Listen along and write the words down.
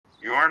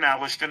You are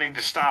now listening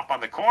to Stop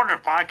on the Corner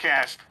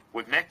podcast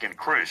with Nick and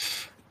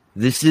Chris.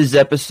 This is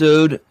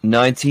episode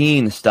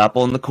 19, Stop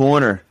on the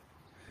Corner.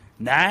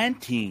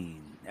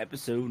 19.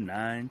 Episode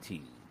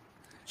 19.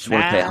 Just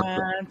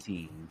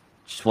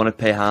want to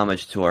pay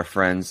homage to our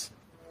friends.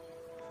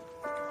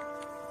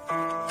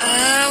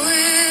 I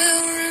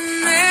will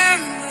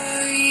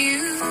remember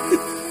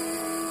you.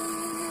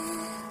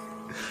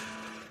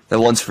 That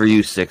one's for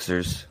you,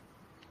 Sixers.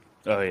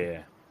 Oh,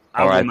 yeah.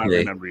 I will not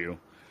remember you.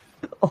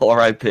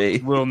 R.I.P.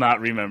 Will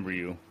not remember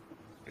you.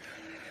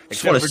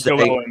 Except for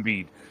Joel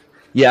Embiid.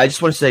 Yeah, I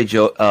just want to say,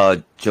 Joel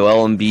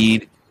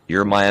Embiid,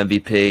 you're my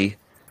MVP.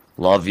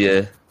 Love you.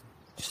 You're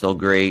still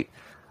great.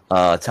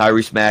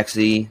 Tyrese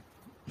Maxey,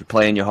 you're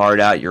playing your heart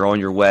out. You're on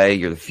your way.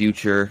 You're the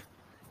future.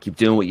 Keep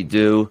doing what you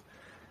do.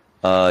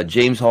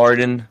 James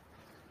Harden,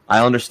 I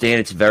understand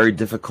it's very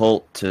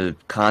difficult to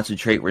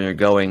concentrate when you're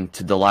going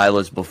to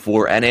Delilah's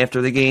before and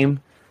after the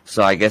game,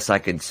 so I guess I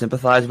can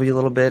sympathize with you a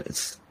little bit.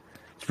 It's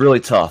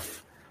really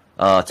tough.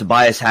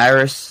 Tobias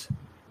Harris,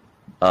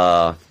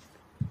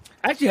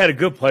 actually had a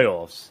good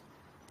playoffs.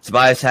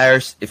 Tobias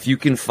Harris, if you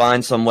can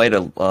find some way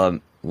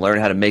to learn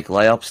how to make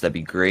layups, that'd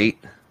be great.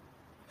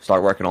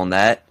 Start working on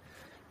that.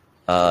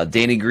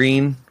 Danny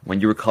Green,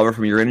 when you recover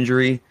from your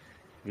injury,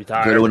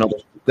 go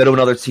to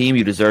another team.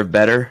 You deserve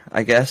better,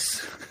 I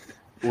guess.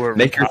 Or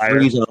make your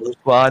threes on another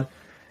squad.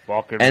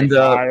 And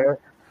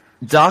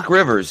Doc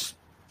Rivers,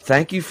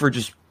 thank you for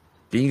just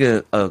being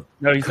a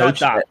no, he's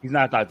coach. not Doc. He's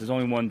not Doc. There's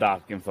only one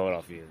Doc in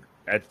Philadelphia.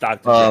 That's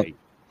Dr. J.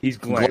 He's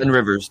Glenn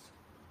Rivers.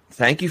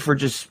 Thank you for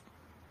just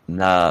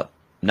not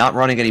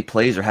running any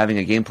plays or having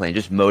a game plan,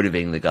 just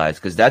motivating the guys,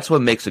 because that's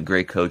what makes a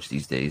great coach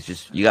these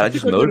days. You gotta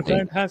just motivate. Did a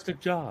fantastic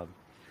job.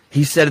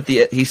 He said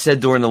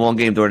during the one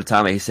game, during the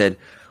time, he said,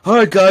 "All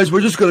right, guys,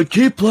 we're just gonna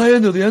keep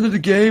playing till the end of the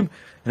game,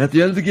 and at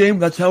the end of the game,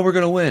 that's how we're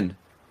gonna win."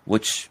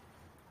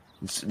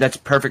 That's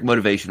perfect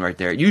motivation right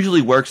there. It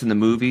usually works in the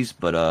movies,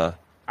 but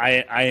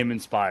I am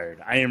inspired.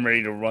 I am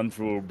ready to run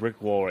through a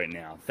brick wall right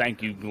now.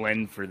 Thank you,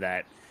 Glenn, for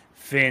that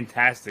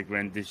fantastic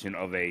rendition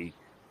of a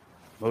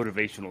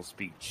motivational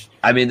speech.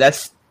 I mean,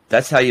 that's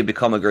how you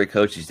become a great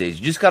coach these days.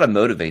 You just got to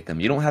motivate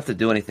them. You don't have to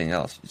do anything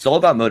else. It's all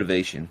about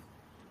motivation.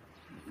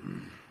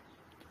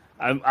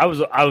 I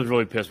was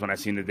really pissed when I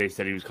seen that they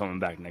said he was coming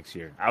back next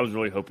year. I was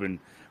really hoping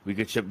we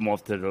could ship him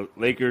off to the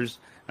Lakers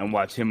and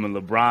watch him and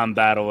LeBron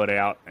battle it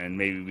out, and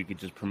maybe we could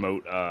just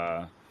promote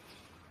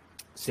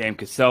Sam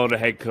Cassell, the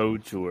head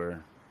coach,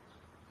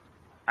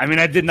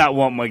 I did not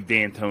want Mike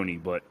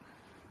D'Antoni, but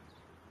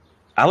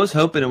I was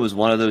hoping it was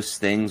one of those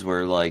things where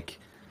they're like,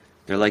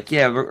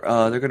 yeah,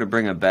 they're gonna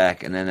bring him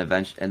back, and then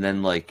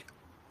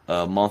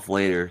a month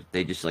later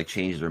they just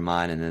change their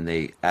mind, and then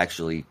they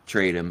actually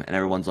trade him, and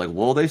everyone's like,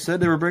 well, they said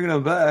they were bringing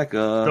him back.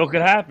 Still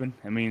could happen.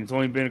 It's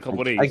only been a couple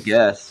of days, I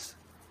guess.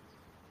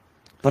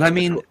 But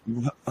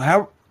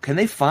how can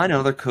they find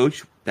another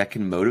coach that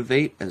can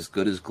motivate as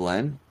good as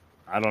Glenn?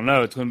 I don't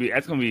know. It's gonna be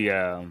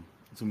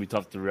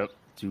tough to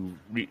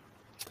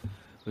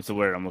what's the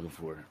word I'm looking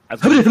for?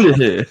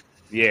 To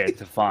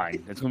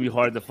find. It's gonna be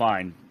hard to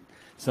find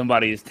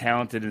somebody as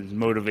talented and as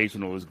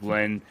motivational as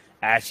Glenn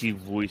Ashy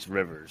Voice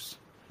Rivers.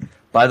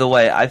 By the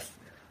way, I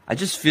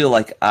just feel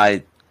like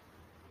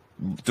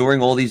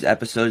during all these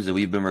episodes that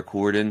we've been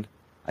recording,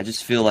 I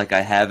just feel like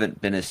I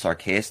haven't been as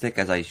sarcastic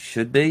as I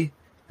should be,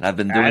 and I've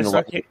been doing a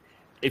lot.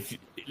 If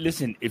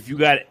you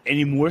got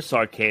any more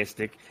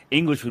sarcastic,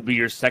 English would be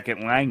your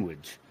second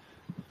language.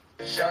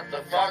 Shut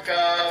the fuck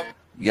up.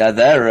 You got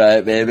that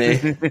right,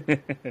 baby.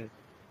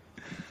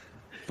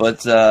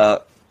 But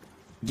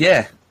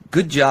yeah,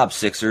 good job,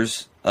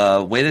 Sixers.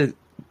 Way to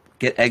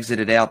get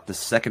exited out the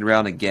second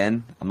round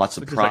again. I'm not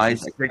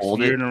surprised. Sixth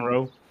year in a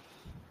row.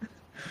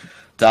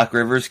 Doc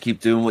Rivers,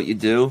 keep doing what you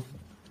do,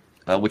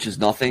 which is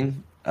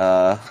nothing.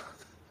 Do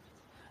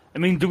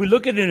we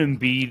look at an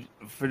Embiid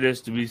for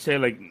this? Do we say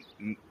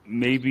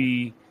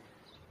maybe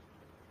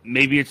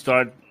it's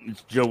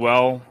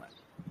Joel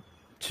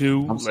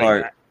 2? I'm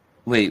sorry.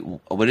 Wait,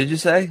 what did you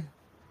say?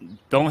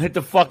 Don't hit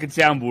the fucking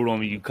soundboard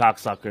on me, you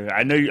cocksucker.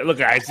 I know you. Look,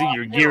 I see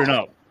you're gearing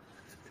up.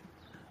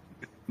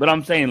 But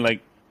I'm saying,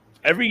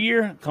 every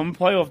year, come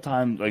playoff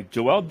time,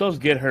 Joel does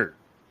get hurt.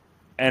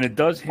 And it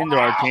does hinder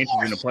our chances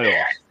in the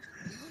playoffs.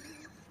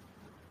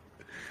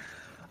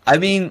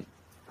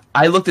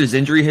 I looked at his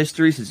injury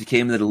history since he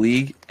came into the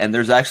league, and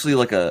there's actually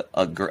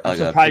I'm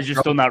surprised you're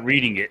still not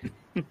reading it.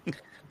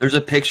 There's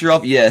a picture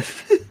of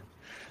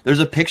there's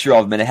a picture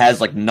of him, and it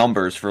has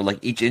numbers for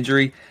each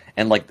injury,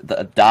 and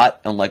a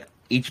dot on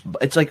each.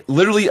 It's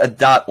literally a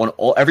dot on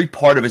every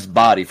part of his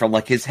body, from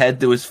his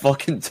head to his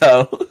fucking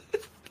toe.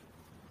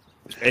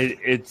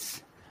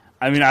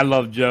 I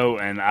love Joe,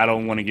 and I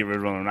don't want to get rid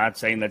of him. I'm not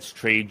saying let's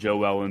trade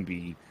Joel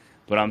Embiid,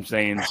 but I'm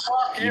saying,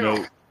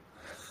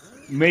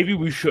 maybe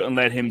we shouldn't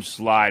let him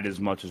slide as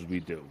much as we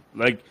do.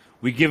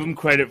 We give him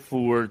credit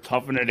for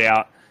toughing it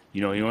out.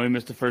 He only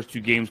missed the first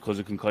 2 games because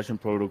of concussion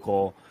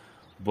protocol,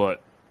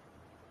 but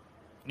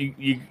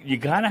you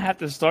kind of have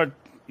to start,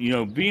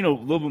 being a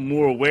little bit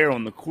more aware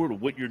on the court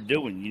of what you're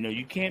doing.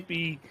 You can't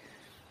be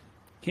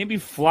Can't be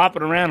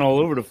flopping around all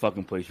over the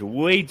fucking place. You're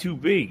way too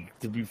big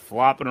to be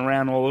flopping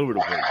around all over the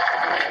place.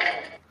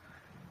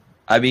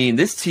 I mean,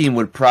 this team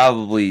would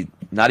probably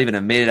not even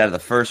have made it out of the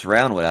first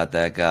round without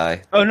that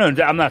guy. Oh, no,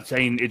 I'm not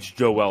saying it's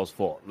Joel's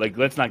fault. Like,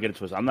 let's not get it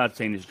twisted. I'm not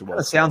saying it's Joel's fault.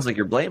 It sounds like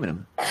you're blaming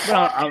him.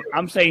 But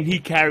I'm saying he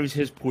carries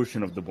his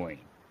portion of the blame.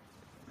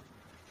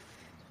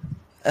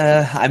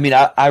 I mean,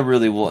 I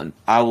really wouldn't.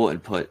 I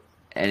wouldn't put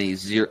any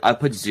zero. I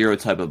put zero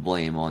type of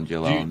blame on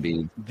Joel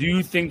Embiid. Do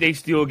you think they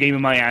steal a game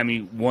in Miami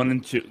 1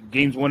 and 2?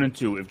 Games 1 and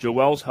 2. If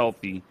Joel's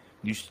healthy,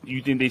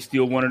 you think they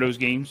steal one of those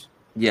games?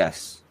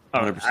 Yes,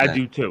 100%. I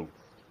do too.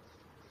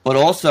 But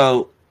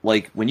also,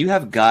 like, when you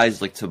have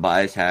guys like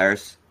Tobias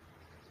Harris,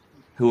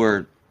 who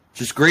are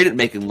just great at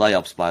making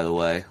layups, by the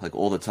way, like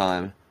all the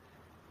time,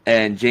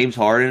 and James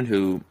Harden,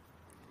 who,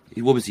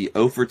 what was he,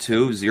 0 for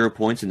 2, 0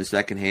 points in the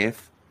second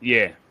half?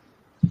 Yeah.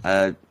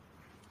 I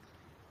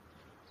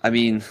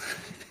mean,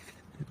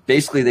 they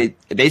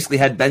basically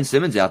had Ben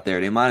Simmons out there.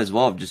 They might as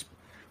well have just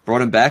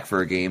brought him back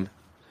for a game.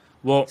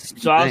 Well,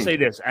 so I'll say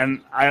this,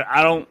 and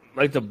I don't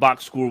like to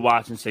box score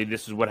watch and say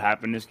this is what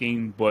happened this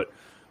game, but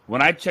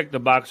when I checked the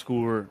box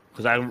score,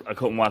 because I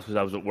couldn't watch because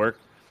I was at work,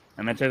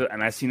 and I checked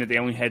and I seen that they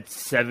only had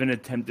 7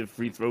 attempted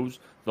free throws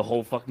the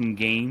whole fucking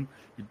game.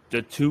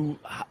 The two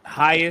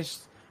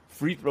highest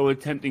free throw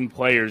attempting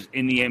players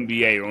in the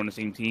NBA are on the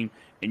same team,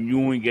 and you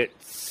only get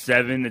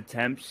 7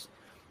 attempts.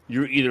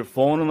 You're either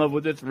falling in love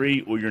with the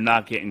three or you're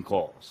not getting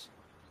calls.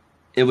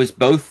 It was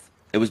both.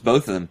 It was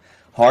both of them.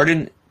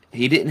 Harden,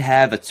 he didn't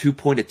have a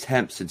 2-point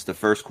attempt since the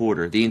first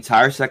quarter. The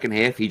entire second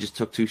half, he just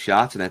took 2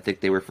 shots, and I think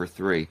they were for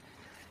 3.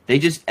 They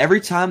just,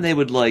 every time they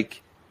would,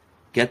 like,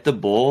 get the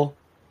ball,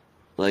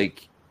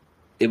 like,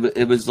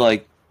 it was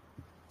like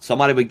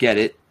somebody would get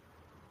it,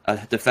 a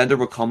defender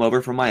would come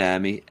over from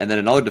Miami, and then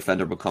another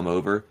defender would come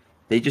over.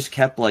 They just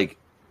kept, like,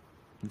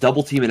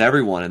 double-teaming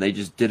everyone, and they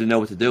just didn't know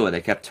what to do, and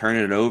they kept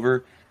turning it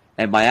over.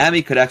 And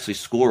Miami could actually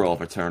score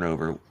off a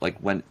turnover. Like,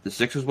 when the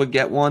Sixers would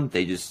get one,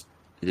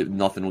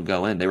 nothing would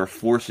go in. They were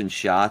forcing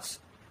shots.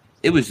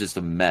 It was just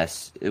a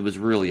mess. It was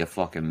really a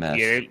fucking mess.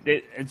 Yeah,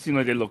 it seemed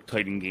like they looked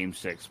tight in Game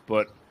 6.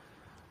 But,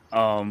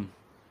 all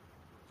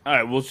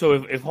right, well, so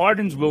if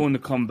Harden's willing to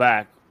come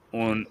back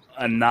on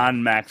a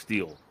non-max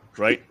deal,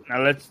 right?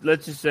 Now,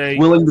 let's just say...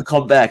 Willing to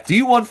come back. Do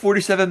you want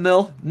 $47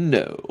 million?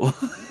 No.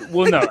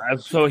 Well, no.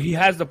 So he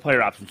has the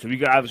player option, so we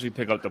could obviously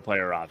pick up the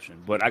player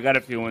option. But I got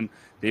a feeling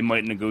they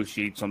might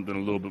negotiate something a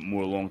little bit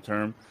more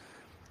long-term.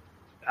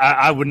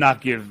 I would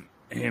not give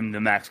him the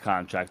max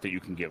contract that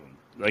you can give him.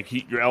 Like,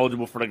 you're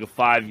eligible for like a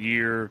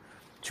 5-year,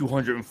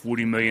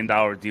 $240 million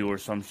deal or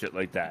some shit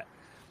like that.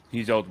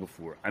 He's eligible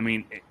for. I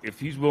mean, if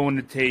he's willing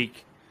to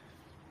take,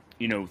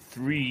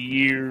 3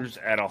 years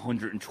at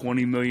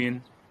 $120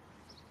 million,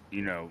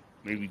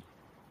 maybe,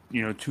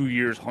 2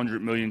 years,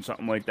 $100 million,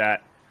 something like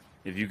that.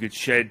 If you could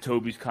shed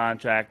Toby's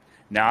contract.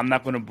 Now, I'm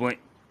not going to blame.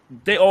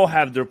 They all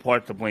have their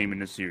part to blame in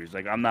this series.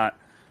 Like, I'm not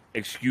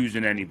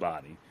excusing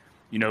anybody.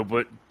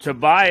 But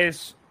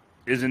Tobias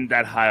isn't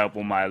that high up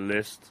on my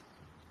list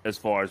as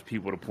far as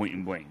people to point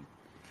and blame.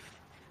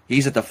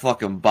 He's at the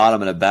fucking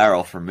bottom of the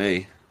barrel for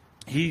me.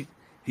 He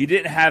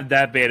didn't have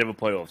that bad of a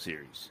playoff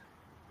series.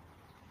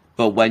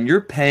 But when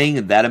you're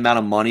paying that amount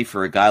of money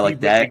for a guy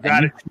like that,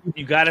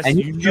 you got to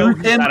choose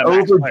him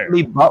over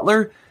Jimmy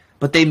Butler,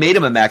 but they made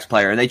him a max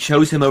player, and they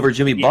chose him over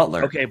Jimmy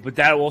Butler. Okay, but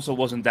that also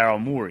wasn't Daryl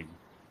Morey.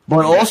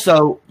 But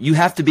also, you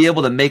have to be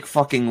able to make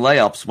fucking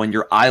layups when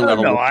you're eye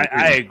level. No,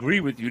 I agree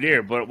with you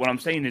there. But what I'm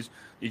saying is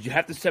you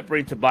have to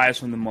separate Tobias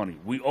from the money.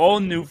 We all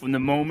knew from the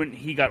moment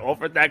he got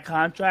offered that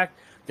contract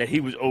that he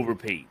was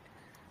overpaid.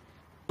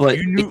 But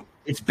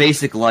it's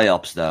basic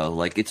layups, though.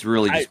 Like, it's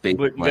really just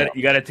basic. But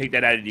you got to take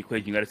that out of the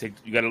equation.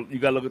 You got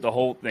to look at the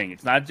whole thing.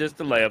 It's not just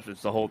the layups;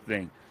 it's the whole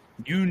thing.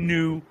 You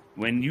knew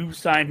when you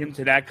signed him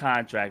to that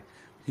contract,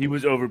 he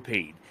was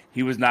overpaid.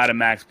 He was not a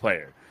max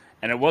player.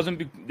 And it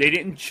wasn't. They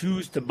didn't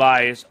choose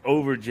Tobias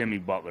over Jimmy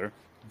Butler.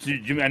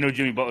 I know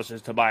Jimmy Butler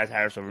says Tobias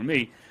Harris over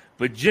me,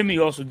 but Jimmy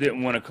also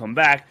didn't want to come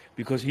back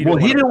because he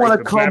didn't want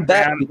to come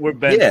back with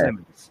Ben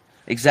Simmons.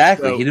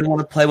 Exactly. So, he didn't want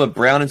to play with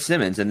Brown and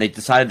Simmons, and they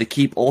decided to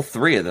keep all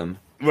 3 of them.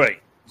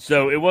 Right.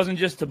 So it wasn't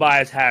just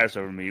Tobias Harris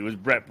over me. It was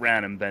Brett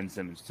Brown and Ben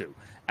Simmons too.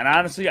 And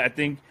honestly, I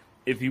think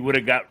if they would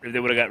have got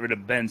rid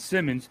of Ben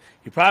Simmons,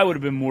 he probably would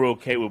have been more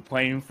okay with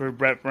playing for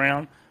Brett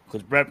Brown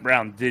because Brett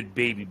Brown did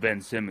baby Ben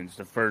Simmons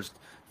the first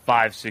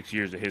 5-6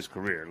 years of his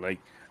career. Like,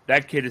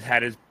 that kid has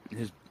had his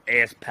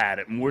ass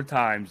patted more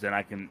times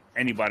than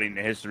anybody in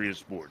the history of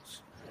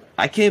sports.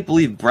 I can't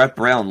believe Brett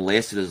Brown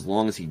lasted as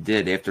long as he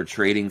did after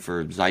trading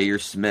for Zaire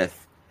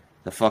Smith,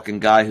 the fucking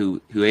guy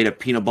who ate a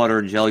peanut butter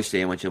and jelly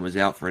sandwich and was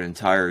out for an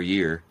entire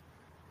year.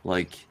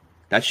 Like,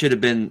 that should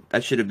have been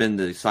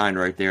the sign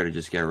right there to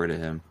just get rid of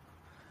him.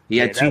 He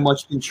had too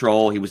much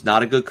control. He was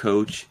not a good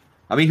coach.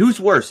 I mean, who's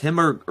worse, him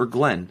or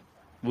Glenn?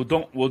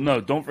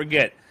 Don't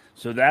forget.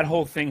 So that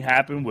whole thing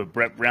happened with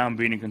Brett Brown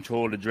being in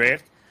control of the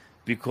draft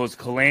because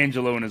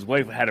Colangelo and his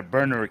wife had a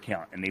burner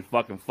account, and they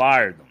fucking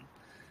fired them.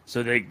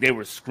 So they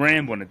were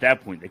scrambling at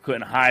that point. They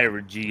couldn't hire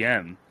a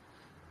GM.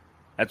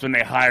 That's when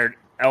they hired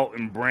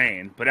Elton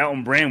Brand, but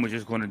Elton Brand was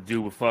just going to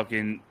do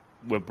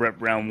what Brett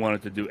Brown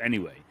wanted to do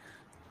anyway.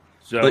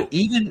 So, But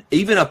even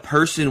a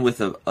person with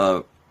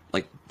a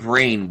like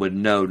brain would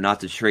know not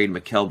to trade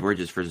Mikal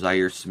Bridges for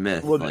Zaire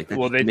Smith. well, Like, that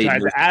well, just they made tried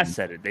no to sense.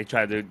 asset it. They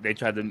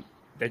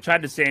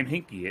tried to Sam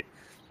Hinkie it,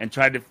 and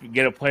tried to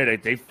get a player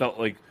that they felt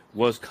like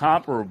was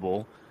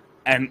comparable,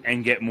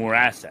 and get more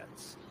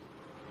assets.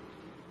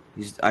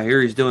 I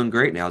hear he's doing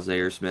great now,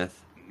 Zaire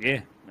Smith.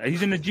 Yeah,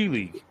 he's in the G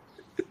League.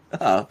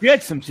 Uh, He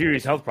had some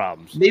serious health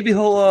problems. maybe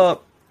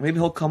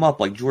he'll come up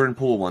like Jordan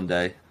Poole one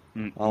day.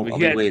 I'll But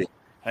be waiting.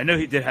 I know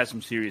he did have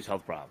some serious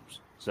health problems.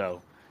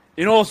 So,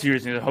 in all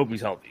seriousness, I hope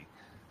he's healthy.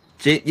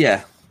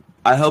 Yeah,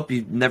 I hope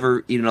you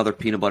never eat another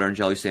peanut butter and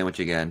jelly sandwich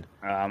again.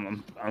 I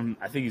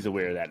think he's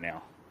aware of that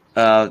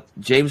now.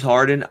 James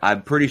Harden,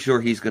 I'm pretty sure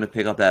he's going to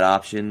pick up that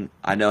option.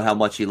 I know how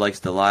much he likes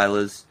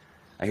Delilah's.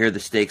 I hear the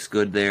steak's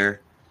good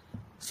there.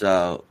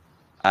 So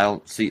I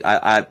don't see.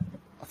 I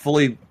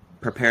fully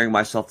preparing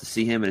myself to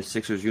see him in a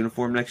Sixers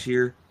uniform next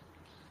year.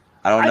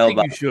 I don't know think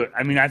about. you should.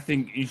 I mean, I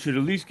think you should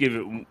at least give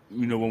it,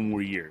 one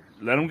more year.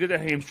 Let him get that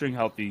hamstring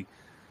healthy.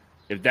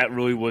 If that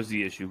really was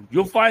the issue,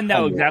 you'll find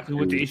out exactly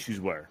what the issues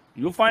were.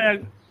 You'll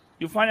find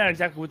out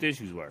exactly what the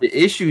issues were. The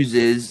issues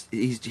is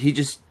he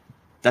just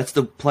that's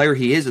the player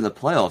he is in the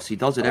playoffs. He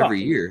does it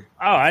every year.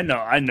 Oh, I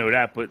know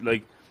that, but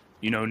like,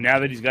 now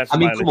that he's got I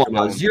mean, somebody come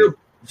on now, like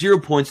 0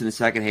 points in the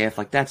second half.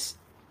 Like that's.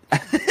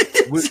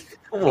 Would-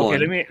 Come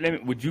Okay, on. let me.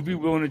 Would you be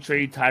willing to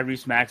trade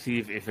Tyrese Maxey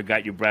if it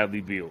got you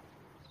Bradley Beal?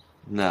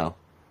 No,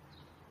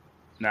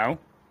 No.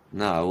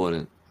 I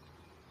wouldn't.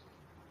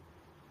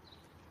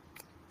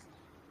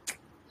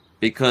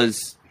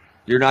 Because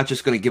you're not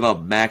just going to give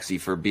up Maxey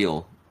for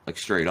Beal, like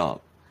straight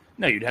up.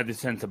 No, you'd have to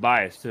send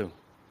Tobias too.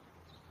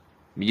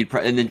 I mean,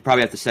 and then you'd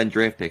probably have to send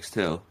draft picks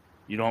too.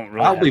 You don't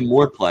really. Probably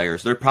more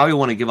players. They probably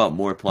want to give up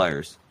more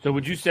players. So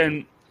would you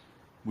send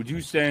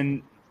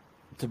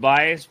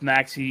Tobias,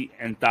 Maxey,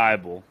 and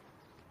Thibault?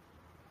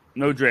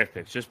 No draft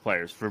picks, just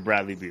players for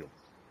Bradley Beal.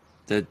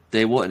 That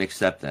they wouldn't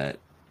accept that.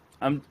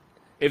 If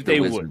The they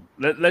Wizards.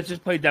 would, let's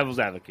just play devil's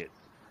advocate.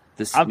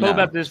 This I'm talking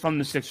no. about this from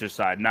the Sixers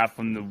side, not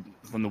from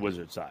the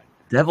Wizards side.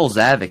 Devil's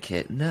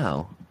advocate.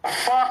 No.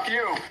 Fuck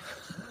you.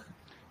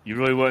 You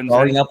really wouldn't.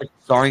 Starring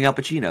Say, Al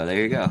Pacino.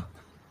 There you go.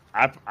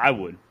 I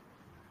would.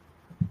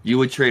 You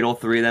would trade all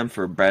three of them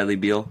for Bradley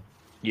Beal.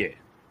 Yeah.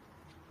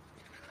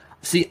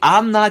 See,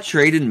 I'm not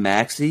trading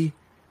Maxey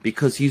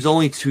because he's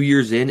only 2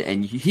 years in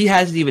and he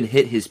hasn't even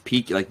hit his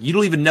peak. Like, you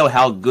don't even know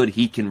how good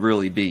he can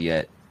really be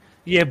yet.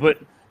 Yeah, but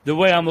the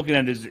way I'm looking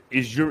at it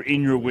is you're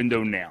in your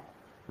window now,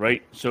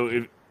 right? So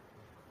if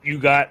you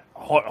got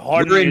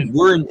Harden,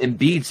 We're in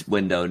Embiid's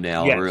window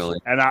now, yes. really.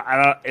 And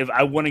if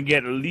I want to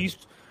get at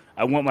least,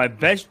 I want my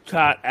best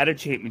shot at a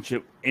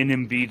championship in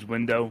Embiid's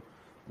window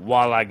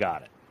while I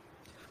got it.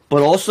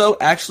 But also,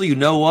 actually, you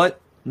know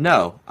what?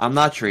 No, I'm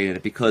not trading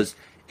it because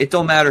it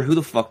don't matter who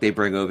the fuck they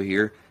bring over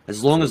here.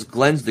 As long as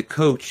Glenn's the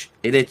coach,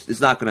 it's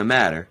not going to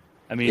matter.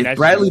 I mean,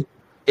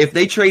 If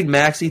they trade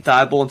Maxey,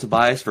 Thibault, and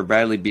Tobias for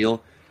Bradley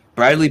Beal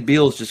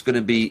is just going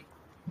to be,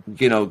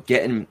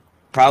 getting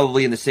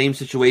probably in the same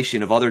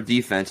situation of other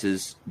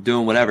defenses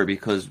doing whatever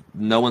because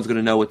no one's going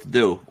to know what to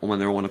do when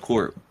they're on the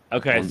court.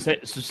 Okay,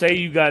 so say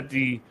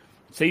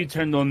you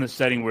turned on the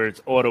setting where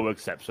it's auto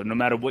accept. So no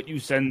matter what you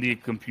send the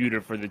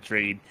computer for the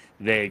trade,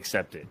 they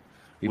accept it.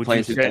 You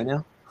playing 2K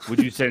now? Would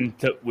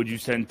you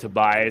send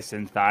Tobias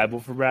and Thibault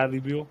for Bradley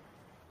Beal?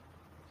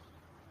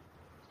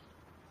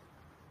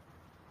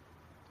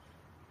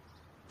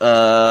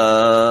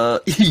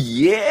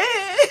 Yeah.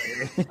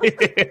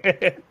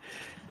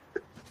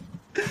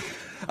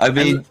 I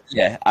mean,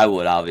 yeah, I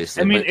would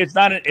obviously. I mean, but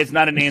it's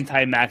not an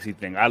anti-Maxey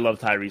thing. I love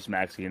Tyrese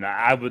Maxey, and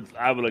I would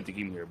like to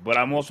keep him here. But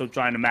I'm also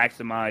trying to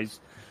maximize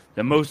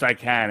the most I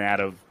can out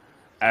of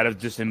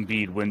this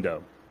Embiid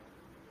window.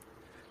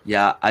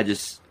 yeah,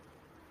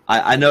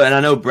 I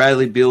know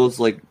Bradley Beal's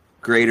like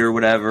great or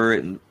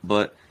whatever,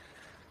 but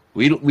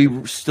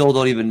we still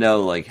don't even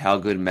know like how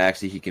good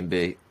Maxey can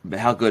be.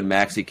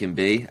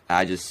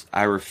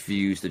 I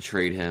refuse to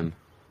trade him.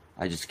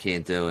 I just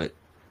can't do it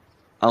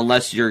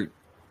unless you're.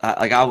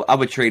 I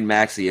would trade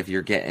Maxey if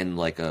you're getting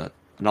like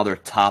another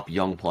top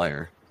young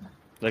player,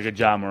 Like a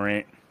John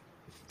Morant.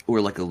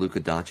 or like a Luka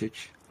Doncic.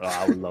 Oh,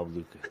 I would love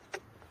Luka.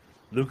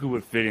 Luka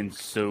would fit in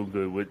so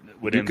good with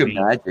Luka Embiid.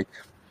 Magic.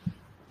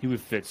 He would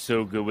fit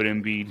so good with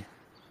Embiid.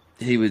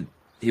 He would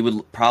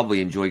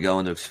probably enjoy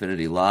going to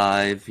Xfinity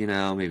Live.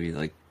 Maybe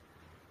like.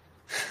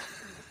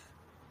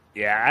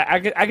 Yeah,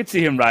 I could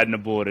see him riding the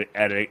bull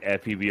at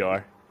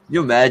PBR.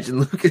 You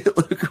imagine Luka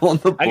on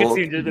the ball. I could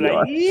see him just be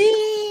like,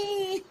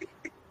 "Yee!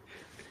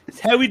 It's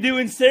how we do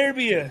in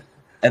Serbia."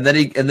 And then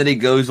he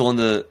goes on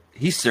the.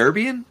 He's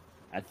Serbian?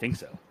 I think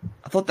so.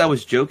 I thought that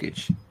was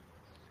Jokic,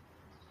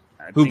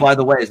 who, by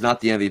the way, is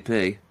not the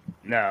MVP.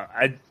 No,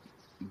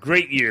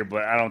 great year,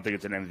 but I don't think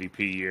it's an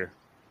MVP year.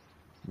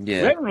 We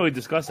Yeah. haven't really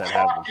discussed that,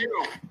 have Fuck we?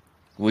 you.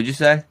 What'd you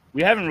say?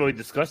 We haven't really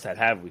discussed that,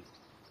 have we?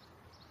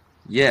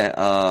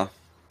 Yeah.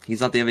 He's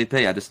not the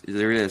MVP.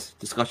 There it is.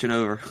 Discussion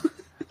over.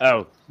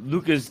 Oh,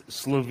 Luka's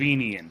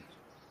Slovenian.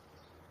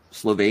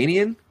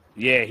 Slovenian?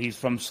 Yeah, he's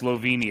from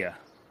Slovenia.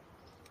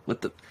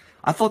 What the?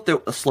 I thought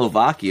that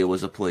Slovakia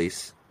was a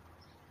place.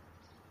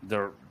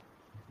 They're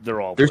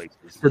all There's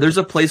places. so there's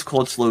a place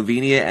called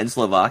Slovenia and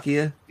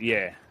Slovakia.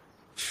 Yeah.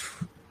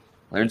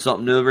 Learn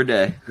something new every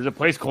day. There's a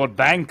place called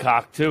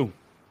Bangkok, too.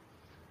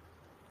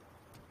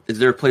 Is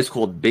there a place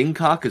called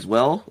Bangkok as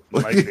well?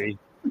 Might be.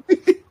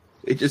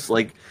 They just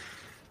like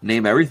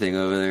name everything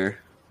over there.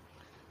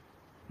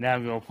 Now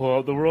I'm going to pull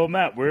up the world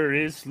map. Where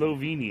is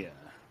Slovenia?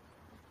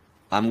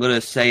 I'm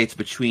gonna say it's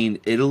between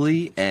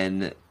Italy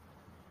and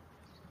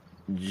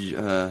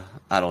I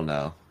don't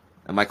know.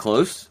 Am I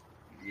close?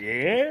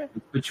 Yeah?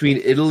 It's between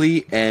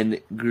Italy and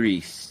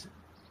Greece.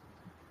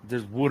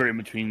 There's water in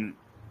between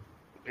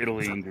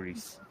Italy and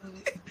Greece.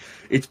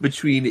 It's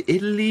between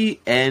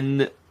Italy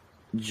and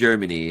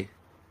Germany.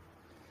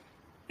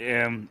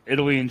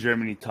 Italy and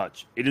Germany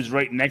touch. It is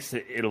right next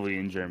to Italy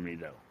and Germany,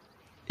 though.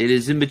 It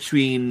is in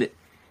between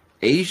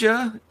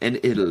Asia and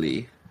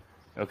Italy.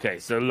 Okay,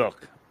 so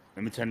look.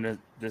 Let me turn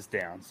this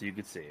down so you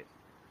can see it.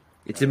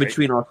 It's in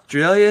between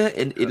Australia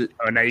and Italy.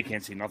 Oh, now you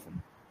can't see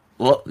nothing.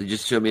 Well, you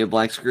just showed me a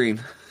blank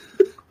screen.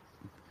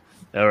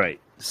 All right.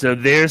 So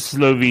there's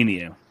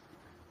Slovenia.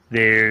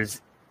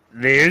 There's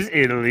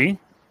Italy.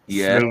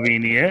 Yeah.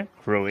 Slovenia,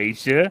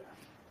 Croatia,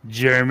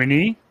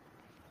 Germany.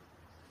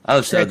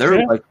 Oh, so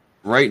they're like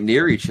right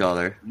near each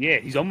other. Yeah,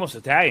 he's almost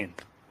Italian.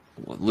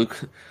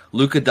 Luca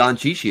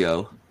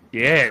Doncic.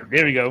 Yeah,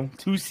 there we go.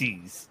 2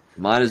 C's.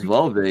 Might as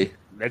well be.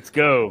 Let's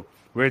go.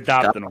 We're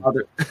adopting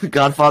him.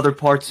 Godfather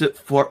Part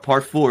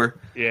 4.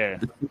 Yeah.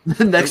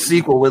 The next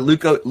sequel with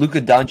Luca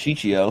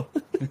Doncic.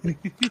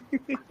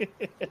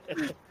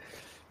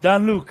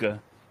 Don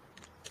Luca.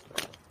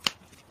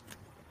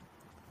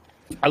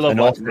 I love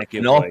watching that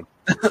kid play.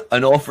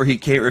 An offer he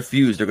can't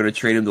refuse. They're going to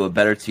trade him to a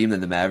better team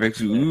than the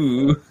Mavericks.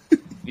 Ooh.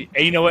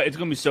 And you know what? It's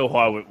going to be so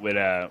hard with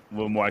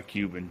Mark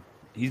Cuban.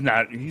 He's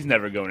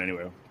never going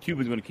anywhere.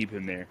 Cuban's going to keep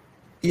him there.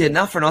 Yeah,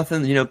 not for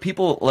nothing. You know,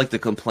 people like to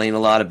complain a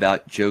lot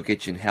about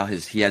Jokic and how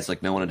he has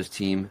like no one on his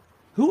team.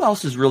 Who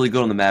else is really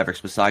good on the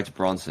Mavericks besides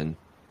Brunson?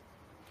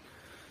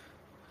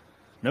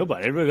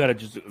 Nobody. Everybody got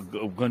just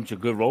a bunch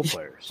of good role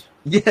players.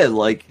 Yeah,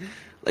 like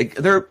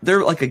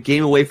they're like a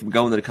game away from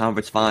going to the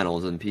conference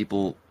finals, and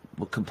people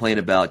will complain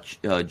about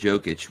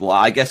Jokic. Well,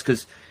 I guess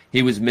because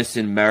he was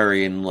missing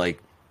Murray and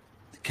like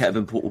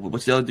Kevin.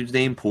 What's the other dude's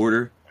name?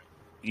 Porter.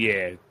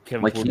 Yeah,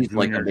 Kevin like Porter he's Jr.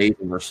 like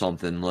amazing or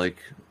something. Like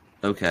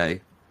okay.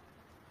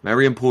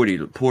 Murray and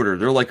Porter,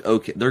 they're like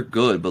okay, they're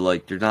good, but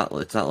like they're not.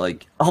 It's not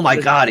like oh my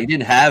god, he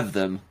didn't have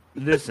them.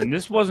 Listen,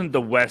 this wasn't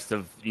the West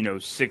of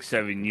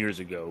 6-7 years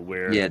ago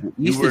where the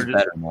East is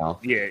better now.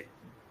 Yeah,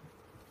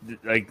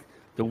 like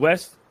the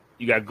West,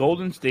 you got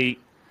Golden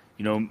State.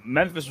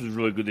 Memphis was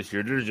really good this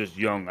year. They're just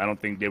young. I don't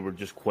think they were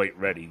just quite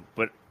ready.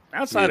 But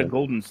outside of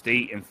Golden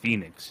State and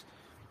Phoenix,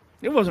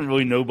 there wasn't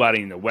really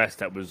nobody in the West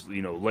that was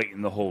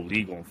lighting the whole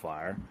league on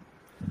fire.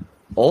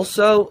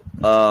 Also,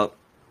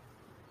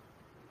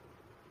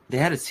 they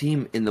had a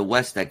team in the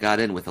West that got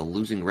in with a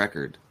losing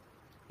record.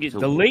 Yeah, so,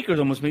 the Lakers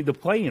almost made the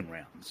play-in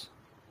rounds.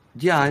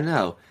 Yeah, I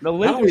know. The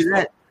Lakers. Not only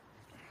that,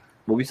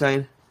 what were we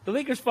saying? The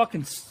Lakers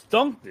fucking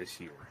stunk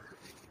this year.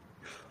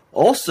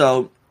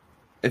 Also,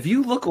 if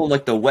you look on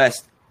like the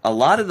West, a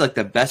lot of like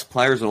the best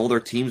players on all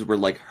their teams were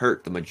like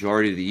hurt the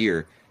majority of the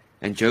year,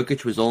 and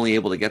Jokic was only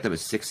able to get them a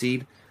 6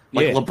 seed.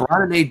 Like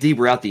LeBron and AD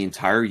were out the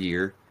entire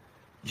year.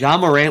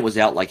 John Morant was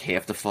out like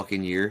half the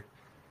fucking year.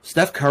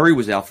 Steph Curry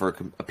was out for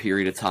a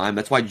period of time.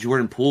 That's why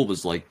Jordan Poole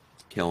was like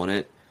killing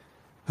it.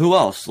 Who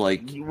else?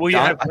 Like, well, you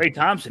have Klay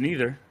Thompson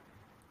either.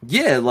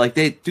 Yeah, like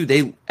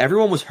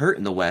everyone was hurt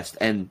in the West,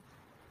 and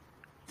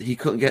he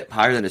couldn't get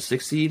higher than a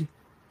 6 seed.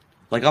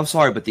 Like, I'm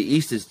sorry, but the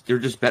East they're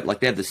just bet. Like,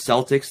 they have the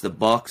Celtics, the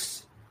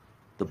Bucks,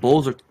 the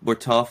Bulls were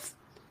tough.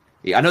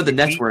 Yeah, I know the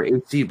Nets were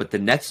 8 seed, but the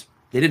Nets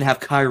they didn't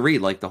have Kyrie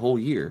like the whole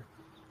year.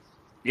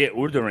 Yeah,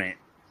 or Durant,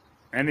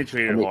 and they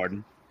traded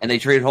Harden. And they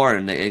traded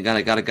Harden. They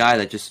got a guy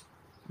that just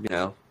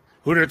Who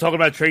they're talking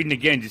about trading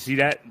again? Did you see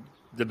that?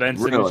 The Ben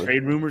Simmons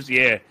trade rumors?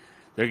 Yeah.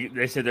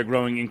 They said they're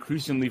growing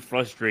increasingly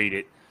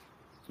frustrated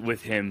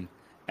with him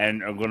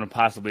and are going to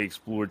possibly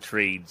explore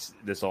trades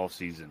this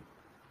offseason.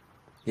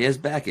 He has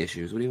back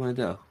issues. What do you want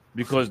to do?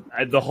 Because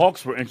the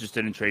Hawks were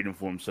interested in trading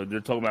for him, so they're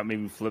talking about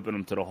maybe flipping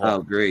him to the Hawks.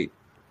 Oh, great.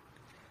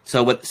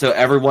 So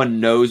everyone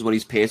knows when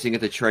he's passing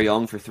it to Trae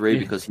Young for 3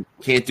 because he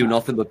can't do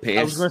nothing but pass.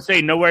 I was going to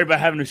say, no worry about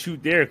having to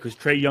shoot there because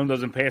Trae Young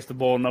doesn't pass the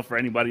ball enough for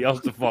anybody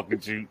else to fucking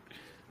shoot.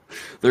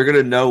 They're going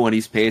to know when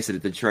he's passing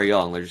it to Trae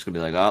Young. They're just going to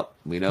be like, oh,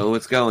 we know who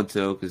it's going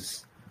to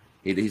because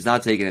he's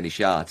not taking any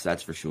shots,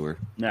 that's for sure.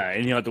 Nah,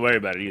 and you don't have to worry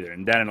about it either.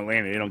 And down in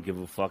Atlanta, they don't give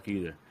a fuck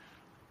either.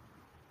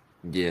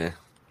 Yeah.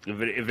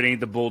 If it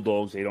ain't the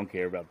Bulldogs, they don't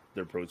care about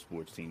their pro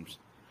sports teams.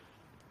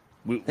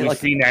 We've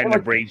seen that in the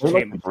Braves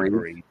championship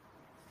parade.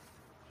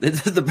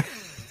 That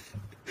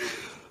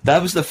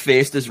was the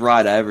fastest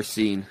ride I ever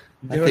seen.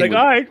 They were like,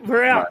 all right,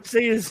 we're out.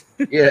 See you.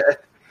 Yeah.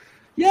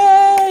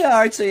 Yay! All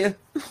right, see ya.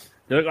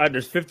 They're like, all right,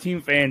 there's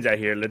 15 fans out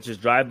here. Let's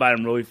just drive by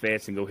them really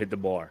fast and go hit the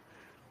bar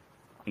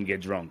and get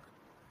drunk.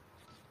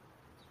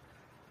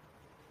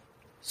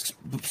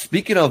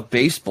 Speaking of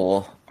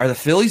baseball, are the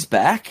Phillies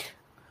back?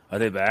 Are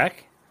they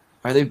back?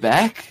 Are they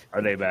back?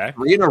 Are they back?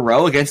 3 in a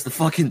row against the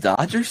fucking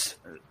Dodgers?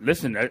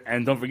 Listen,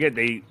 and don't forget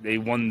they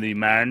won the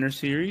Mariners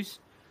series.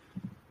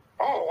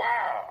 Oh,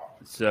 wow.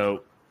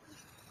 So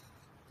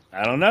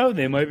I don't know.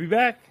 They might be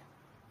back.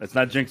 Let's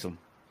not jinx them.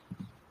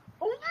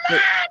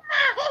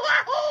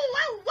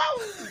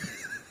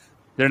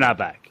 They're not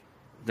back.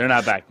 They're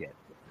not back yet.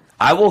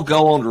 I will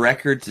go on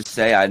record to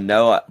say I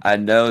know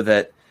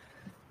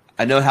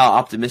how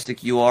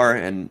optimistic you are,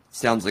 and it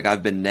sounds like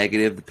I've been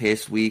negative the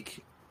past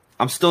week.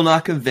 I'm still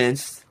not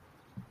convinced,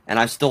 and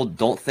I still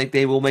don't think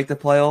they will make the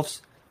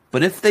playoffs.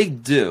 But if they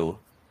do,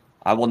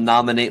 I will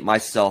nominate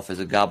myself as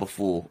a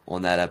GabaFOOL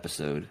on that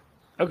episode.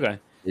 Okay.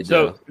 They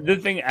So do. the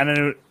thing,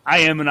 and I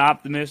am an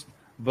optimist,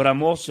 but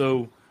I'm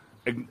also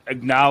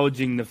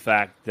acknowledging the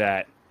fact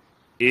that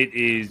it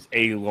is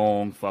a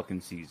long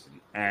fucking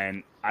season,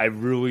 and I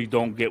really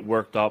don't get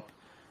worked up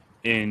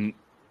in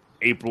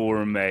April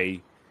or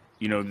May.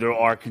 You know, there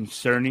are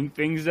concerning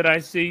things that I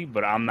see,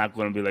 but I'm not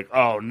going to be like,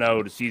 oh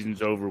no, the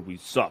season's over, we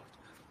sucked.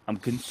 I'm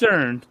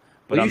concerned,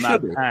 but Well, I'm you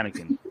not should be.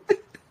 panicking.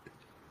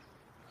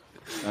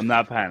 I'm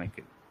not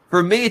panicking.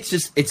 For me,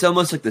 it's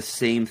almost like the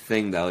same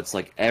thing, though. It's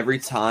like every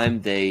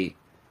time they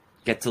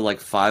get to like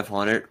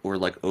 500 or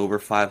like over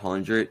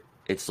 500,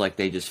 it's like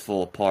they just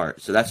fall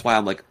apart. So that's why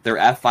I'm like, they're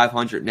at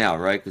 500 now,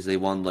 right? Because they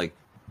won like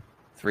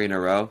 3 in a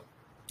row.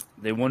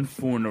 They won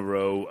 4 in a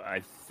row. I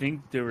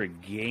think they're a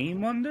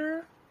game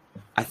under.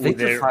 I think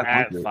they're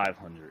at 500.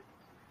 500.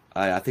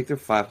 I think they're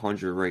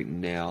 500 right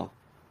now,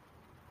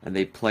 and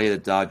they play the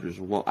Dodgers.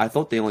 Well, I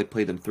thought they only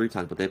played them 3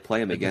 times, but they play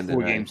them again It's a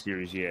 4 today. game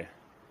series, yeah.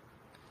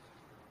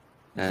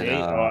 And,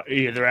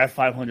 They're at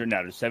 500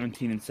 now. They're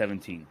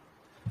 17-17.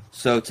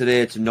 so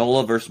today it's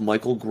Nola versus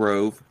Michael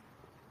Grove.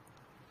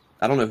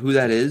 I don't know who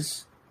that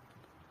is.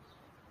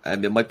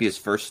 It might be his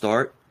first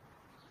start.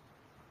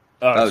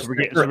 So we're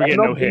getting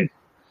no hit.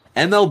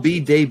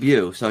 MLB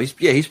debut. So he's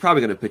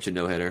probably going to pitch a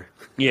no hitter.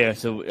 Yeah,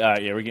 so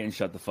we're getting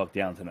shut the fuck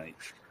down tonight.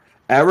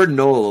 Aaron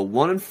Nola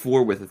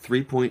 1-4 with a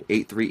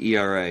 3.83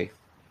 ERA.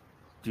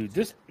 Dude,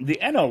 the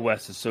NL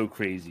West is so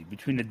crazy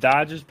between the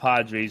Dodgers,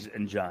 Padres,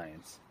 and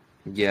Giants.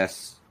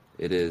 Yes,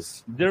 it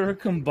is. They're a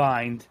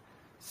combined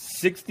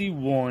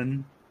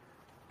 61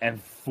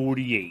 and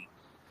 48.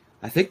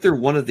 I think they're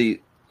one of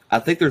the. I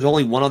think there's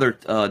only one other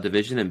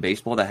division in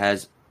baseball that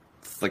has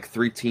like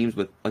 3 teams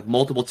with like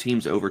multiple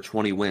teams over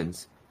 20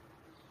 wins.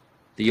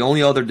 The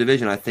only other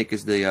division I think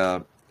is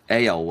the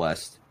AL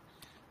West.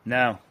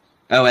 No.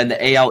 Oh, and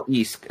the AL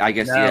East, I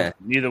guess. No, Yeah.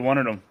 neither one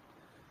of them.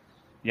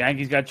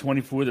 Yankees got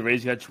 24, the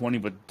Rays got 20,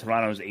 but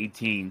Toronto's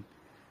 18.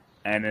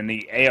 And in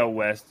the AL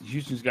West,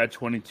 Houston's got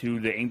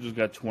 22, the Angels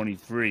got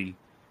 23.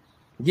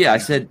 Yeah, I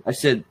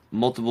said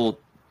multiple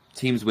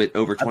teams with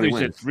over I thought 20 you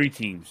said wins. 3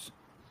 teams.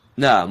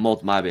 No,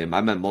 my bad.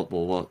 I meant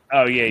multiple. Well,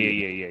 Oh, yeah.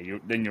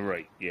 You're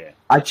right, yeah.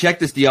 I checked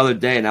this the other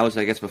day, and that was,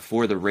 I guess,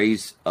 before the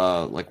Rays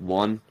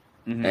won,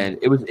 Mhm. and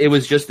it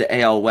was just the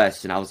AL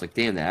West, and I was like,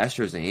 damn, the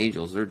Astros and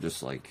Angels, they're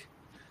just like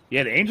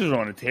Yeah, the Angels are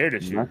on a tear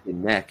this year. neck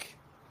and neck,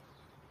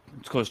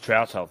 It's because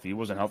Trout's healthy. He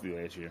wasn't healthy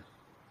last year.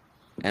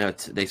 and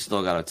they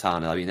still got a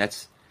ton. I mean,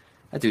 that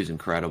dude's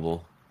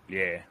incredible.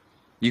 Yeah.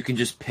 You can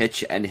just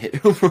pitch and hit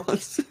home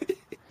runs.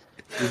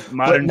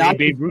 Modern But day not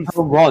Babe just Ruth.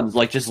 home runs,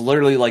 like just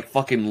literally like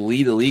fucking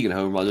lead the league in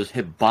home runs, just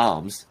hit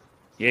bombs.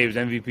 Yeah, he was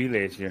MVP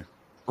last year.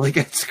 Like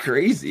that's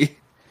crazy.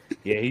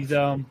 Yeah, he's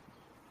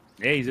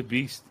a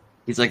beast.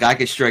 He's like, I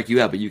can strike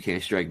you out, but you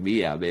can't strike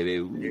me out,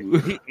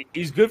 baby.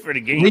 He's good for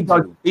the game.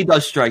 He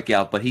does strike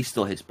out, but he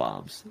still hits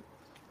bombs.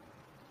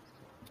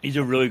 He's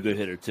a really good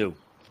hitter too.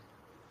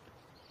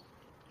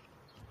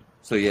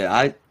 So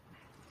yeah,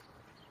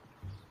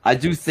 I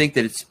do think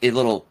that it's a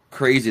little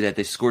crazy that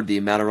they scored the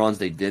amount of runs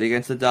they did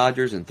against the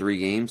Dodgers in 3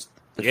 games.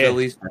 The Yeah,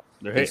 Phillies,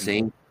 they're hitting.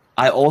 insane.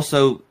 I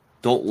also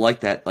don't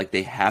like that. Like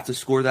they have to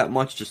score that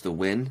much just to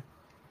win.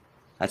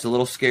 That's a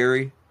little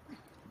scary.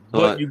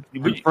 But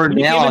for when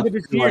you now, came into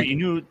this year, like-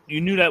 you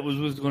knew that was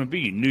what it was going to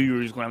be. You knew you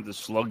were just going to have to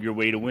slug your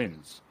way to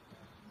wins.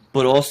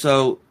 But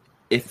also,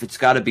 if it's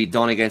got to be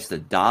done against the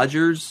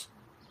Dodgers,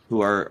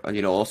 who are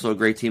also a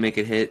great team they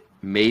could hit,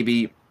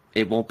 maybe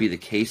it won't be the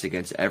case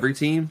against every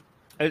team.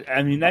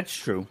 I mean, that's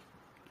true.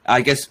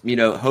 I guess,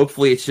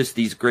 hopefully it's just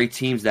these great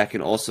teams that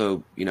can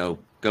also,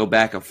 go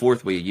back and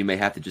forth with you. You may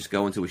have to just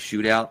go into a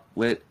shootout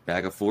with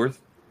back and forth.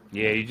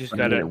 Yeah, you just I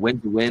got mean, to. win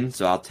to win,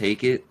 so I'll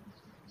take it.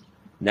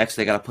 Next,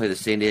 they got to play the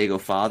San Diego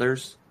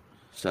Fathers.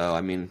 So,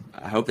 I mean,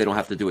 I hope they don't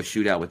have to do a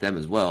shootout with them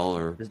as well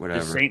or The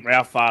whatever. St.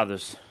 Ralph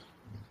Fathers.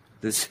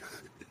 This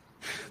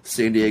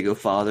San Diego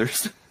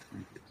Fathers.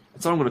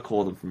 That's what I'm going to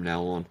call them from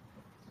now on.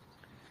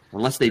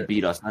 Unless they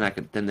beat us,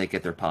 then they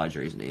get their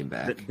Padres name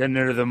back. Then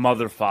they're the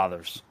Mother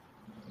Fathers.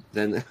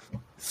 Then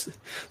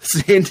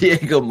San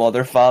Diego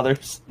Mother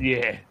Fathers.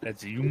 Yeah,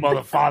 that's you,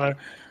 Mother Father.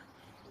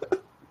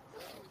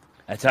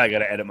 That's how I got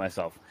to edit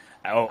myself.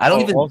 I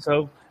don't even-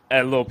 Also,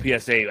 a little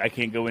PSA: I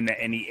can't go into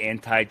any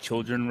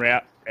anti-children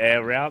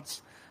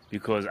routes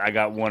because I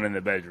got one in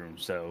the bedroom.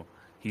 So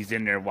he's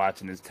in there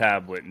watching his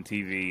tablet and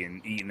TV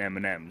and eating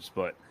M&Ms.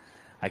 But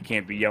I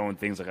can't be yelling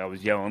things like I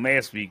was yelling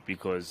last week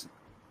because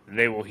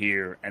they will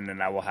hear, and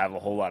then I will have a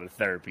whole lot of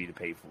therapy to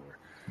pay for.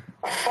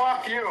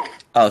 Fuck you.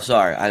 Oh,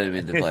 sorry, I didn't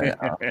mean to play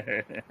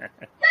it.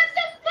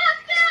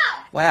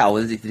 Wow,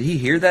 did he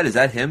hear that? Is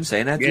that him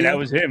saying that to Yeah, you? that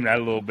was him, that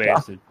little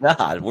bastard.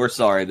 God, we're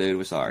sorry, dude.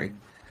 We're sorry.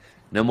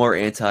 No more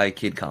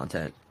anti-kid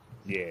content.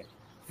 Yeah.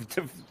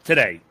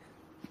 Today.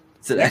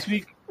 Today. Next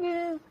week,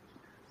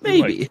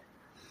 Maybe.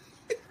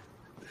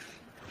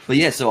 But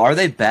yeah, so are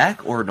they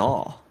back or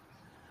no?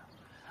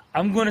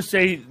 I'm going to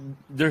say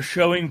they're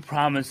showing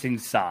promising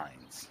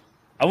signs.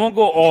 I won't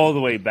go all the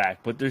way back,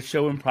 but they're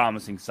showing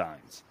promising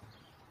signs.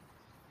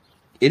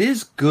 It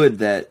is good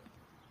that,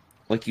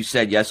 like you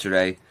said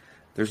yesterday,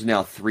 there's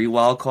now 3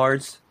 wild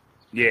cards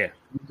Yeah.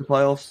 in the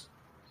playoffs.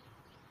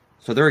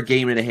 So they're a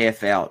game and a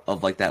half out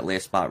of like that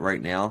last spot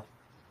right now.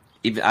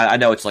 Even I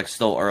know it's like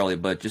still early,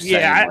 but just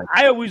saying, like,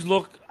 I always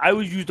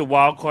use the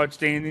wild card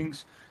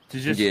standings to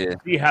just Yeah.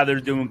 see how they're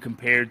doing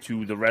compared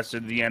to the rest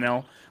of the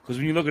NL. Because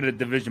when you look at it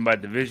division by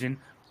division,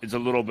 it's a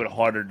little bit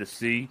harder to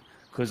see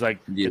because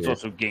it's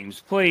also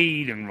games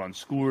played and runs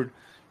scored.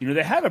 You know,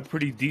 they had a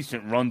pretty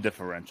decent run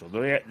differential.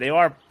 They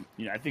are,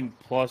 I think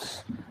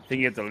plus. I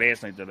think after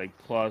last night they're like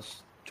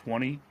plus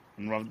 20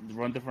 in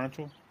run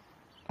differential.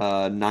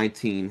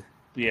 19.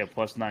 Yeah,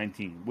 plus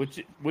 19,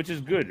 which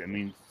is good. I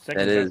mean,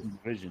 second That best is. in the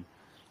division.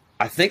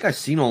 I think I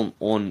seen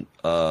on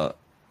I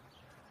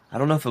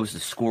don't know if it was the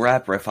score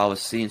app or if I was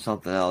seeing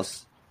something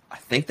else. I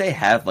think they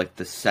have like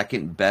the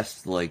second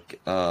best like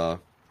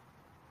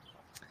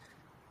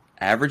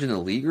average in the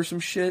league or some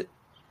shit.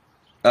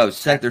 Oh,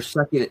 they're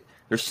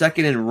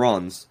second in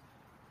runs.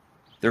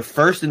 They're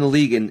first in the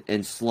league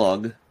in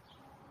slug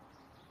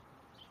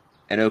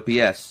and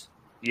OPS.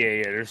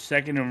 Yeah, they're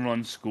second in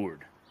runs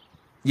scored.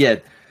 Yeah,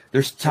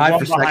 they're tied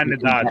for behind second the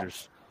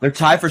Dodgers. They're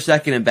tied for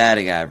second in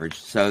batting average.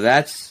 So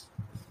that's,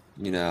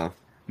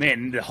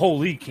 Man, the whole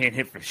league can't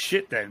hit for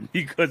shit then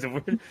because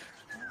of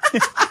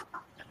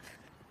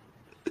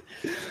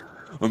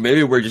or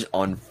maybe we're just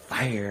on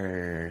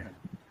fire.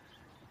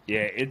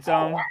 Yeah,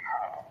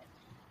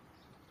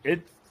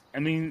 I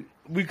mean,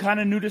 we kind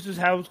of knew this is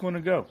how it was going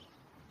to go.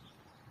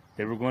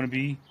 They were going to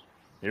be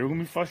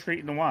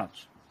frustrating to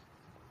watch.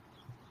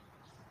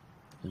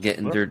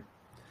 They're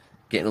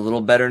getting a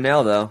little better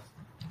now though.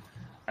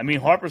 I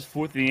mean, Harper's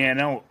fourth in the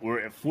NL.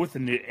 We're fourth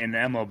in the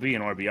MLB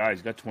in RBIs.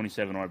 He's got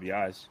 27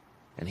 RBIs.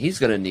 And he's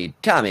gonna need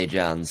Tommy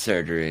John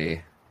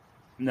surgery.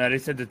 No, they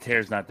said the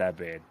tear's not that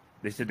bad.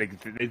 They said they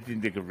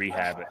think they could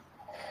rehab it.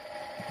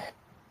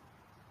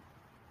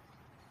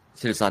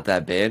 So it's not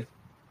that bad.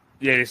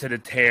 Yeah, they said a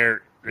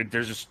tear. Like,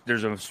 there's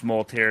a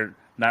small tear,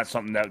 not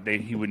something that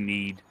he would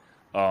need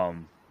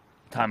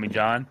Tommy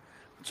John.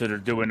 So they're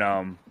doing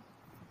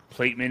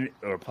platelet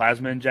or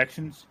plasma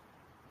injections,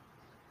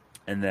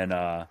 and then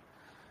they'll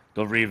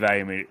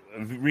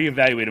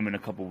reevaluate him in a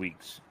couple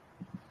weeks.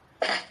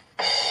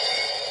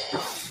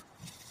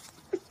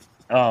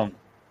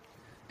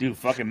 Dude,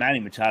 fucking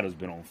Manny Machado's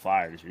been on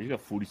fire this year. He's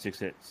got 46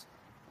 hits.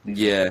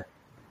 Yeah.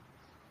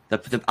 I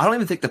don't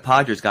even think the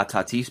Padres got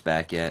Tatis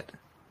back yet.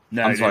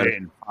 No, I'm they sorry,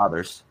 didn't.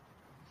 Fathers.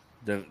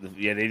 They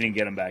didn't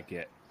get him back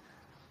yet.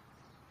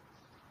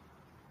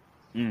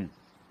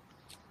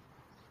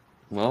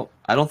 Well,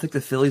 I don't think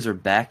the Phillies are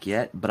back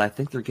yet, but I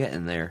think they're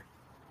getting there.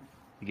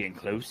 You're getting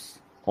close.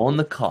 On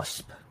the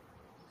cusp.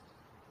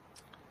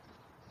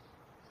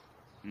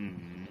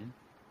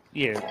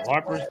 Yeah,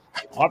 Harper's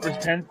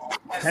 10th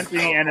in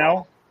the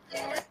NL.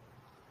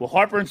 Well,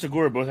 Harper and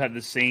Segura both have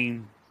the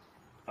same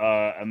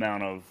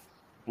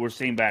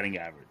same batting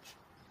average.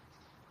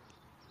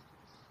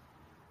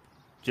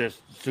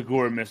 Just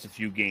Segura missed a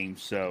few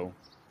games, so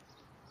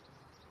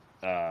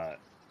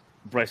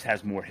Bryce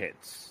has more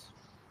hits.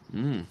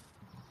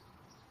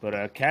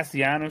 But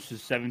Castellanos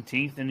is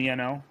 17th in the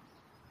NL.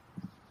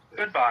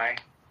 Goodbye.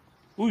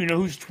 Ooh, you know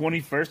who's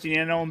 21st in the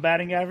NL in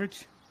batting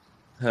average?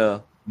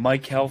 Huh.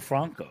 Maikel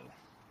Franco.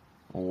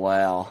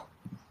 Wow.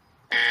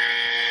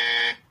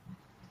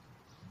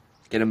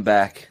 Get him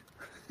back.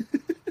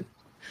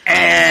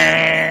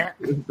 Get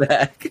him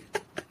back.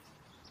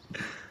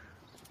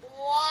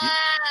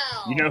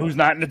 You know who's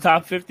not in the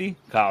top 50?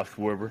 Kyle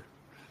Schwarber.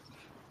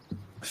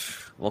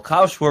 Well,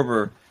 Kyle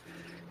Schwarber,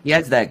 he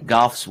has that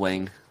golf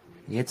swing.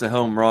 He hits a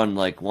home run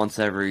like once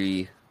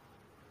every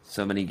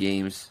so many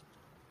games.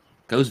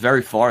 Goes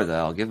very far,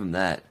 though. I'll give him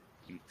that.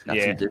 He's got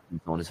some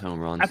distance on his home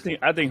runs. I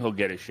think he'll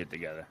get his shit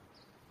together.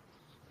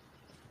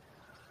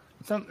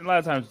 A lot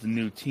of times the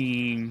new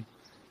team,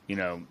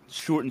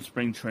 shortened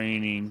spring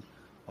training,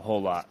 a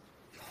whole lot.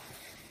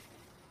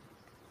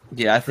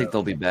 Yeah, I think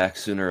they'll be back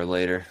sooner or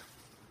later.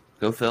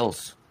 Go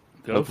Phils.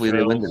 Go Hopefully Phils.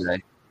 they win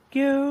today.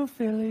 Go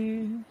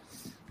Phillies.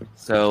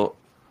 So,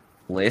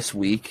 this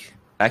week,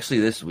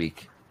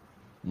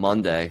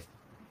 Monday,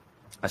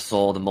 I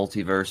saw the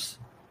Multiverse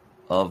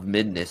of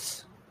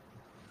Madness.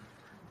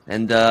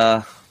 And,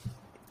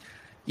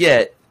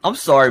 yeah, I'm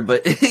sorry,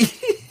 but,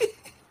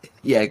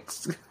 yeah,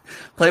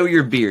 play with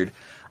your beard.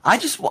 I'm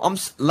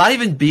not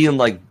even being,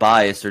 like,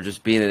 biased or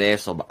just being an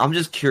asshole, but I'm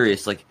just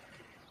curious, like,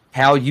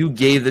 how you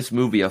gave this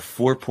movie a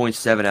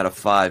 4.7 out of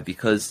 5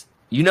 because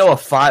you know a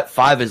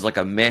 5 is like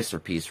a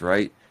masterpiece,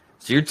 right?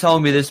 So you're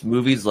telling me this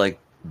movie's like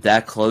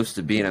that close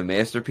to being a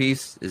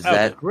masterpiece? Is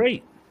that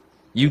great?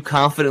 You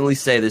confidently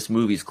say this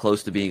movie's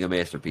close to being a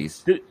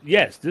masterpiece?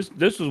 Yes,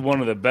 this was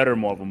one of the better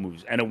Marvel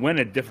movies, and it went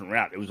a different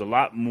route. It was a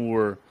lot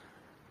more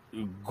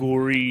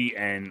gory,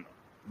 and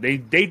they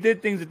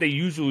did things that they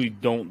usually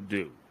don't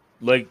do.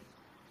 Like,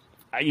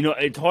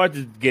 it's hard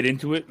to get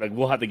into it. Like,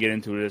 we'll have to get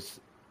into this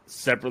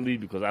separately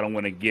because I don't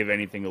want to give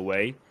anything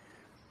away.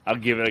 I'll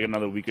give it like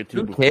another week or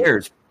two. Who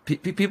cares?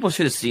 People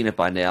should have seen it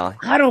by now.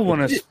 I don't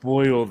want to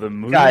spoil the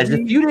movie. Guys,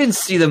 if you didn't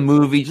see the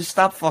movie, just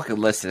stop fucking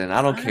listening.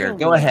 I don't care.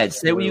 Go ahead.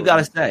 Say what you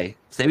gotta say.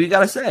 Say what you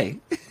gotta say.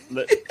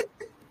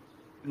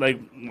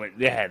 Like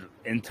they had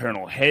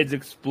internal heads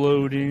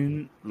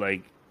exploding.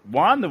 Like,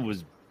 Wanda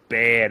was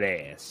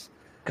badass.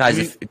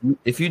 Guys,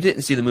 if you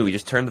didn't see the movie,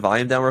 just turn the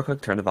volume down real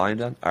quick. Turn the volume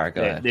down. All right,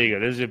 go ahead. There you go.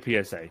 There's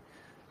your PSA.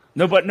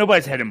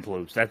 Nobody's head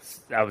implodes.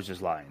 I was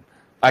just lying.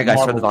 All right,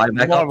 guys, turn the volume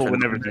back up. Marvel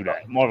would never do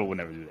that. Marvel would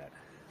never do that.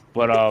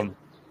 But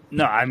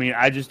no, I mean,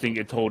 I just think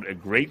it told a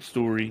great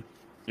story.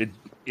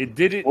 It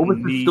didn't. What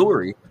was the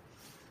story?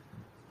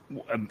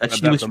 That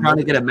she was trying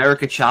to get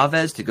America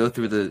Chavez to go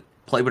through the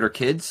play with her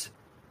kids.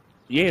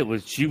 Yeah, it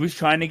was. She was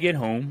trying to get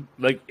home.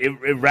 Like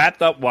it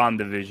wrapped up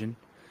WandaVision.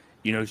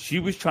 She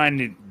was trying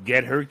to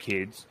get her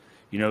kids.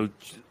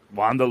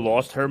 Wanda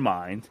lost her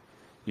mind.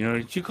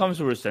 She comes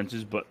to her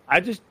senses. But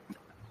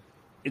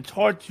it's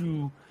hard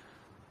to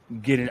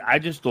get in. I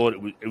just thought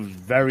it was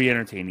very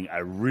entertaining. I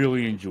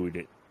really enjoyed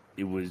it.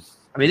 It was.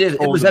 I mean, it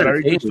was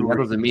entertaining. That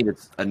doesn't mean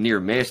it's a near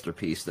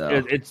masterpiece, though.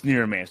 It's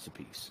near a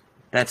masterpiece.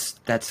 That's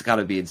got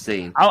to be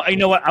insane. You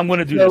know what? I'm going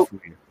to do this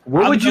for you.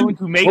 I'm going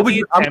to make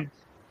the attempt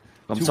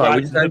to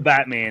watch the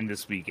Batman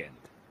this weekend.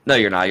 No,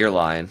 you're not. You're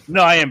lying.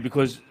 No, I am,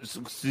 because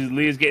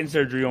Leah's getting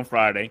surgery on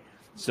Friday,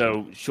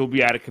 so she'll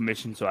be out of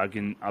commission. So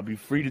I'll be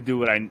free to do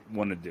what I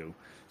want to do.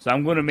 So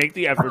I'm going to make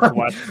the effort to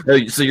watch.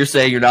 So you're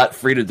saying you're not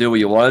free to do what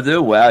you want to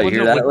do? Wow, you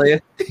hear that,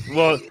 Leah?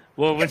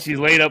 Well, when she's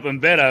laid up in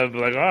bed, I'll be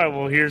like, all right,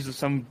 well, here's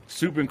some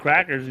soup and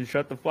crackers and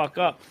shut the fuck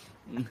up.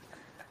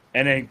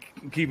 And then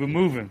keep it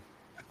moving.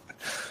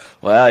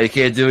 Well, you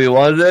can't do what you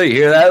want to do. You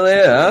hear that,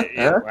 Leah? Huh?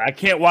 Yeah, I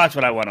can't watch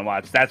what I want to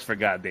watch. That's for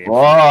goddamn.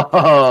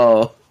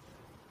 Whoa.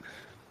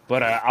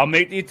 But I'll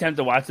make the attempt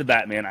to watch the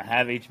Batman. I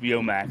have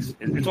HBO Max.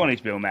 It's on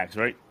HBO Max,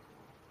 right?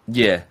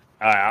 Yeah.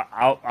 All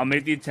right, I'll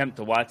make the attempt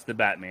to watch the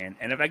Batman.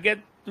 And if I get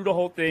through the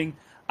whole thing,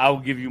 I'll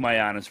give you my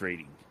honest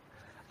rating.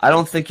 I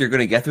don't think you're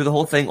going to get through the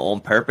whole thing on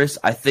purpose.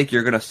 I think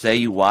you're going to say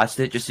you watched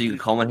it just so you can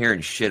come in here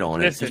and shit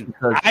on it. Listen,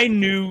 I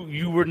knew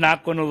you were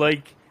not going to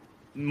like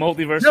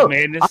Multiverse of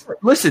Madness.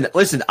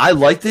 Listen, I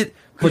liked it.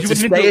 But you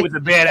went into it with a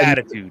bad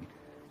attitude.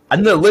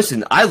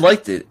 Listen, I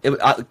liked it.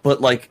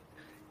 But, like,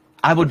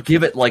 I would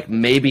give it, like,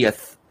 maybe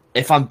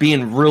if I'm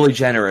being really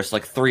generous,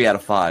 like 3 out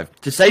of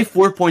 5. To say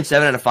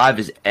 4.7 out of 5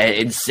 is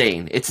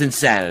insane. It's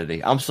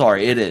insanity. I'm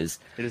sorry, it is.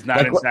 It is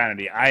not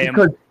insanity.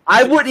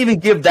 I wouldn't even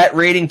give that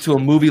rating to a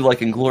movie like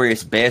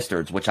Inglourious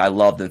Bastards, which I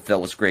loved and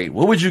felt was great.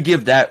 What would you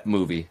give that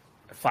movie?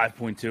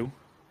 5.2.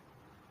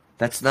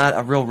 That's not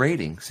a real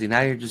rating. See,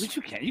 now you're just. But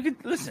you can't. You can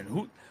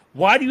listen.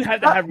 Why do you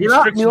have to have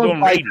restrictions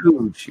on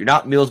ratings? You're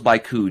not Meals by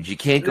Cooge. You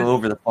can't go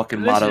over the fucking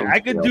motto.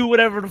 I could do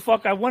whatever the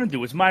fuck I want to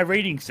do. It's my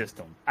rating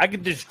system. I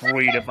could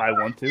destroy it if I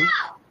want to.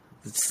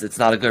 It's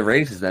not a good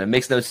rating system. It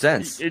makes no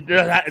sense.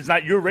 It's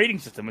not your rating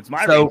system. It's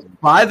my rating system.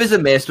 5 is a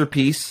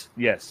masterpiece.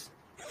 Yes.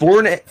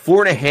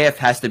 4.5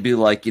 has to be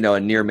like, a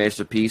near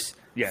masterpiece.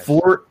 Yes.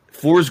 4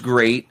 is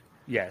great.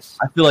 Yes.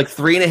 I feel like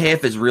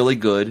 3.5 is really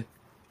good,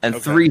 and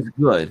 3 is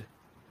good.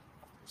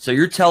 So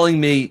you're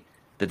telling me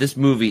that this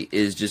movie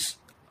is just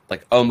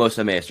like almost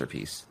a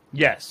masterpiece?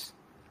 Yes.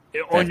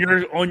 On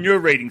your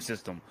rating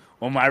system.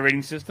 On my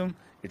rating system,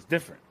 it's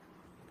different.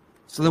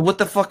 So then, what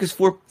the fuck is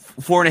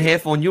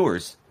 4.5 on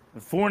yours?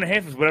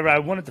 4.5 is whatever I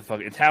want it to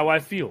fuck. It's how I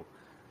feel.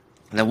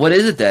 Now, what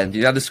is it then?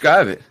 You gotta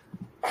describe it.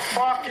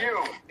 Fuck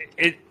you.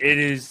 It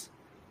is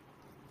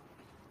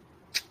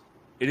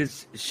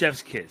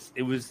chef's kiss.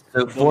 It was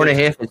so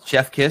 4.5 is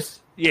chef kiss.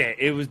 Yeah,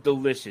 it was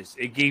delicious.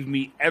 It gave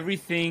me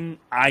everything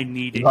I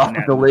needed. Oh,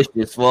 delicious.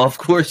 Movie. Well, of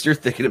course you're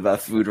thinking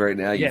about food right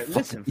now. Yeah,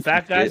 listen,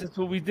 fat guys, that's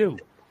what we do.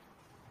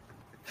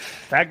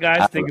 Fat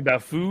guys think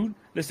about food.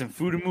 Listen,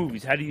 food and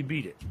movies. How do you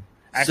beat it?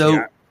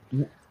 Actually,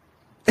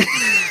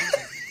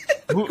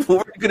 what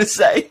were you gonna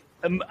say?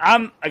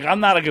 I'm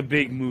not like a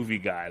big movie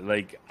guy.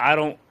 Like, I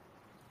don't.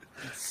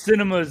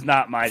 Cinema is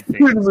not my thing.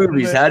 Food and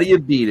movies. How do you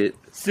beat it?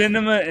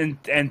 Cinema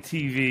and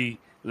TV.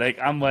 Like,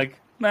 I'm like,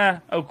 nah,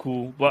 oh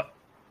cool, but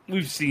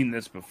we've seen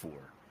this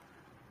before.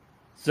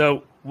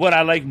 So what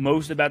I like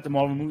most about the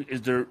Marvel movie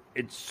is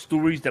it's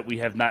stories that we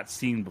have not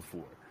seen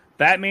before.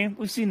 Batman,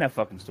 we've seen that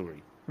fucking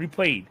story.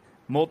 Replayed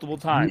multiple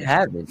times. We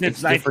haven't.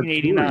 Since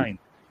 1989.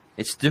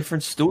 It's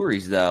different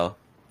stories, though.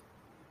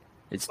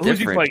 It's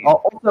different.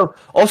 Who's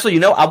Also,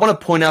 I want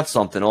to point out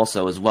something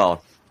also as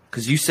well.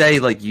 Because you say,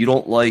 like, you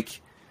don't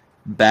like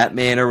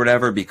Batman or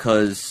whatever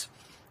because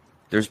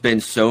there's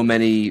been so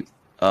many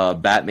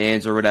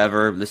Batmans or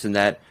whatever, this and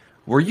that.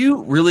 Were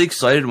you really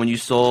excited when you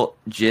saw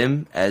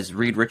Jim as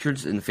Reed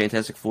Richards in the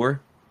Fantastic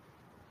Four?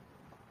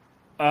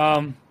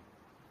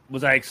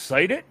 Was I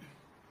excited?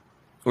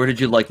 Or did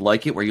you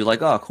like it? Were you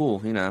like, oh,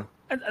 cool, you know?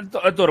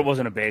 I thought it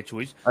wasn't a bad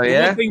choice. Oh, The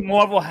yeah? one thing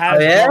Marvel has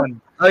done.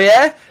 Oh,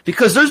 yeah?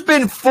 Because there's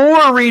been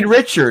 4 Reed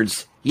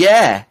Richards.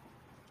 Yeah.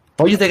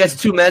 Oh, you think that's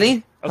too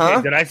many? Okay,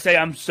 Huh? did I say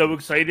I'm so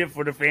excited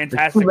for the It's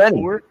Fantastic too many.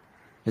 Four?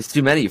 It's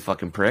too many, you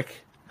fucking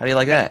prick. How do you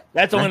like that?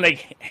 That's only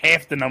like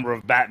half the number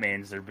of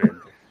Batmans there've been.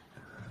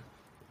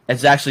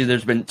 It's actually,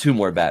 there's been 2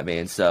 more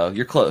Batmans, so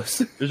you're close.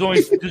 There's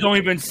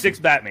only been 6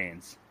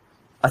 Batmans.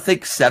 I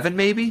think 7,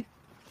 maybe?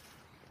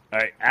 All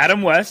right,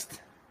 Adam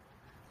West,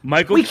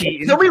 Michael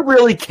Keaton. Can we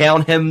really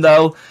count him,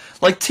 though?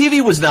 Like,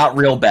 TV was not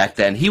real back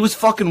then. He was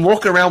fucking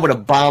walking around with a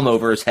bomb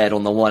over his head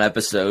on the one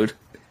episode.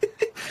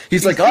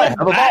 He's like, oh, I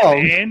have a bomb.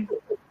 Batman.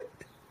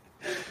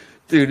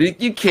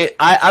 Dude, you can't.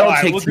 I don't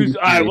take TV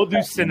All right, we'll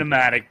do seriously.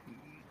 cinematic.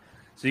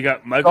 So you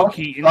got Michael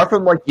Keaton. Apart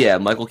from,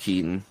 Michael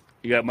Keaton.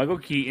 You got Michael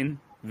Keaton,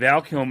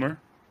 Val Kilmer,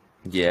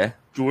 Yeah.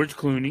 George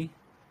Clooney,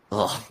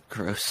 Ugh,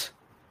 gross.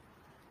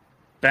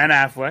 Ben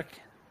Affleck,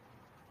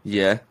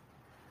 Yeah.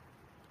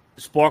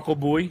 Sparkle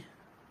Boy,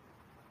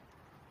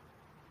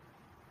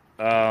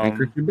 And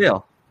Christian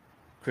Bale.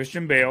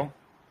 Christian Bale.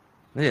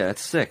 Yeah,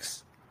 that's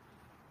 6.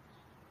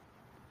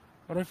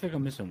 What do I think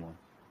I'm missing one?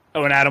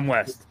 Oh, and Adam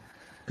West.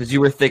 Because you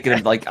were thinking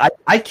of, like,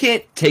 I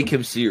can't take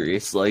him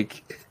serious.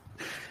 Like,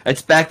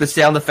 it's back, the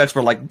sound effects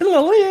were like,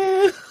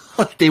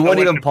 like they wouldn't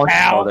like even the punch each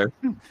pow. other.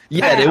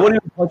 Yeah, they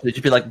wouldn't even punch it. They'd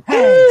just be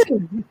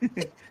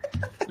like,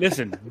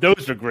 Listen,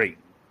 those are great.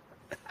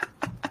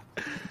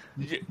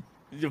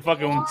 The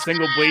fucking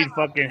single blade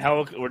fucking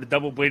or the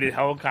double bladed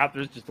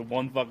helicopters, just the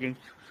one fucking.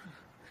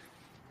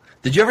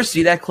 Did you ever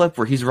see that clip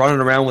where he's running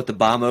around with the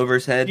bomb over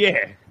his head?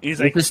 Yeah, he's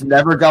It's like, just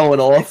never going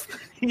off.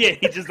 yeah,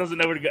 he just doesn't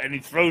know where to go, and he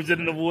throws it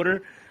in the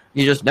water.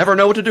 You just never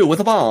know what to do with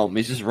a bomb.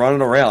 He's just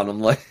running around. I'm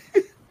like,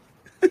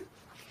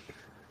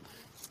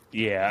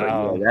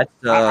 Yeah, that's.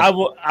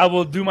 I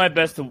will do my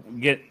best to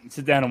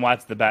sit down and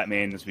watch the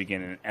Batman this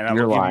weekend, and I will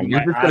You're give lying. you You're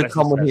my just gonna honest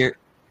come on assessment. here.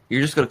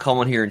 You're just gonna come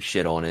on here and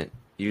shit on it.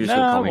 You're just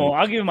No, gonna come well, here.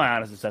 I'll give you my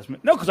honest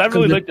assessment. No, because I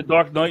really like the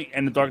Dark Knight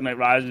and the Dark Knight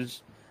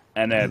Rises,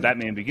 and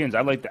Batman Begins.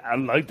 I like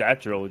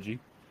that trilogy.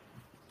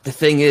 The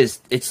thing is,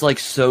 it's like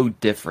so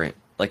different.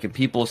 Like, if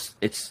people say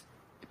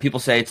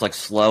it's like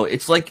slow.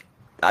 It's like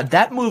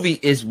that movie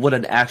is what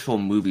an actual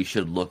movie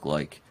should look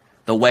like.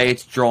 The way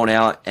it's drawn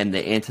out and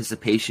the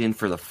anticipation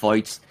for the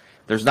fights.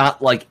 There's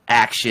not like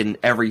action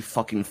every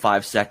fucking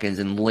 5 seconds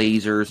and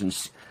lasers and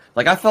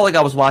like I felt like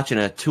I was watching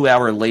a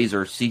 2-hour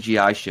laser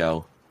CGI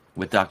show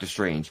with Doctor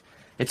Strange.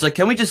 It's like,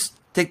 can we just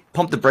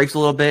pump the brakes a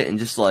little bit and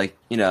just like,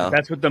 you know?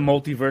 That's what the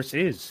multiverse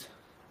is.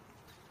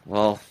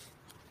 Well,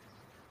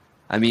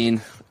 I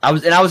mean, I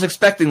was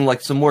expecting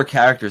like some more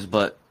characters,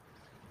 but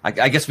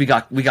I guess we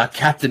got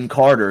Captain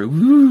Carter.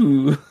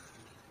 Woo!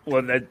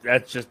 Well,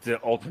 that's just the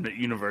alternate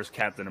universe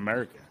Captain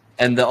America.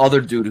 And the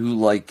other dude who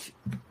like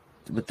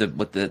with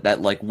the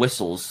that like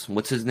whistles.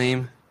 What's his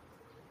name?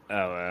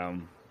 Oh,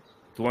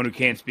 the one who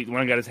can't speak, the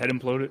one who got his head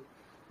imploded.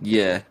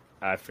 Yeah.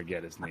 I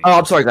forget his name. Oh,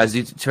 I'm sorry, guys.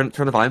 You turn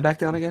the volume back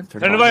down again.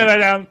 Turn the volume back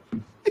down.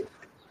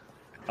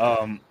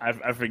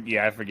 I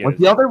forget. Was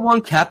the other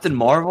one Captain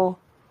Marvel?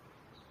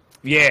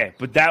 Yeah,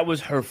 but that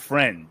was her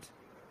friend.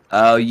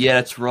 Oh yeah,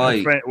 that's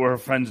right. Her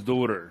friend's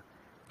daughter.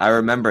 I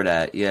remember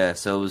that. Yeah,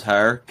 so it was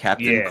her,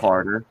 Captain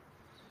Carter,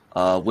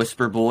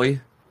 Whisper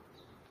Boy,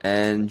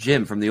 and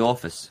Jim from The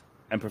Office,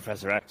 And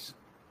Professor X.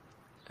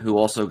 who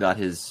also got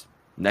his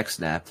neck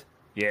snapped.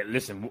 Yeah,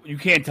 listen, you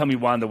can't tell me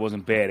Wanda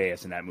wasn't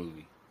badass in that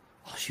movie.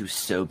 Oh, she was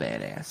so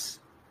badass.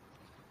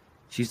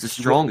 She's the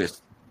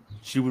strongest.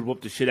 She would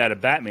whoop the shit out of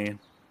Batman.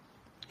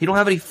 He don't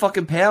have any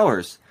fucking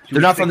powers. She They're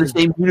was not from the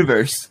thinking- same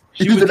universe.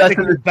 She would They're not stick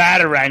from the the-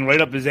 batarang right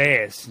up his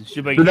ass.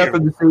 She'd be like, they're not "Here."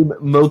 from the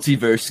same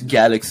multiverse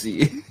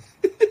galaxy.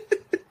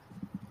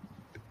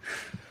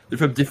 They're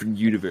from different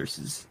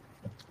universes.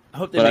 I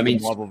hope they But make I mean-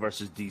 a Marvel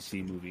versus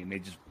DC movie and they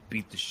just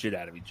beat the shit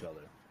out of each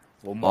other.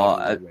 Well, Well,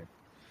 Marvel would win.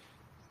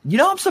 You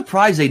know, I'm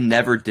surprised they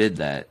never did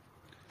that.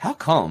 How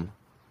come?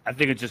 I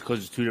think it's just because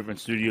it's two different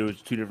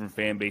studios, two different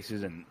fan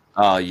bases, and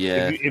Oh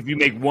yeah. if you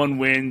make one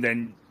win,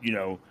 then you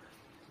know.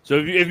 So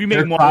if you make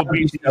There's Marvel probably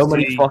beat so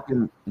many DC,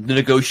 fucking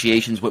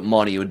negotiations with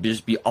money. It would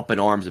just be up in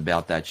arms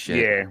about that shit.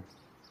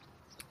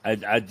 yeah,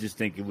 I just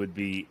think it would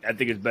be. I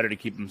think it's better to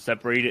keep them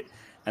separated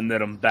and let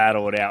them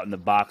battle it out in the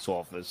box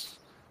office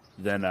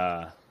than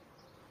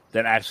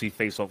actually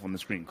face off on the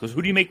screen. Because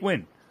who do you make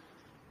win?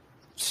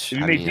 If you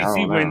I make mean, I DC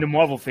don't win, know. the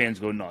Marvel fans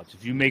go nuts.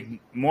 If you make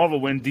Marvel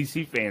win,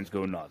 DC fans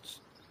go nuts.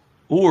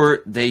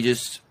 Or they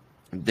just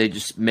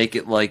make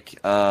it like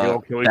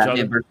all kill each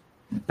other?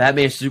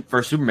 Batman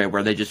vs Superman,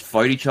 where they just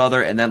fight each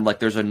other, and then like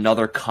there's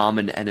another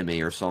common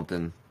enemy or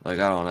something. Like,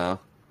 I don't know.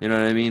 You know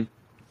what I mean?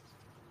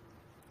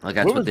 Like,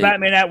 that's Where what was they.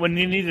 Batman at when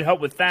he needed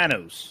help with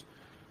Thanos?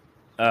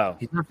 Oh,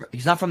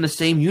 He's not from the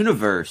same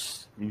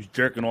universe. he was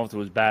jerking off to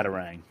his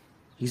batarang.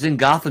 He's in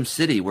Gotham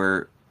City,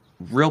 where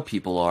real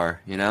people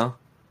are. You know,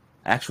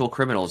 actual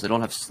criminals. They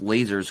don't have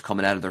lasers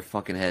coming out of their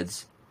fucking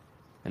heads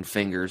and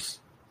fingers.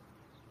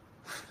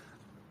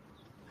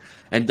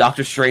 and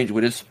Doctor Strange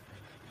with his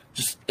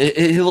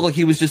it looked like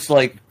he was just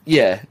like,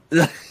 yeah.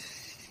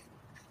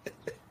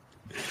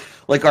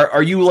 Like,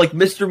 are you like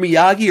Mr.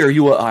 Miyagi or are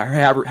you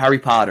a Harry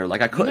Potter?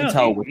 Like, I couldn't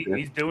tell with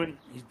he's doing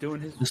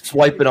his the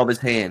swiping of his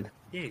hand.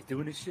 Yeah, he's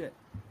doing his shit.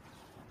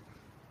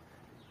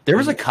 There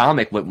was a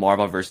comic with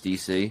Marvel vs.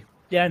 DC.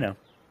 Yeah, I know.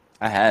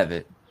 I have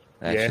it,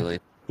 actually. Yeah.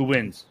 Who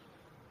wins?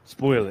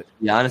 Spoil it.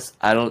 To be honest,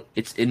 I don't.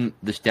 It's in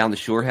this down the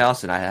shore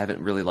house, and I haven't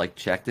really like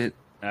checked it.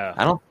 Oh.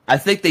 I don't. I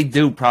think they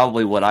do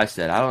probably what I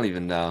said. I don't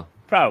even know.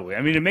 Probably.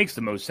 I mean, it makes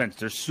the most sense.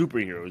 They're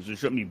superheroes. They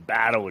shouldn't be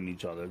battling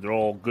each other. They're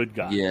all good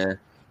guys. Yeah.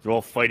 They're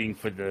all fighting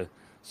for the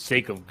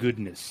sake of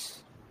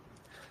goodness.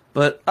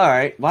 But all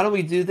right, why don't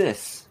we do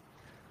this?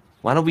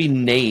 Why don't we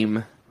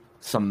name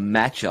some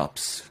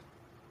matchups?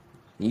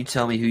 You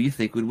tell me who you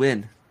think would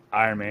win.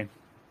 Iron Man.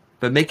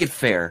 But make it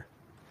fair.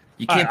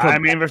 You can't put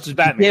Iron Man versus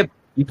Batman.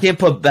 You can't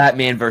put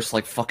Batman versus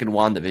like fucking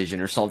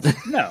WandaVision or something.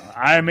 No,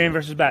 Iron Man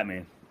versus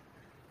Batman.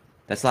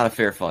 That's not a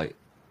fair fight.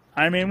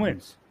 Iron Man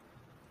wins.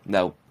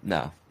 No.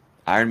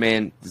 Iron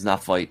Man does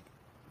not fight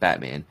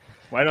Batman.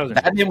 Why doesn't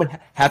Batman would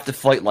have to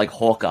fight like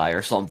Hawkeye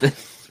or something.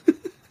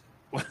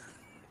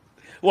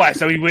 Why?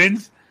 So he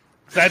wins?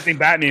 Because I think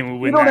Batman would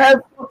win. You don't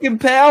have fucking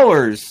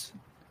powers.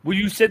 Well,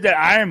 you said that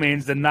Iron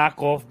Man's the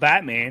knockoff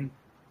Batman.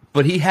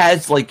 But he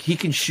has, like, he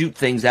can shoot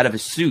things out of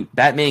his suit.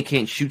 Batman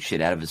can't shoot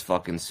shit out of his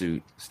fucking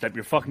suit. Step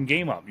your fucking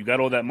game up. You got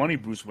all that money,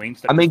 Bruce Wayne.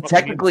 I mean,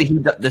 technically,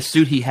 the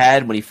suit he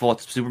had when he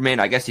fought Superman,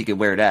 I guess he could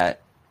wear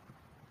that.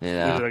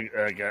 Yeah.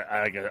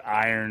 Like an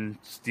iron,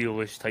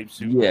 steelish type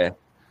suit. Yeah.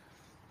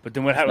 But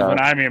then what happens when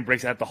Iron Man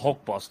breaks out the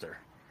Hulkbuster?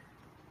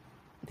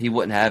 He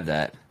wouldn't have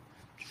that.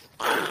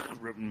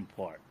 Rip him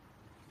apart.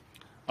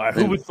 All right,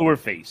 who would Thor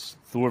face?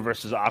 Thor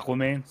versus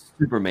Aquaman?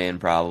 Superman,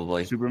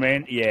 probably.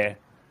 Superman? Yeah.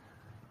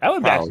 That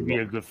would actually be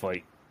a good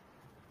fight.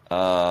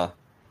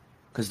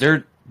 Because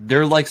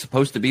they're like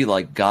supposed to be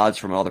like gods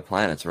from other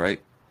planets,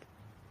 right?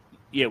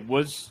 Yeah,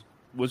 was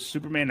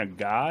Superman a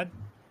god,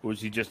 or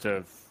was he just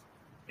a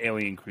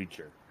alien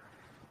creature?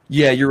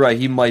 Yeah, you're right.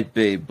 He might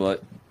be,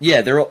 but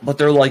yeah,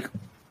 they're like,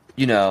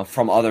 you know,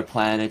 from other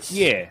planets.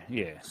 Yeah.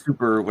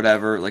 Super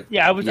whatever. Like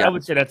I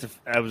would say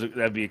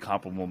that'd be a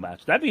comparable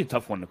match. That'd be a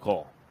tough one to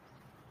call.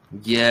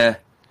 Yeah,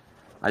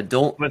 I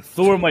don't. But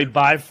Thor might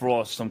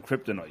bifrost some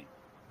kryptonite.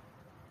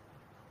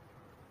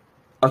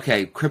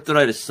 Okay,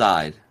 kryptonite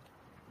aside,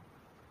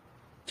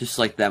 just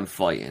like them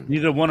fighting.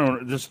 Neither one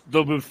of them.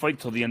 They'll both fight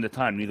till the end of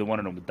time. Neither one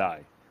of them would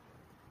die.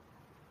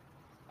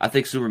 I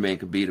think Superman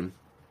could beat him.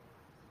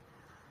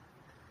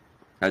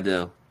 I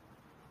do.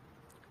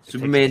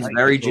 Superman's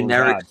very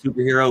generic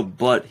superhero,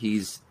 but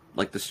he's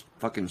like the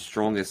fucking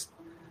strongest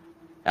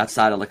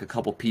outside of like a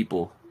couple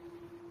people.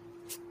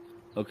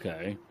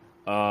 Okay.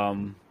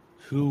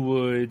 Who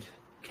would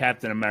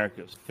Captain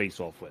America face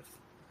off with?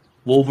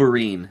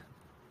 Wolverine.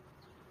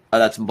 Oh,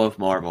 that's both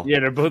Marvel.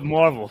 Yeah, they're both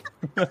Marvel.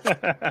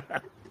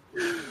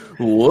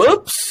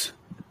 Whoops.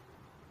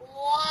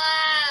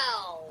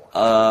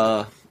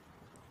 Wow.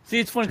 See,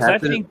 it's funny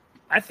because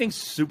I think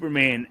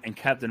Superman and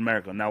Captain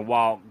America. Now,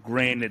 while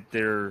granted,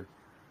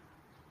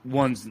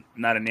 one's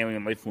not an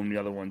alien life form, the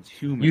other one's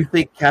human. You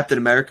think Captain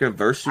America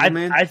versus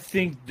Superman? I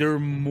think they're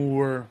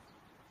more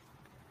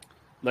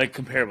like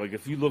comparable. Like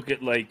if you look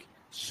at like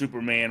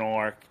Superman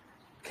arc,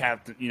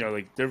 Captain, you know,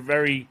 like they're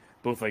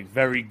both like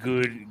very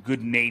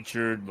good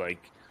natured,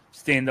 like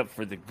stand up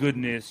for the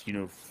goodness, you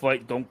know,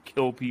 fight, don't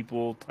kill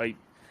people type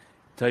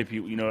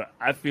people. You know,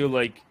 I feel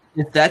like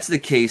if that's the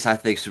case, I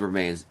think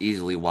Superman's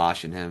easily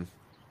washing him.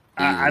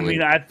 I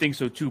mean, I think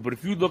so too. But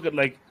if you look at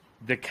like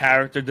the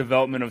character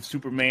development of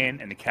Superman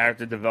and the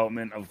character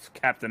development of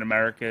Captain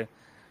America,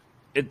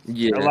 it's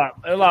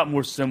a lot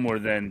more similar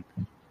than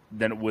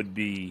it would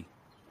be.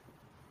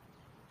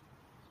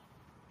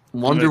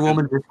 Wonder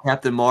Woman versus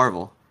Captain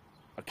Marvel.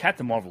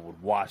 Captain Marvel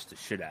would wash the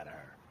shit out of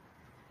her.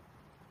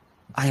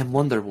 I am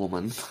Wonder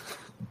Woman.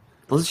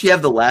 Doesn't she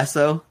have the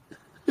lasso?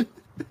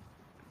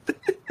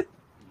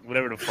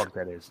 Whatever the fuck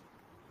that is.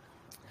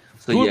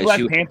 So Who would yeah,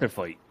 Black Panther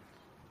fight?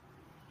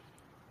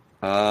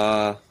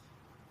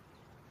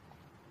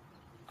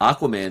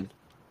 Aquaman.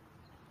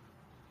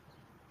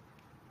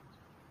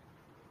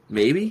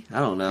 Maybe? I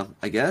don't know.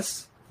 I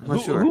guess. I'm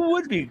not sure. Who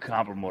would be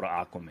comparable to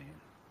Aquaman?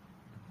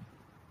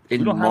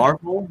 In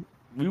Marvel?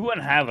 We don't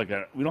have like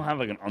an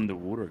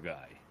underwater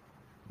guy.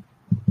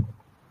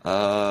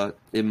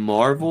 In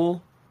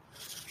Marvel?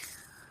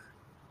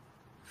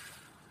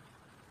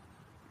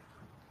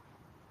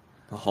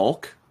 The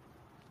Hulk?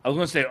 I was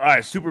gonna say, all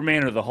right,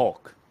 Superman or the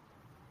Hulk.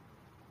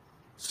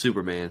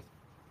 Superman.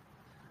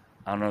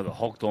 I don't know. The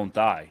Hulk don't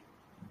die,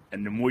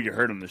 and the more you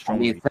hurt him, the I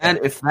stronger. mean,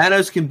 if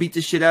Thanos can beat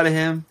the shit out of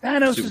him,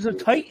 Thanos is a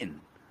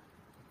Titan.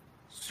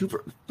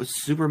 But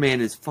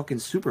Superman is fucking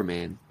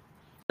Superman.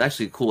 It's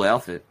actually a cool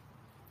outfit.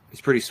 He's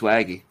pretty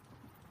swaggy.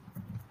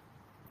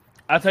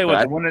 I'll tell you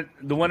what.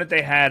 The one that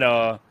they had.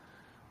 What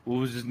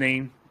was his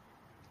name?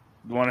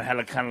 The one that had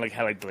like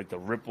the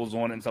ripples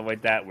on it and stuff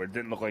like that, where it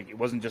didn't look like it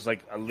wasn't just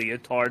like a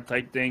leotard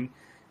type thing,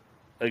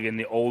 like in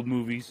the old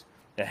movies.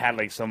 It had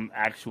like some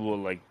actual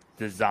like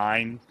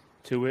design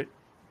to it.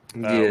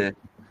 Yeah.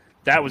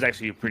 That was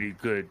actually a pretty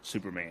good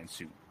Superman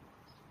suit.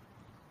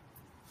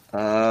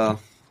 Uh,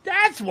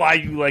 That's why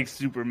you like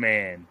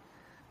Superman.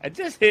 It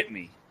just hit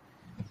me.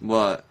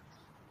 what?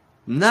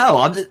 No,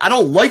 I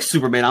don't like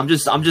Superman. I'm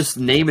just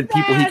naming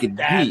people he could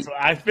That's beat.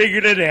 I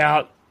figured it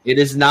out. It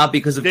is not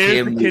because of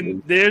Cam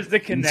Newton. There's the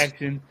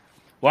connection.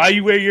 Why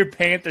you wear your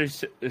Panther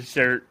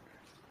shirt?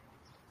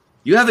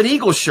 You have an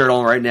Eagles shirt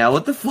on right now.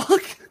 What the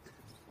fuck?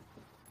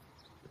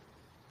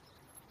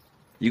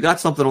 You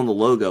got something on the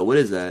logo. What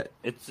is that?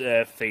 It's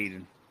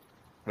fading.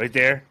 Right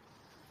there?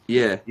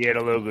 Yeah. Yeah, the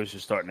logo's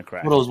just starting to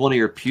crack. What, it was one of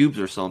your pubes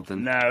or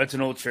something? No, it's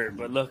an old shirt,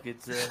 but look,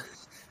 it's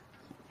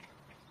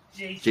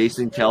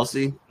Jason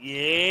Kelsey?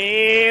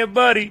 Yeah,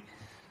 buddy.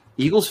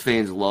 Eagles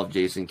fans love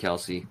Jason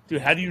Kelsey.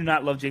 Dude, how do you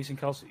not love Jason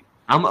Kelsey?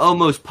 I'm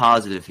almost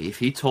positive if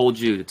he told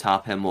you to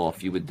top him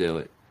off, you would do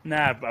it.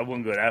 Nah, I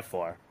wouldn't go that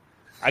far.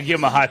 I'd give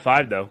him a high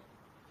five, though.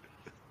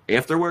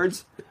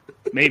 Afterwards?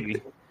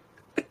 Maybe.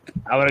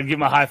 I would give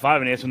him a high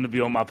five and ask him to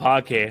be on my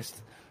podcast.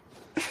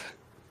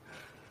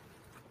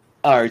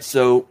 All right,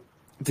 so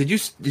did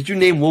you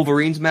name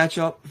Wolverine's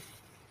matchup?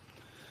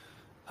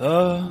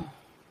 I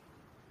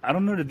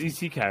don't know the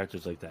DC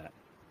characters like that.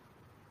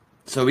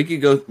 So we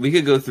could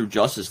go through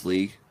Justice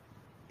League.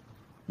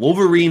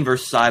 Wolverine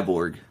versus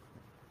Cyborg.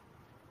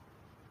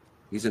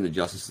 He's in the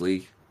Justice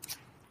League. Is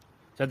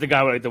that the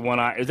guy with like the one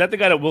eye? Is that the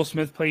guy that Will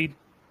Smith played?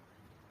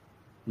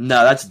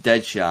 No, that's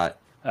Deadshot.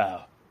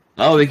 Oh.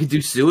 Oh, we could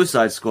do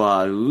Suicide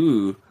Squad.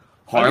 Ooh.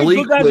 Are Harley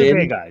these good guys or bad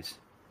Quinn. guys?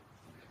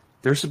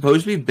 They're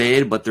supposed to be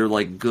bad, but they're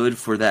like good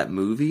for that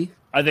movie.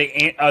 Are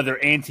they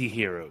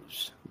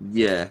anti-heroes?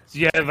 Yeah. So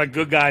you have like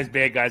good guys,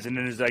 bad guys, and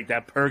then there's like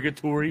that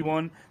purgatory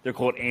one. They're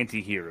called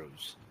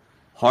anti-heroes.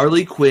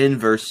 Harley Quinn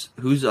versus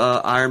who's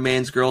Iron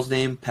Man's girl's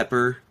name?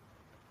 Pepper.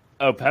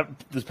 Oh,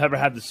 does Pepper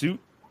have the suit?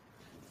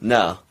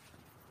 No.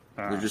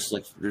 They're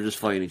just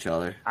fighting each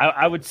other.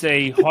 I would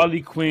say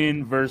Harley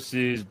Quinn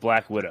versus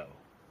Black Widow.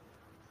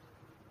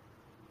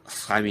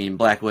 I mean,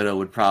 Black Widow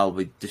would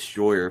probably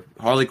destroy her.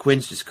 Harley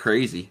Quinn's just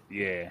crazy.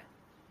 Yeah.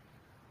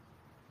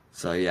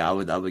 So yeah, I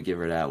would give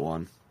her that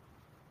one.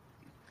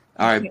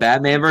 All right,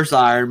 Batman versus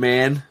Iron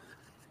Man.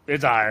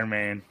 It's Iron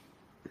Man.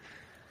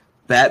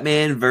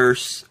 Batman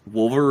versus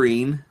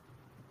Wolverine.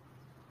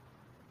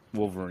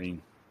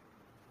 Wolverine.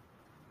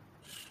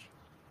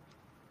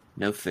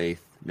 No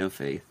faith. No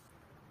faith.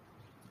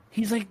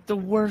 He's like the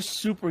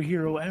worst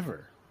superhero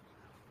ever.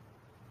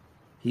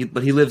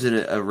 But he lives in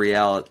a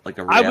reality, like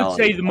a I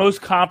reality. would say the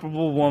most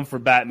comparable one for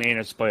Batman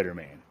is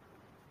Spider-Man.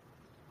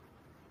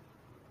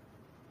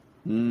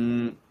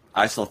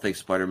 I still think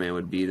Spider-Man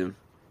would beat him.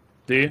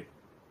 Do you?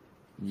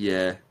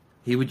 Yeah.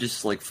 He would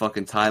just like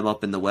fucking tie him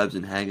up in the webs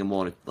and hang him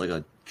on like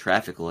a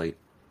traffic light.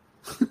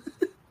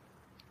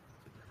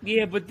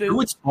 Yeah, but Who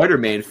would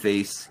Spider-Man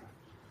face?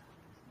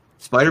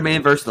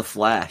 Spider-Man versus the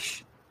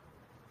Flash.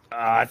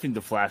 I think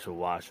the Flash will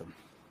wash him.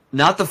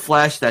 Not the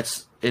Flash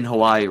that's in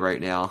Hawaii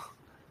right now.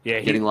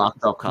 Yeah, Getting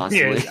locked up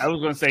constantly. Yeah, I was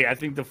going to say, I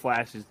think the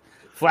Flash is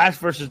Flash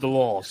versus the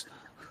Laws.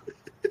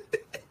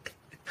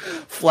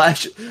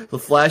 The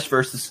Flash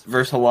versus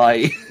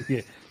Hawaii.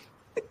 Yeah,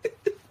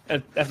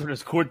 that's what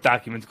his court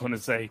document's going to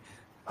say.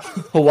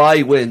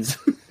 Hawaii wins.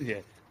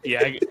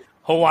 Yeah.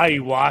 Hawaii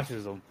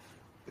washes them.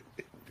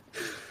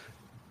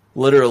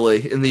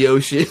 Literally in the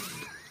ocean.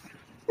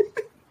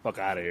 Fuck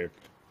out of here.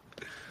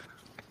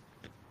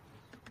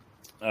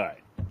 All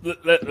right,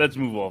 let's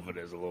move off of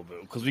this a little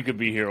bit because we could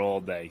be here all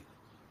day,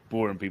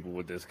 boring people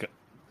with this.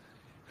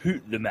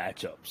 The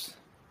matchups.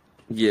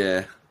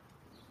 Yeah.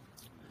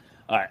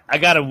 All right, I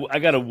got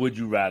a would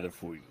you rather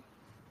for you,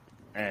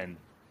 and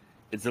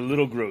it's a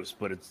little gross,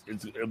 but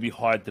it'll be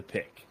hard to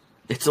pick.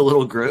 It's a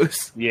little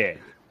gross. Yeah.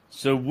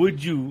 So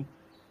would you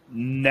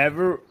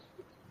never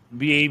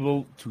be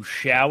able to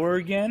shower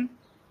again,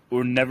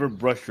 or never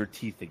brush your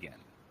teeth again?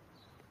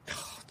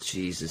 Oh,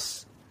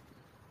 Jesus.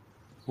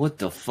 What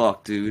the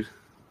fuck, dude?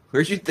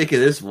 Where'd you think of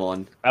this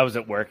one? I was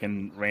at work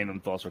and random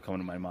thoughts were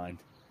coming to my mind.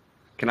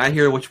 Can I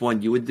hear which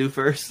one you would do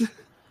first?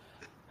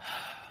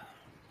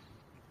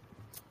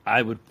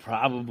 I would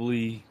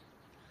probably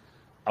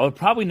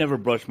never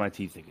brush my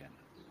teeth again.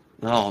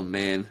 Oh,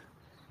 man.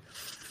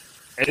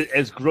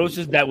 As gross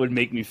as that would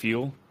make me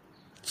feel.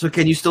 So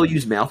can you still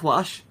use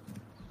mouthwash?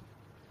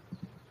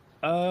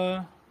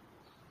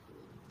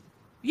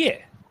 Yeah.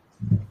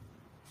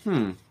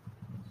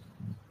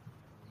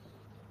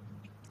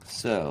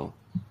 So,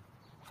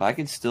 if I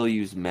can still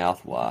use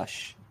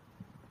mouthwash...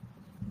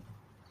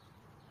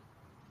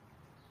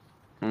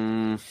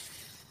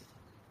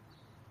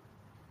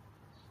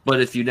 But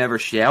if you never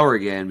shower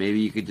again, maybe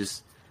you could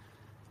just...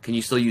 Can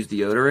you still use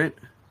deodorant?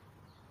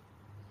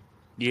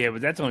 Yeah,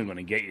 but that's only going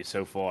to get you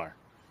so far.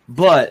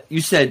 But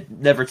you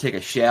said never take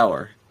a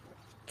shower.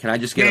 Can I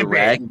just get a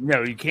rag?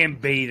 No, you can't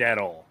bathe at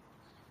all.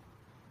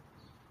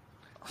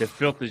 The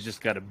filth has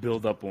just got to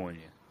build up on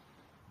you.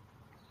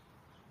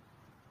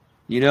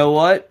 You know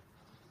what?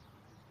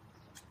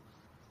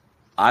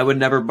 I would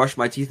never brush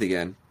my teeth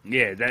again.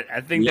 Yeah,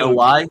 I think. You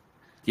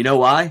know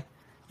why?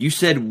 You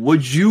said,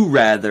 would you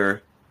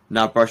rather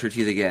not brush your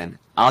teeth again?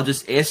 I'll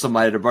just ask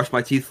somebody to brush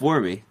my teeth for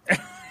me.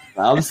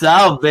 I'm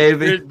south,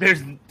 baby.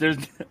 There's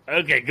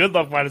okay. Good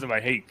luck finding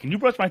somebody. Hey, can you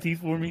brush my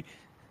teeth for me?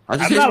 I'll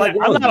just I'm ask not, my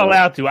girl I'm to not do it.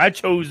 allowed to. I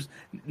chose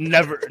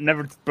never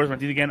brush my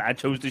teeth again. I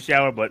chose to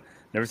shower, but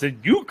never said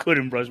you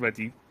couldn't brush my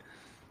teeth.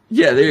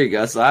 Yeah, there you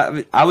go. So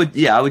I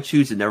would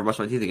choose to never brush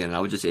my teeth again. And I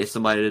would just ask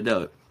somebody to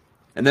do it.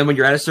 And then when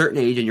you're at a certain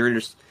age and you're in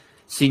a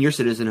senior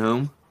citizen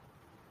home,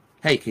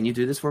 hey, can you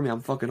do this for me?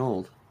 I'm fucking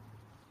old.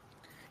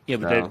 Yeah,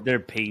 but So- they're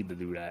paid to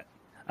do that.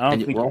 I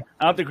And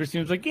don't think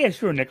Christine was like, yeah,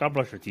 sure, Nick, I'll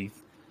brush your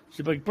teeth.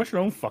 She'd be like, brush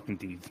your own fucking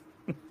teeth.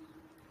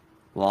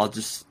 Well, I'll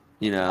just,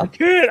 I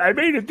can't. I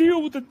made a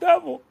deal with the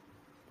devil.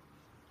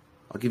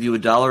 I'll give you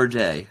 $1 a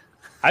day.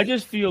 I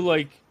just feel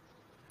like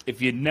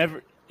if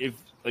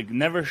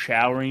never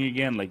showering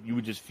again, like you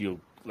would just feel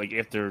like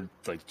after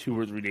like 2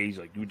 or 3 days,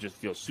 like you would just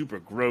feel super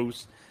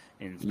gross,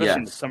 and especially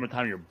in the Yes.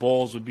 summertime, your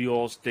balls would be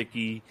all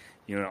sticky.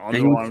 You know, And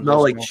you would underarms smell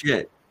all like smell.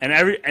 shit.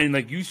 And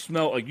like you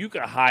smell like you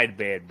could hide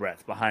bad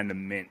breath behind the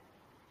mint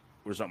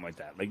or something like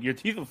that. Like your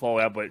teeth will fall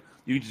out, but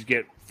you just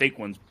get fake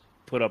ones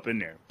put up in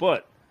there.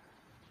 But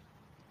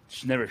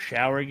just never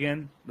shower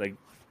again. Like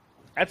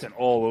that's an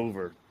all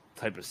over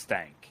type of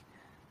stank.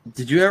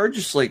 Did you ever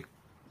just like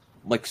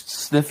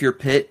sniff your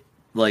pit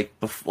like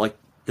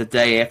the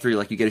day after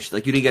like you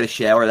didn't get a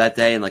shower that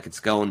day and like it's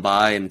going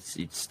by and it's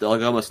still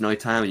like almost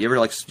nighttime? You ever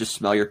like just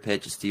smell your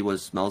pit, just see what it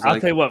smells I'll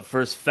like? tell you what,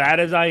 for as fat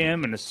as I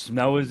am and as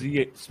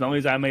smelly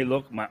as I may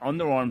look, my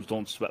underarms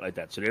don't sweat like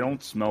that, so they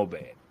don't smell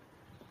bad.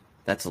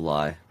 That's a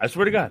lie. I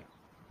swear to God.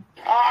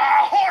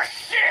 Ah,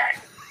 horse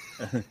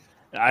shit!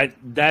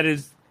 That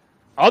is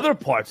other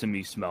parts of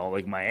me smell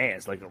like my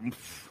ass, like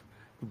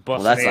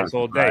busting that's ass not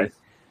all day. surprised.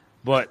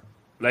 But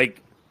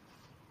like,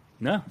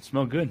 no, it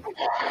smelled good.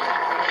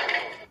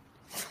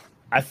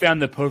 I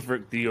found the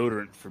perfect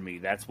deodorant for me.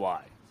 That's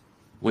why.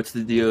 What's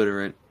the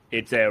deodorant?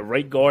 It's a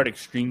Right Guard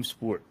Extreme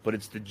Sport, but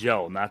it's the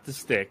gel, not the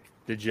stick,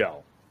 the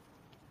gel.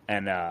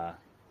 And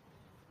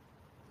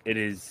it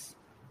is.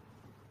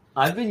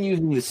 I've been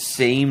using the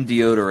same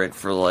deodorant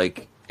for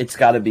like it's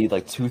got to be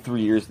like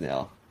 2-3 years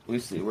now. Let me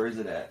see, where is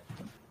it at?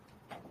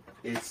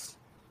 It's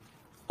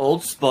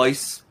Old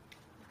Spice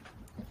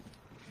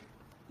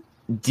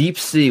Deep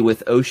Sea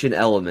with Ocean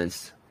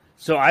Elements.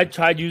 So I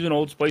tried using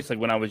Old Spice like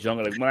when I was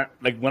younger,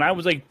 when I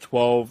was like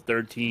 12,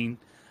 13.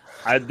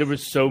 There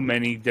was so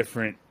many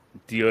different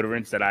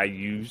deodorants that I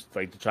used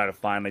like to try to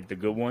find like the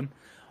good one.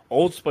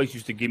 Old Spice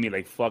used to give me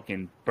like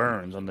fucking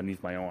burns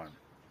underneath my arm.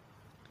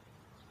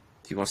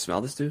 Do you want to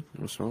smell this, dude? You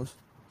want to smell this?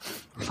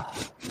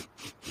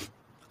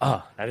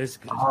 Oh, that is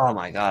good. Oh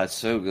my god, it's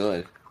so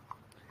good.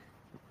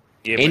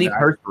 Yeah, but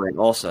Antiperspirant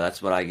also,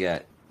 that's what I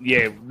get.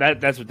 yeah,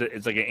 that's what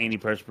it's like, an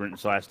antiperspirant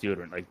 /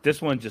 deodorant. Like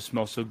this one just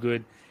smells so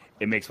good.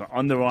 It makes my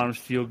underarms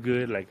feel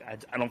good. Like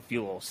I don't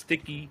feel all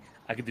sticky.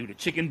 I can do the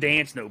chicken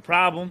dance, no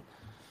problem.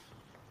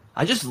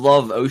 I just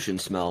love ocean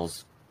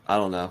smells. I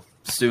don't know.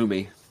 Sue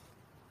me.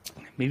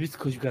 Maybe it's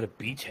because you got a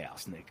beach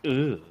house, Nick.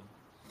 Ugh.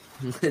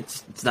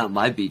 It's not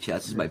my beach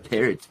house, it's my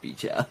parents'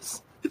 beach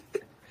house.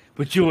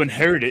 But you'll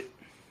inherit it.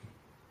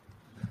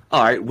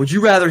 Alright, would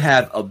you rather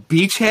have a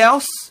beach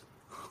house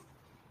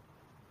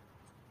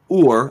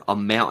or a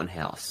mountain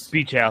house?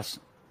 Beach house.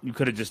 You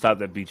could have just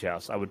stopped at beach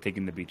house. I would take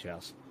in the beach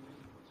house.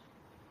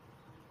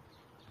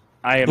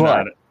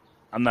 But-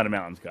 I'm not a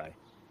mountains guy.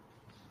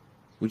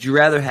 Would you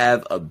rather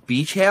have a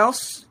beach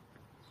house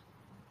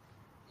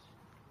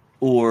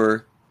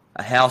or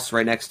a house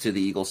right next to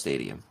the Eagle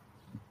Stadium?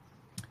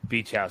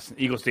 Beach house.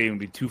 Eagle Stadium would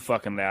be too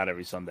fucking loud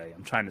every Sunday.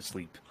 I'm trying to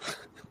sleep.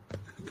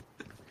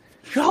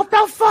 Shut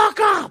the fuck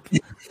up!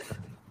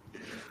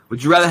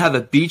 Would you rather have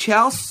a beach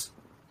house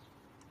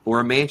or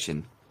a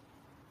mansion?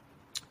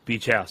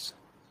 Beach house.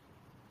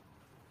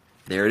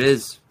 There it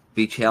is.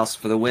 Beach house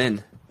for the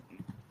win.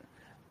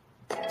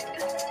 Let's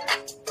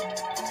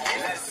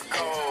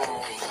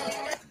go.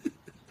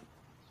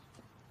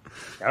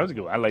 That was a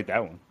good one. I like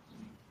that one.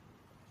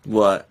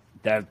 What?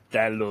 That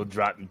little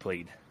drop you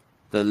played.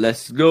 The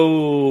let's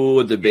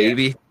go, the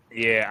baby.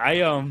 Yeah,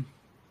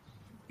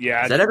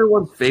 Is that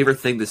everyone's favorite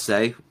thing to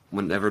say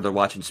whenever they're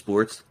watching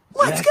sports?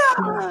 Let's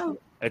go!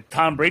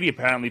 Tom Brady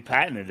apparently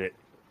patented it.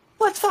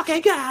 Let's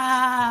fucking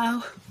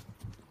go!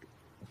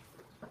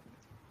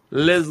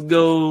 Let's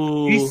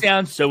go! He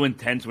sounds so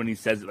intense when he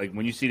says it. Like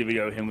when you see the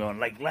video of him going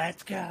like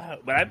 "Let's go,"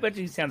 but I bet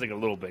you he sounds like a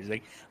little bit. He's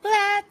like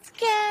 "Let's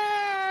go."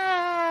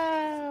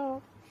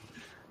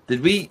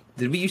 Did we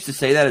used to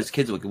say that as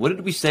kids? Like, what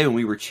did we say when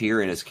we were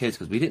cheering as kids?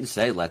 Because we didn't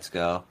say "Let's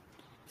go."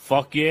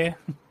 Fuck yeah.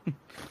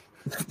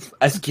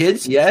 As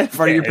kids, yeah, in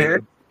front of your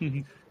parents.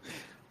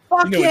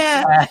 Fuck You know,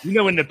 yeah! You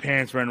know when the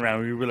parents ran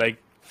around, we were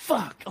like,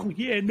 "Fuck! Oh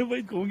yeah,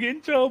 nobody's gonna get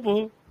in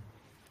trouble."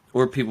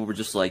 Or people were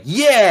just like,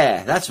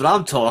 "Yeah, that's what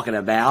I'm talking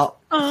about."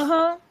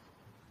 Uh-huh.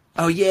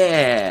 Oh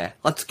yeah,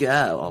 let's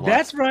go. I'm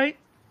That's right.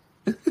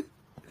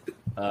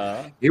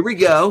 like, here we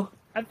go.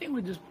 I think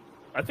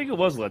it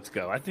was "Let's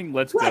go." I think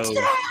 "Let's Let's go."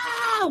 go!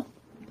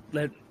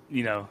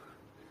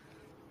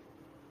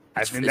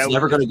 I think It's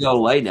never going to go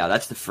away now.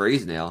 That's the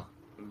phrase now.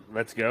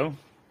 Let's go.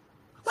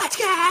 Let's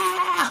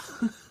go!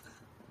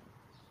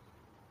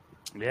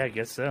 Yeah, I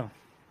guess so.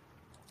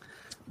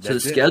 So the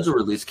That's it. schedule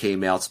release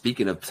came out.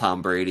 Speaking of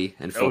Tom Brady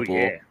and Oh football.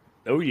 yeah.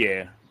 Oh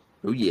yeah.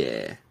 Oh,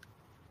 yeah.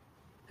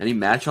 Any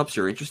matchups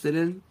you're interested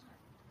in?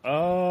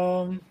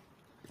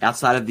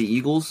 Outside of the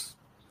Eagles?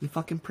 You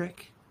fucking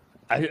prick.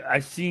 I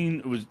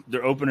seen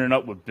they're opening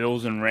up with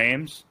Bills and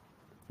Rams.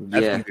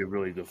 That's Yeah. gonna be a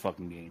really good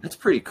fucking game. That's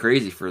pretty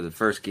crazy for the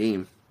first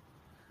game.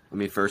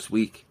 First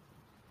week.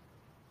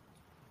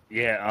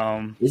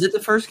 Yeah. Is it the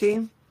first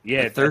game?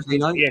 Yeah. Like Thursday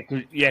night?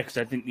 Yeah. Cause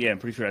I think I'm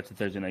pretty sure that's a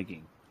Thursday night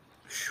game.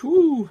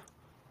 Whew.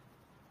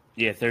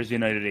 Yeah, Thursday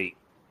night at 8.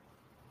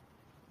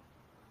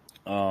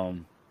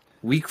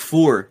 Week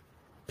 4.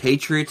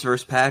 Patriots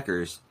versus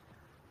Packers.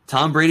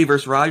 Tom Brady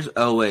versus Rodgers.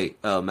 Oh, wait.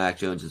 Oh, Mac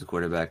Jones is the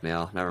quarterback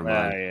now. Never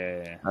mind.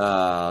 Yeah.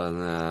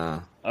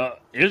 No.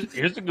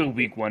 Here's a good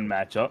week 1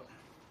 matchup.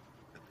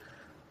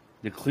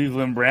 The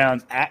Cleveland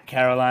Browns at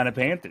Carolina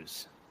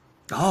Panthers.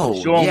 Oh,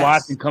 Sean yes.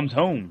 Watson comes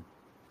home.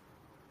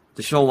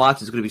 Deshaun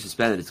Watson's going to be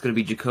suspended. It's going to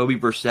be Jacoby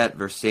Brissett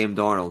versus Sam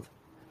Darnold.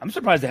 I'm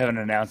surprised they haven't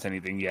announced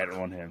anything yet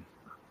on him.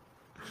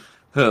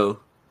 Who?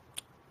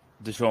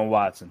 Deshaun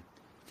Watson.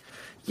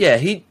 Yeah,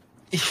 he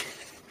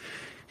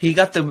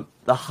got the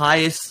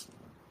highest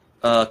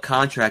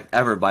contract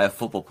ever by a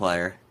football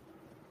player.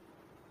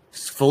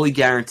 It's fully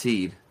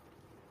guaranteed.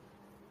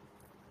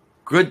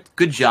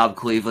 Good job,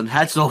 Cleveland.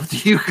 Hats off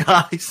to you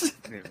guys.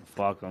 Yeah,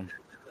 fuck them.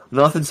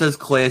 Nothing says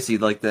classy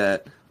like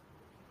that.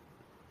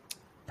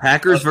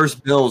 Packers versus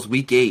Bills,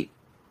 week 8.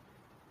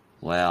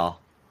 Wow.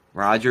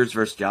 Rodgers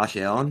versus Josh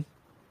Allen.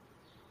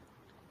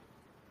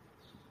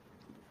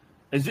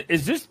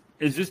 Is this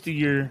the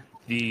year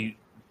the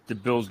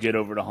Bills get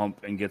over the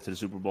hump and get to the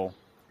Super Bowl?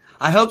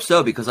 I hope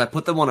so because I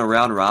put them on a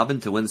round robin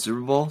to win the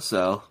Super Bowl,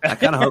 so I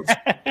kind of hope.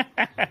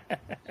 I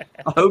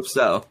hope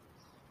so.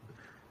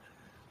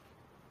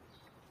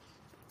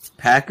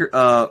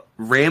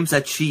 Rams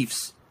at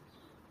Chiefs,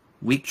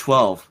 week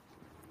 12.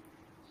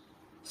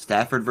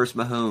 Stafford versus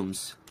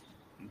Mahomes.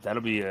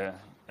 That'll be a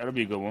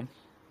good one.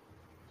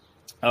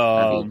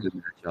 That'd be a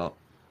good matchup.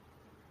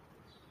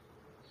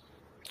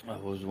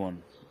 What was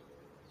one?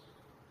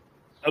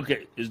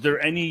 Okay, is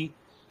there any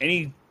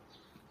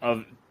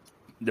of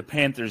the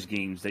Panthers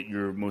games that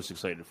you're most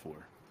excited for?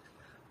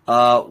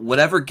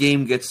 Whatever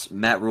game gets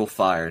Matt Rule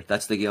fired,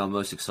 that's the game I'm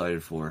most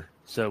excited for.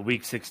 So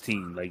week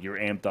 16, like you're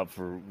amped up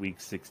for week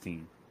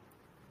 16.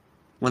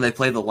 When they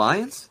play the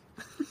Lions?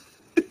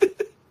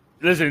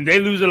 Listen, they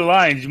lose to the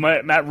Lions,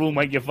 Matt Rule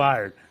might get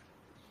fired.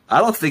 I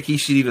don't think he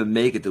should even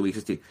make it to week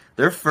 16.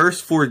 Their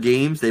first 4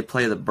 games, they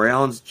play the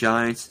Browns,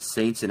 Giants,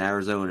 Saints, and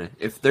Arizona.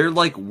 If they're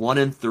like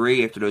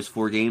 1-3 after those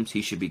 4 games,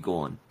 he should be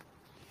gone.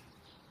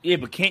 Yeah,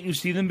 but can't you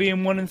see them being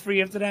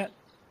 1-3 after that?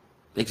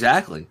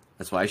 Exactly.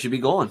 That's why he should be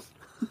gone.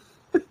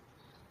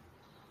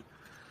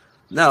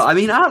 No,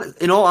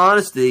 in all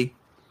honesty,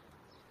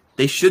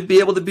 they should be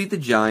able to beat the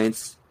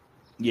Giants.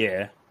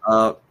 Yeah.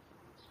 The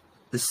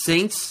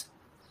Saints,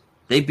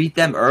 they beat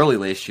them early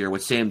last year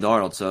with Sam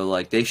Darnold, so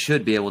like they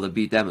should be able to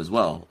beat them as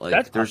well. Like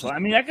That's possible.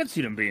 I could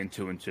see them being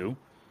 2-2.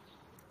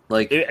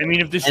 Like,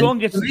 if Deshaun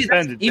gets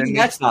suspended,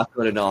 that's not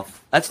good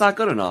enough. That's not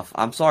good enough.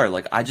 I'm sorry.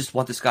 Like, I just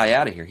want this guy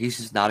out of here. He's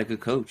just not a good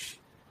coach.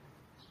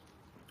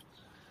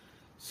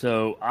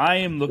 So I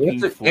am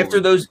looking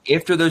after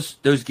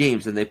those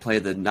games, then they play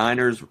the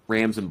Niners,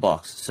 Rams, and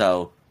Bucks.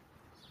 So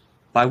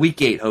by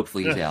week 8,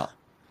 hopefully he's out.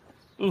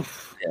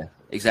 Oof. Yeah,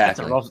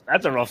 exactly.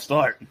 That's a rough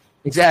start.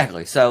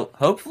 Exactly. So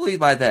hopefully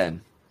by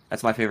then,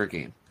 that's my favorite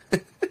game.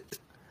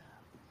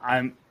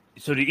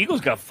 So the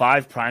Eagles got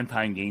 5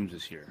 primetime games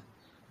this year.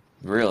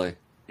 Really?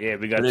 Yeah,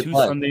 we got 2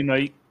 Sunday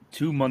night,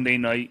 2 Monday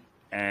night,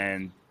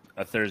 and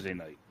a Thursday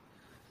night.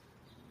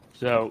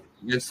 So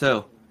Yes,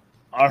 so.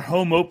 Our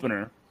home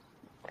opener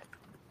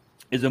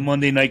is a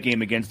Monday night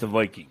game against the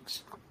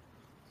Vikings.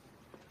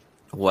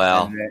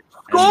 Wow.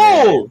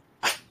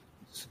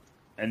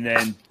 And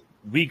then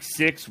week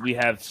 6, we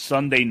have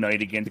Sunday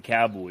night against the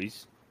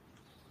Cowboys.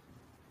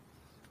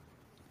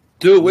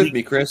 Do it with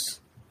me, Chris.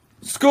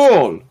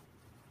 Skull!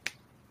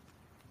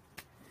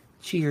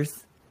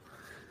 Cheers.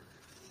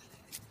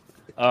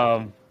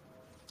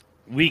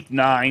 Week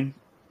 9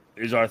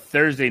 is our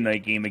Thursday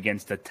night game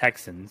against the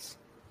Texans.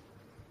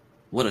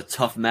 What a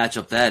tough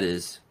matchup that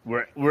is.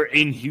 We're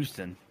in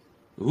Houston.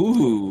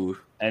 Ooh.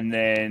 And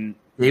then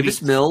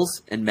Davis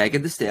Mills and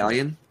Megan Thee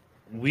Stallion.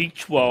 Week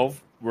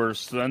 12, we're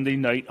Sunday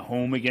night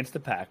home against the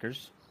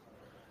Packers.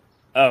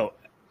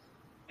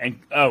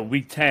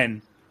 Week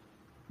 10,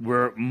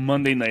 we're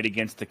Monday night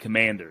against the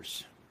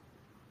Commanders.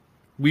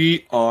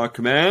 We are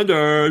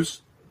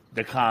Commanders.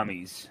 The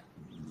Commies.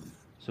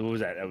 So what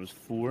was that? That was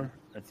 4?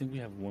 I think we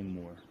have one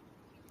more.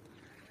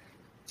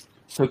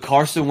 So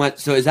Carson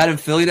Wentz. So is that in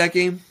Philly, that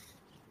game?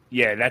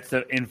 Yeah, that's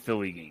the in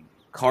Philly game.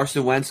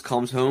 Carson Wentz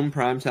comes home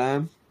prime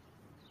time.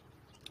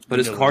 But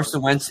is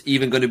Carson Wentz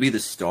even going to be the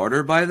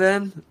starter by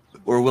then?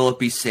 Or will it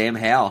be Sam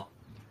Howell?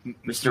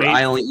 Mr.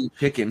 I only eat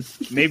chicken.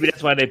 Maybe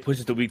that's why they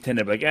pushed it to week 10.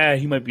 They're like,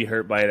 he might be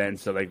hurt by then.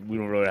 So like, we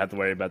don't really have to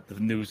worry about the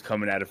news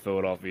coming out of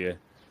Philadelphia.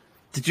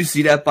 Did you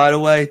see that, by the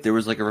way? There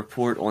was like a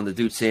report on the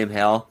dude Sam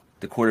Howell,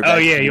 the quarterback. Oh,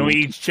 yeah, he only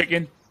eats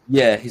chicken?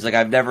 Yeah, he's like,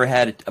 I've never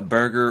had a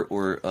burger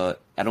or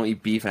I don't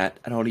eat beef and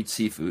I don't eat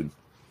seafood.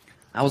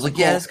 I was like,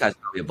 yeah, this guy's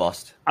probably a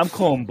bust. I'm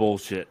calling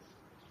bullshit.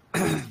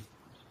 I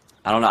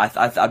don't know.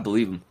 I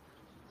believe him.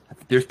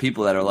 There's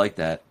people that are like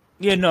that.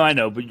 Yeah, no, I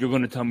know, but you're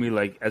going to tell me,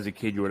 like, as a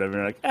kid or whatever,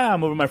 you're like,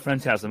 I'm over at my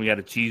friend's house and we got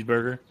a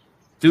cheeseburger.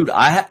 Dude,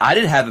 I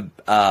didn't have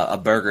a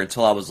burger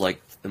until I was,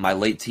 like, in my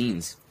late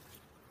teens.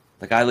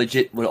 Like, I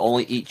legit would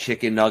only eat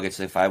chicken nuggets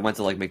if I went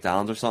to, like,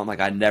 McDonald's or something.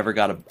 Like, I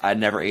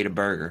never ate a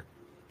burger.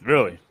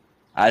 Really?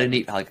 I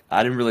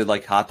didn't really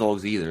like hot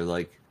dogs either.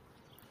 Like,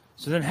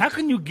 So then how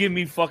can you give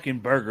me fucking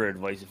burger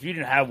advice if you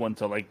didn't have one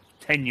until, like,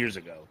 10 years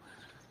ago?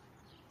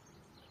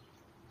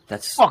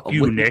 that's... Fuck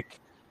you, Nick.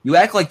 You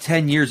act like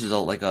 10 years is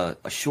a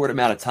short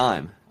amount of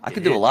time. I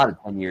could do a lot of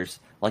 10 years.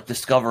 Like,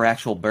 discover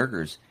actual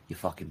burgers, you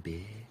fucking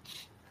bitch.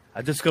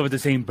 I discovered the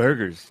same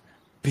burgers.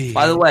 Bitch.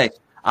 By the way,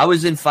 I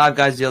was in Five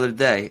Guys the other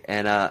day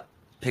and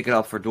picking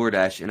up for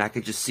DoorDash, and I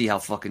could just see how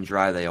fucking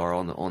dry they are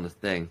on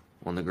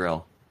the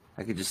grill.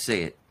 I could just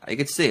see it. I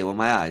could see it with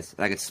my eyes,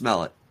 and I could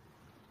smell it.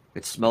 I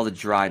could smell the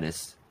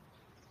dryness.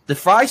 The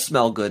fries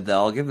smell good,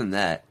 though. I'll give them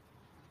that.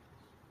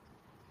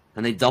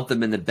 And they dump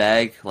them in the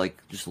bag, like,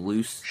 just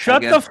loose.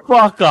 Shut the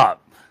fuck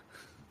up.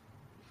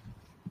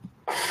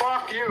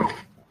 Fuck you.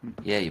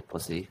 Yeah, you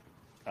pussy.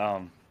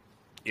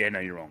 Yeah, no,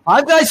 you're wrong.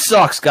 Five Guys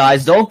sucks,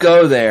 guys. Don't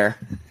go there.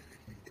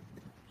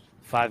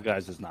 Five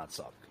Guys does not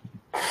suck.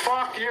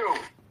 Fuck you.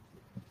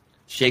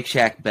 Shake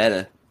Shack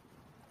better.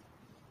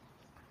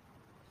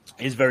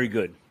 It's very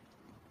good.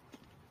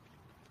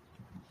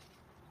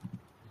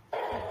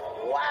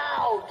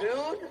 Wow,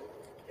 dude.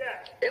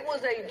 Yeah. It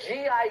was a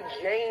G.I.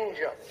 Jane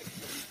jump.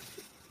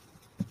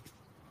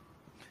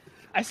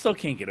 I still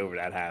can't get over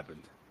that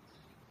happened.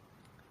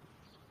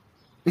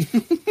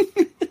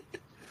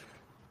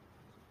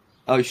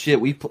 Oh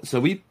shit!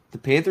 The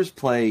Panthers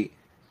play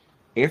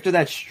after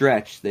that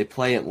stretch. They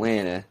play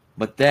Atlanta,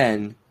 but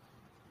then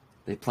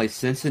they play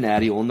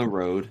Cincinnati on the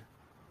road,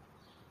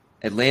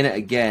 Atlanta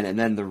again, and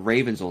then the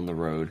Ravens on the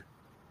road.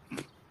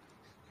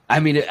 I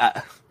mean,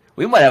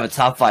 we might have a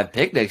top 5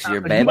 pick next year,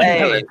 baby. You might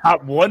have a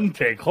top 1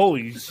 pick.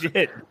 Holy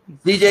shit!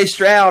 DJ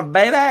Stroud,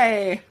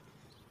 baby.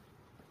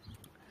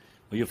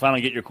 Well, you'll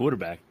finally get your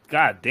quarterback.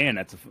 God damn,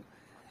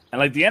 and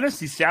like the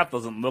NFC South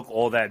doesn't look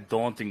all that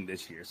daunting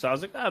this year. So I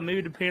was like,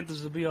 maybe the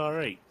Panthers will be all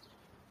right.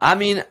 I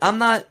mean, I'm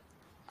not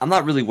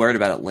really worried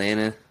about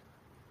Atlanta.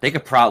 They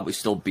could probably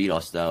still beat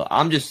us, though.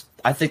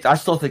 I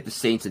still think the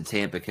Saints and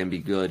Tampa can be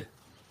good.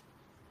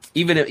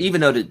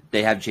 Even though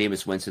they have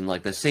Jameis Winston,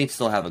 like the Saints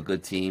still have a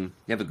good team.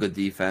 They have a good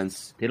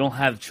defense. They don't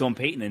have Sean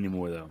Payton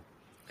anymore, though.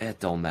 It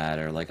don't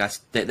matter. Like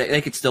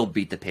they could still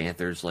beat the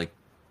Panthers. Like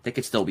they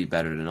could still be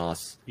better than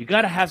us. You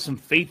got to have some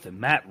faith in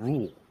Matt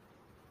Rule.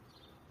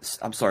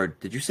 I'm sorry.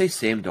 Did you say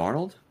Sam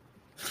Darnold?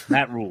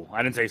 Matt Rule.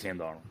 I didn't say Sam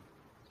Darnold.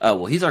 Oh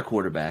well, he's our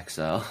quarterback,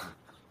 so.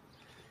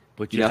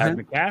 But you have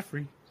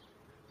McCaffrey.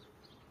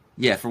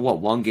 Yeah, for what,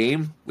 one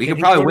game? We could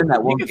probably win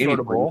that one game. Throw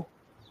the ball.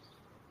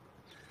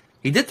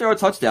 He did throw a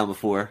touchdown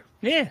before.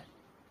 Yeah.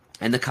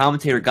 And the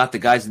commentator got the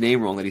guy's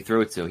name wrong that he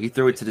threw it to. He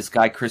threw it to this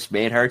guy, Chris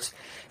Manhurts,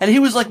 and he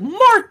was like,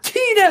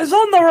 Martinez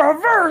on the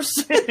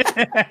reverse!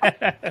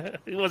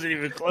 He wasn't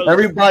even close.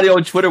 Everybody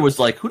on Twitter was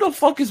like, who the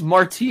fuck is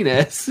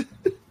Martinez?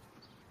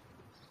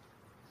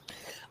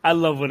 I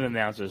love when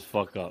announcers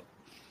fuck up.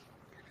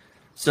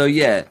 So,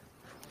 yeah,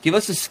 give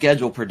us a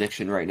schedule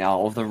prediction right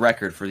now of the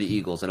record for the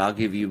Eagles, and I'll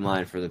give you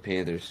mine for the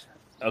Panthers.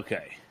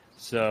 Okay,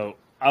 so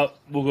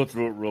we'll go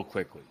through it real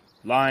quickly.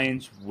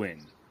 Lions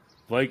win.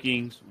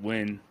 Vikings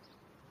win.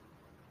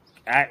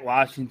 At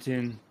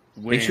Washington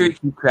win. Make sure you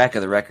keep track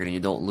of the record and you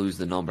don't lose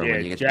the number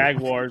when you get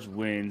Jaguars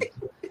win.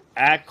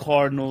 At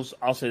Cardinals,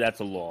 I'll say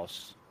that's a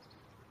loss.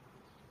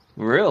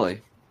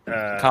 Really?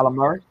 Kyler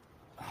Murray?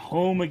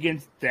 Home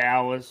against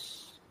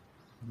Dallas.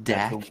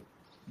 Dak?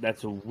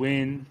 That's a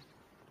win.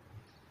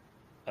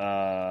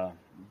 Bye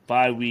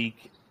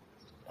week.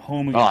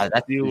 Home against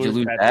Steelers. Did you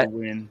lose that's that? a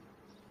win.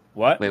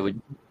 What? Wait,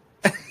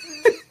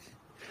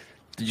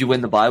 did you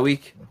win the bye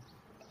week?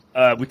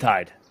 We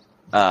tied.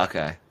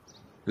 Okay.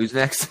 Who's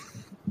next?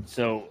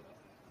 So,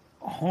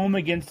 home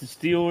against the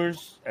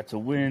Steelers, that's a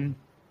win.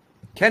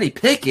 Kenny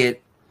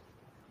Pickett?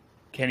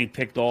 Kenny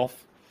picked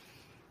off.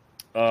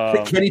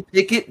 Kenny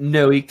Pickett?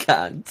 No, he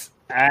can't.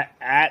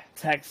 At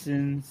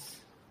Texans.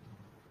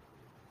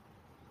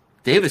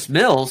 Davis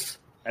Mills?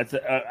 That's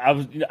I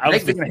was looking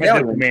ahead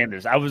to the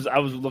Commanders. I was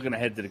looking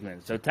ahead to the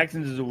Commanders. So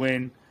Texans is a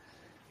win.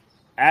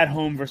 At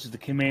home versus the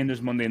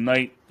Commanders Monday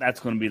night. That's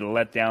going to be the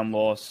letdown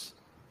loss.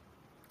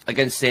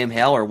 Against Sam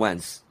Hale or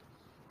Wentz?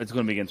 It's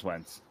going to be against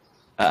Wentz.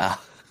 At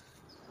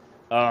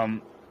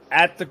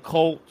the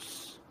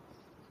Colts.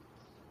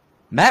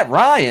 Matt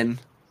Ryan?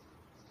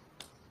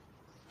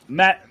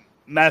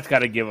 Matt's got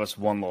to give us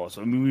one loss.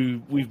 I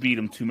mean, we've beat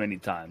him too many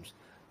times.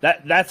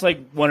 That's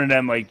like one of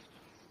them like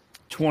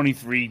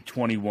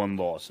 23-21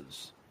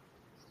 losses.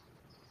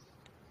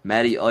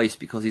 Matty Ice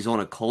because he's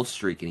on a cold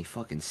streak and he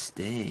fucking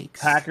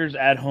stinks. Packers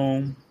at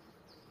home.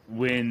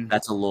 Win.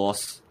 That's a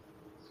loss.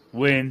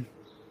 Win.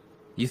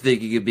 You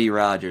think you could beat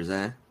Rodgers,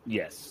 eh?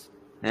 Yes.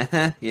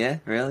 Yeah,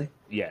 really?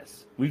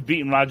 Yes. We've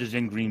beaten Rodgers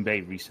in Green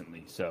Bay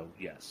recently, so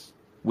yes.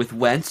 With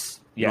Wentz?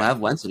 You don't Yeah. have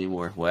Wentz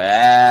anymore.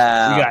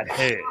 Wow. We got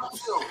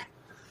hits.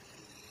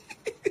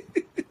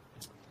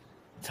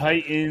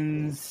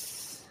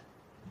 Titans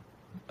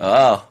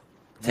Oh,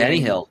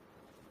 Tannehill.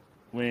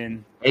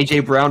 win.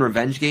 AJ Brown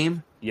revenge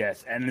game?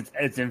 Yes, and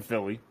it's in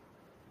Philly.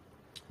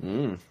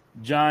 Mm.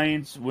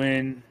 Giants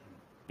win.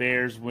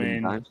 Bears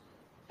win. Times.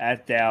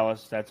 At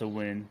Dallas, that's a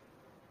win.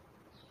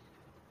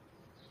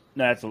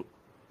 No, that's a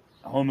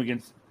home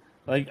against.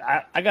 Like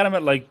I got them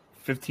at like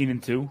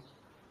 15-2.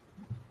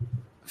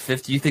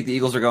 50. You think the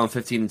Eagles are going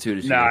 15-2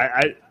 this No,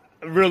 year?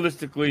 I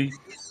realistically,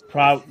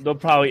 they'll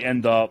probably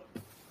end up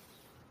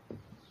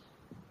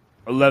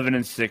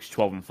 11-6,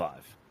 12-5.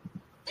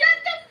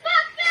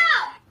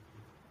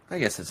 I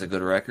guess that's a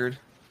good record.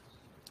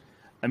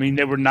 I mean,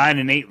 they were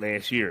 9-8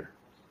 last year.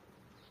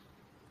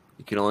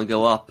 You can only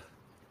go up.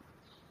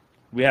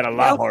 We had a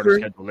lot Well, harder for-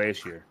 schedule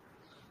last year.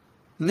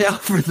 Now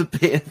for the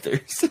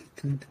Panthers.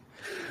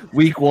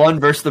 Week 1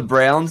 versus the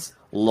Browns,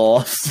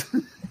 lost.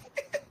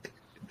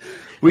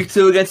 Week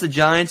 2 against the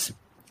Giants.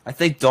 I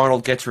think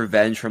Darnold gets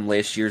revenge from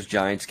last year's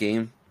Giants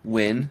game.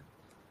 Win.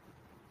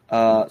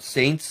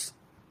 Saints,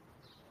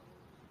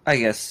 I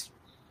guess,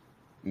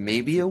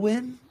 maybe a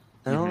win?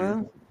 I don't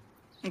know.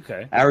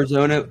 Okay.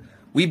 Arizona,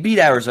 we beat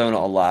Arizona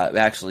a lot,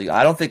 actually.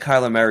 I don't think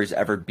Kyler Murray's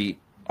ever beat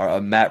a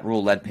Matt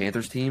Rule-led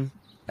Panthers team,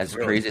 as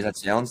Really? crazy as that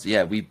sounds.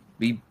 Yeah, we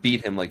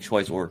beat him like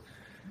twice, or,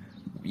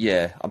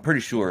 yeah, I'm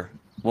pretty sure.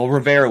 Well,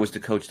 Rivera was the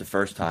coach the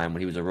first time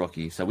when he was a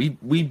rookie, so we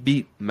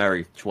beat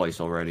Murray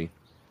twice already.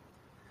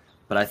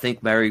 But I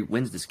think Murray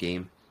wins this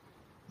game.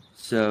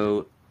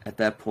 So, at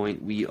that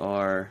point, we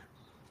are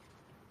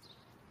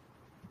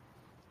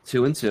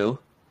 2-2.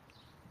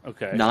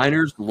 Okay.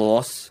 Niners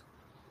loss.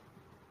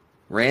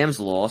 Rams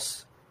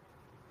loss.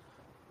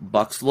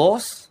 Bucks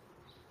loss.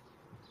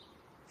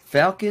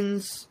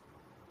 Falcons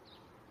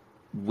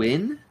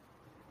win.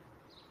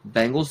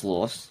 Bengals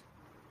loss.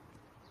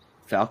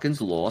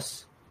 Falcons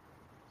loss.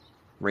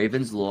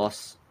 Ravens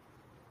loss.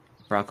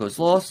 Broncos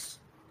loss.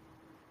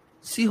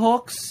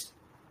 Seahawks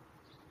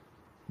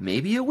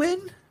maybe a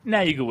win.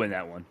 Now you can win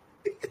that one.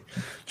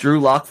 Drew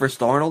Lock versus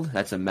Darnold.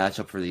 That's a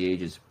matchup for the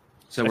ages.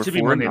 So That we're should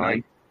be 4-9. Monday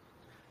night.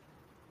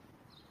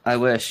 I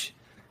wish.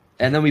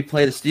 And then we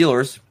play the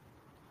Steelers.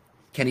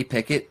 Kenny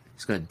Pickett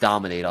is going to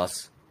dominate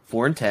us.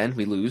 4-10,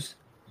 we lose.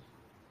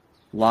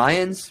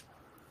 Lions.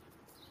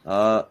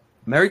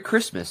 Merry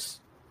Christmas.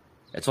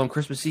 It's on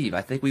Christmas Eve.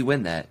 I think we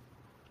win that.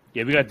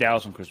 Yeah, we got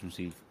Dallas on Christmas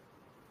Eve.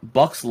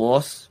 Bucks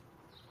loss.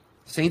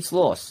 Saints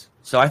loss.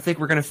 So I think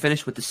we're going to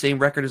finish with the same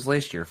record as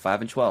last year,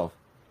 5-12.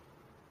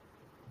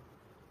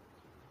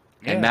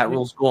 Yeah, And Matt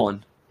Rule's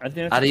gone. I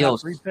think that's a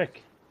Adios. top 3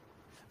 pick.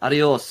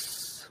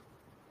 Adios.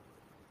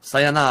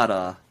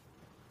 Sayonara.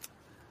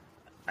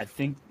 I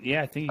think you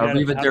got a top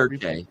 3 pick.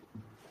 Arrivederci.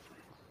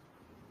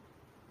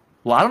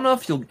 Well, I don't know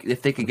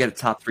if they can get a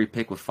top 3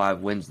 pick with 5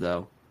 wins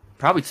though.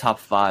 Probably top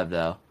 5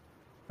 though,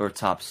 or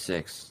top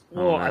 6.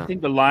 Well, I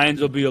think the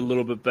Lions will be a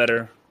little bit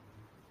better.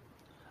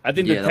 I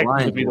think Yeah, the the Texans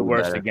Lions will be the will be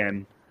worst better.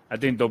 again. I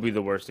think they'll be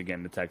the worst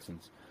again, the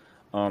Texans.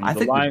 I the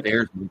think Lions, the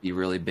Bears would be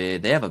really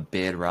bad. They have a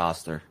bad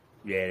roster.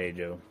 yeah, they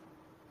do.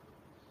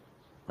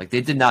 Like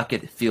they did not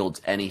get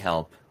Fields any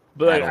help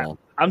But at all.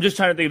 I'm just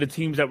trying to think of the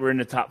teams that were in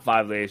the top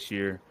 5 last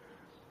year.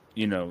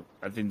 You know,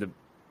 I think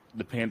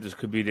the Panthers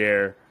could be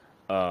there.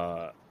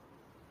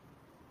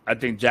 I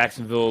think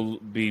Jacksonville will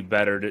be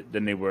better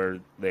than they were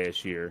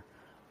last year.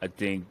 I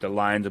think the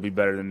Lions will be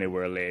better than they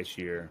were last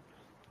year.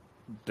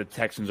 The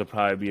Texans will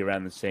probably be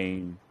around the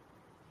same.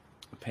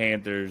 The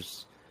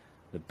Panthers,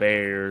 the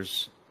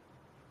Bears.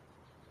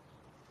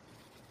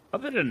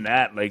 Other than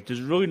that, like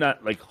there's really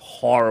not like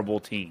horrible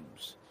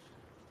teams.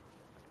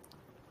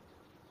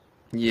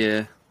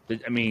 Yeah,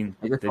 I mean,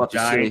 I guess we'll have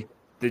to see.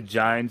 the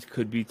Giants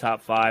could be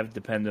top 5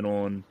 depending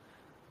on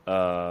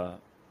that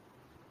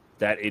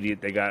idiot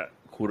they got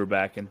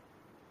quarterbacking.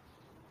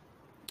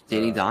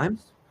 Danny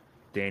Dimes.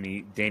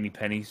 Danny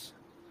Pennies.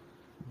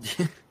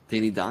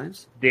 Danny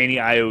Dimes. Danny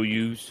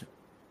IOUs.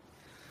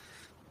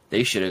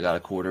 They should have got a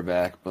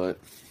quarterback, but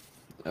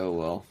oh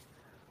well.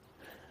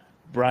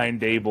 Brian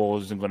Daboll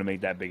isn't going to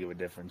make that big of a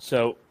difference.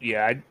 So,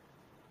 yeah,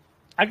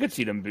 I could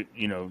see them,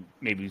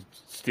 maybe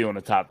stealing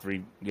the top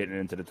 3, getting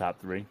into the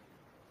top 3.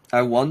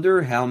 I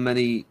wonder how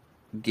many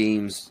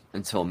games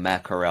until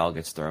Matt Corral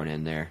gets thrown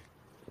in there.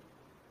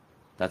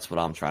 That's what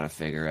I'm trying to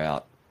figure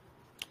out.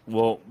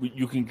 Well,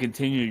 you can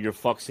continue your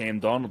fuck Sam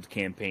Darnold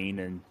campaign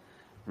and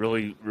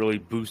really, really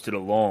boost it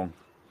along.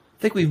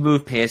 I think we've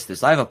moved past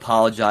this. I've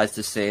apologized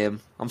to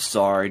Sam. I'm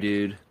sorry,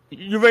 dude.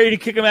 You're ready to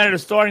kick him out of the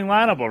starting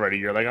lineup already.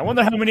 You're like, I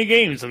wonder how many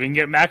games so we can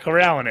get Matt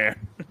Corral in there.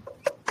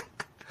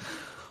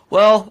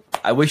 Well,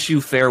 I wish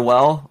you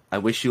farewell. I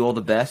wish you all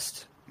the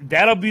best.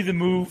 That'll be the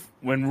move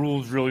when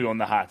Rule's really on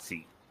the hot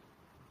seat.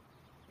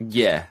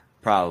 Yeah,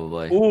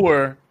 probably.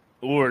 Or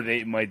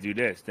they might do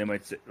this. They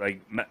might say,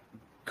 like,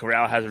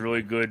 Corral has a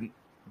really good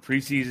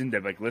preseason.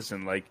 They're like,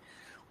 listen, like,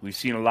 we've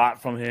seen a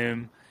lot from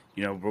him.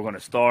 we're going to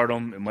start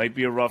him. It might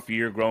be a rough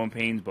year, growing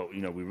pains, but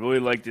we really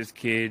like this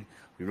kid.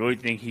 We really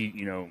think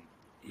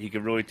he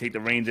could really take the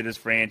reins of this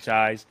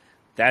franchise.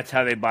 That's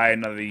how they buy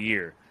another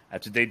year.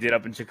 That's what they did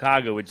up in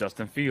Chicago with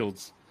Justin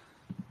Fields.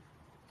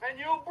 And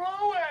you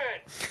blew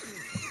it!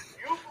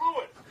 You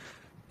blew it!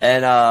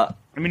 And I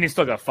mean, they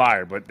still got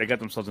fired, but they got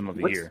themselves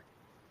another year.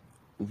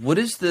 what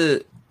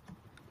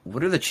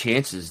are the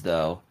chances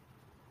though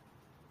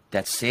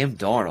that Sam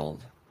Darnold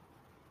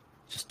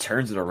just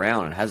turns it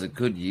around and has a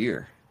good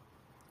year?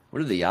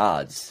 What are the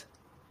odds?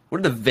 What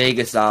are the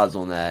Vegas odds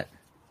on that?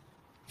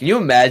 Can you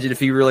imagine if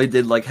he really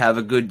did have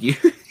a good year?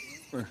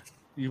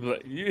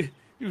 You'd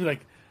be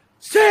like,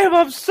 Sam,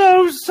 I'm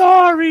so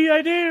sorry.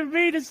 I didn't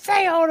mean to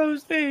say all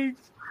those things.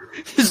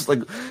 Just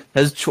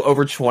has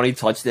over 20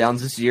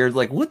 touchdowns this year.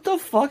 What the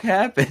fuck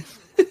happened?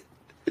 How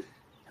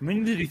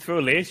many did he throw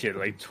last year?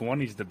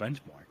 20 is the benchmark.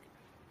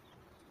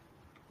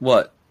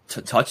 What?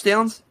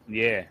 Touchdowns?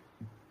 Yeah.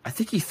 I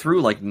think he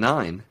threw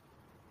 9.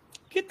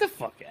 Get the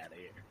fuck out of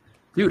here.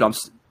 Dude,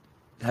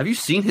 have you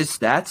seen his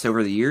stats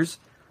over the years?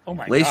 Oh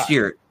my god. Last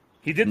year,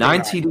 He did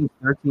 9 TDs,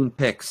 13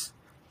 picks.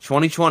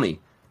 2020,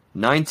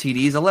 9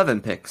 TDs,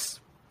 11 picks.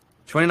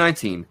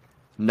 2019,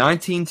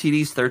 19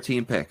 TDs,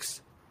 13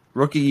 picks.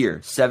 Rookie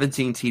year,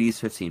 17 TDs,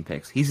 15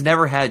 picks. He's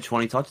never had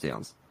 20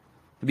 touchdowns.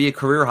 It'd be a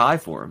career high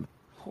for him.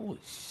 Holy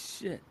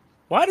shit.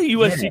 Why do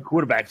USC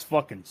quarterbacks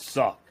fucking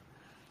suck?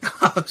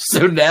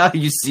 So now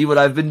you see what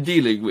I've been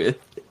dealing with.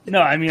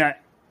 No, I mean,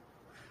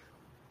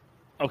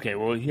 okay,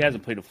 well, he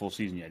hasn't played a full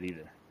season yet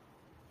either.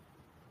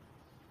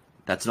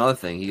 That's another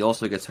thing. He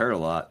also gets hurt a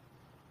lot.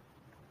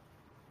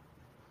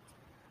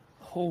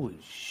 Holy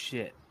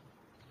shit.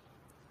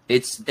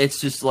 It's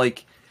just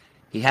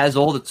he has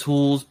all the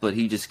tools, but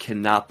he just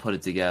cannot put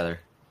it together.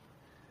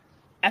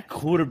 That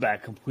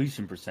quarterback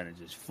completion percentage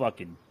is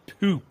fucking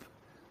poop.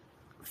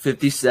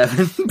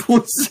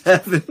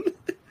 57.7.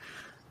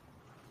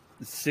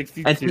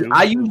 62. And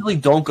I usually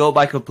don't go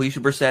by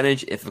completion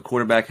percentage if a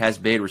quarterback has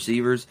bad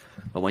receivers.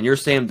 But when you're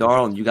Sam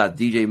Darnold and you got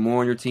DJ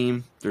Moore on your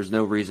team, there's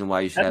no reason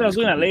why you should That's have what I was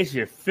looking at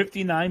completion.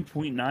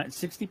 last year.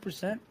 59.9,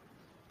 60%.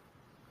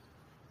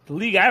 The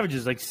league average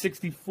is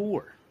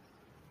 64.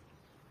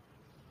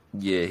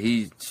 Yeah,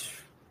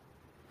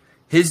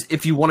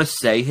 if you want to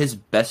say his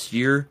best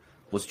year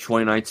was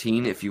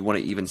 2019, if you want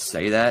to even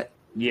say that.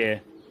 Yeah.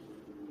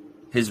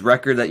 His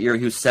record that year,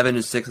 he was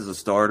 7-6 as a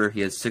starter.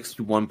 He had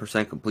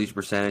 61% completion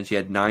percentage. He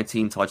had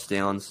 19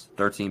 touchdowns,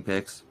 13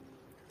 picks.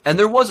 And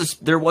there was a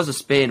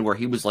span where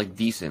he was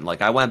decent.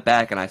 I went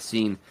back and I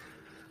seen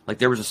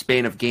there was a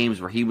span of games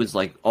where he was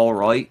all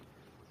right.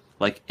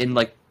 In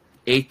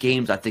 8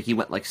 games, I think he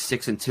went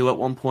 6-2 at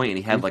one point, and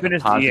he had a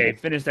positive. Yeah, he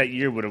finished that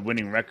year with a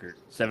winning record,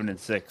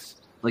 7-6.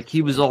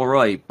 He was all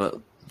right, but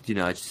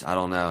I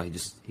don't know. He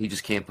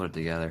just can't put it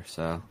together.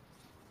 So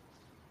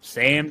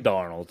Sam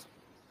Darnold.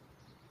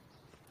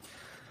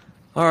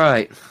 all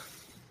right,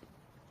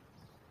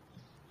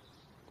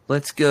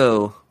 let's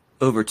go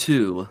over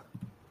to.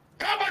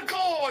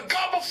 Gabagool and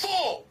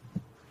GabaFOOL!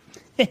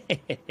 You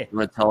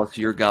want to tell us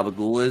who your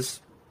Gabagool is?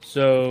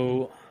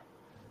 So,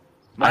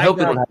 I hope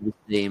we don't have the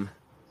same.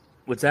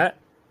 What's that?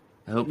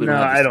 I hope we No,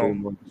 don't have the I same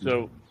don't. one.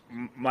 So,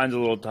 mine's a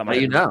little tough. How do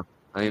you know?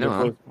 How do you know?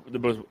 Huh? They're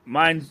both.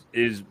 Mine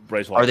is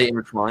Bryce Harper. Are they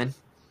intertwined?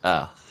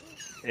 Oh.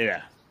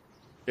 Yeah.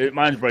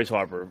 Mine's Bryce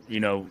Harper.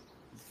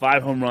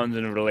 5 home runs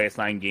in over the last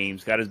 9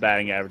 games. Got his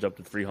batting average up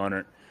to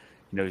 300.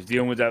 He's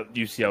dealing with that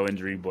UCL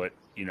injury, but,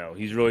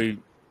 he's really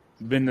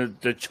been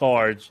the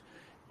charge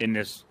in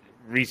this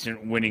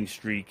recent winning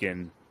streak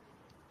and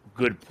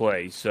good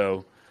play.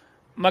 So,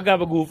 my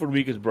Gabagool for the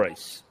week is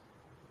Bryce.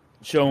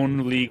 Showing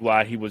the league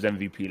why he was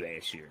MVP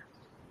last year.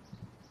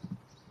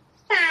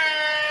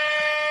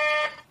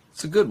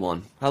 It's a good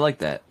one. I like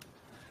that.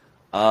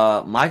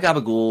 My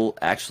Gabagool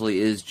actually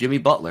is Jimmy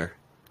Butler.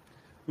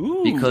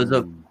 Ooh. Because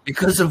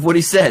of what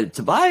he said.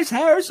 Tobias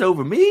Harris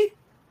over me?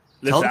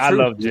 Listen, I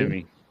love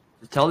Jimmy.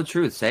 Tell the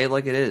truth. Say it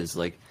like it is.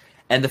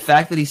 And the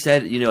fact that he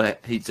said,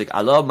 he's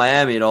I love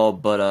Miami and all,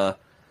 but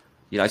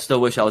I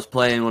still wish I was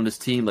playing on this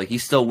team. He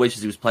still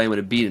wishes he was playing with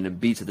Embiid, and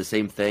Embiid said the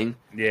same thing.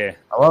 Yeah.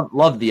 I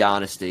love the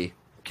honesty.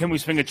 Can we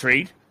swing a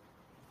trade?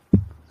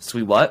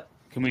 Sweet what?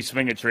 Can we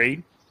swing a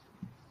trade?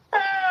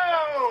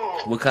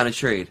 What kind of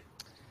trade?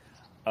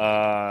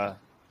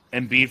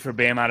 Embiid for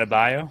Bam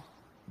Adebayo?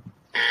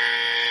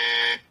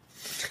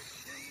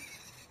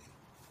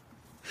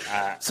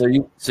 So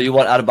you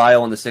want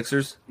Adebayo on the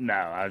Sixers? No,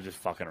 I was just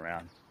fucking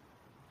around.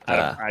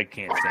 I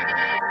can't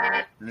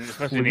stand him.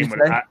 Especially What'd name you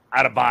with say?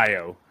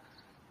 Adebayo.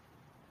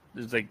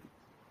 There's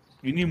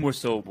you need more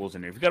syllables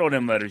in there. If you got all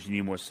them letters, you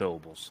need more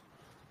syllables.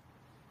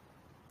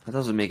 That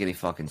doesn't make any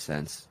fucking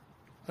sense.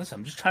 Listen,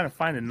 I'm just trying to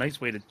find a nice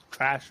way to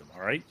trash him,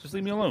 all right? Just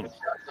leave me alone.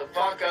 The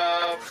fuck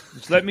up!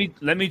 Just let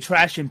me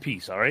trash in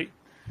peace, all right?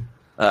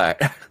 All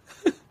right. All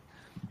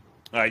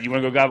right, you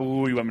want to go Gabagool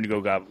or you want me to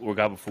go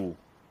GabaFOOL?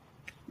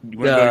 You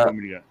want to go or you want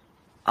me to go?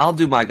 I'll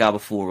do my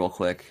GabaFOOL real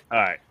quick All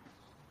right.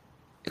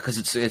 because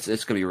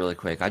it's gonna be really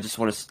quick. I just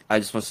want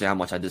to say how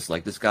much I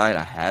dislike this guy, and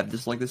I have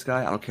disliked this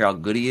guy. I don't care how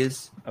good he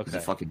is. He's Okay.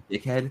 a fucking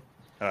dickhead.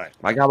 All right.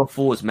 My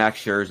GabaFOOL is Max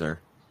Scherzer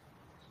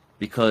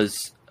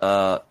because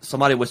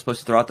somebody was supposed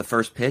to throw out the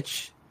first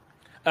pitch.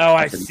 Oh,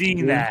 I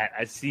seen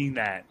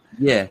that.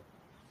 Yeah.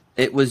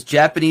 It was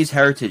Japanese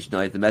Heritage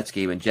Night at the Mets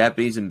game, and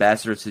Japanese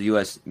ambassador to the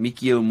U.S.,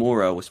 Mikio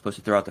Moro, was supposed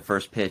to throw out the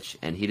first pitch,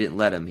 and he didn't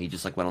let him. He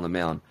just, went on the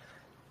mound.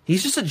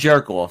 He's just a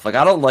jerk-off. I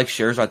don't like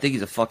Scherzer. I think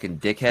he's a fucking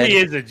dickhead. He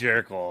is a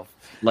jerk-off.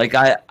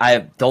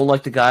 I don't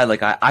like the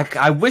guy.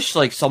 I wish,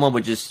 someone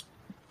would just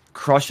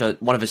crush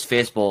one of his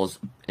fastballs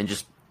and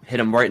just hit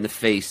him right in the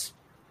face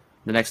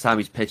the next time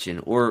he's pitching.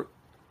 Or,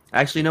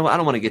 actually, no, I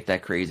don't want to get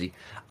that crazy.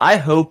 I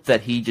hope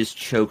that he just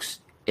chokes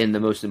in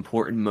the most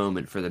important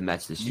moment for the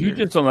Mets this year. You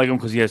just don't like him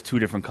because he has two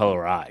different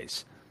color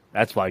eyes.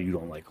 That's why you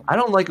don't like him. I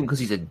don't like him because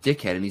he's a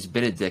dickhead, and he's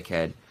been a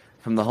dickhead.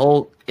 From the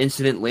whole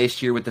incident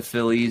last year with the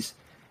Phillies,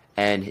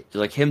 and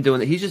him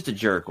doing that, he's just a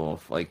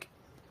jerk-off.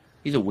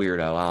 He's a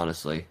weirdo,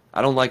 honestly.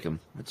 I don't like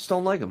him. I just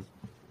don't like him.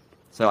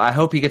 So I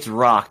hope he gets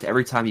rocked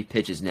every time he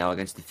pitches now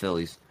against the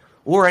Phillies.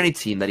 Or any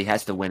team that he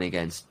has to win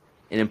against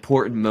in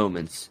important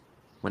moments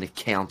when it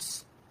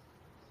counts.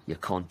 You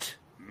cunt.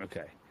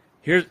 Okay.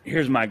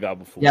 Here's my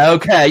GabaFOOL. Yeah,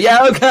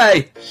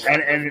 okay.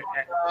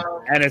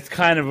 And it's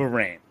kind of a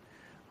rant.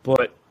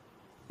 But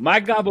my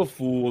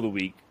GabaFOOL of the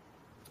week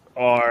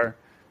are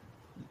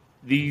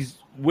these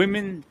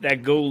women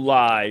that go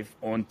live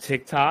on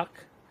TikTok,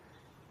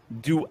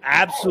 do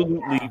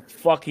absolutely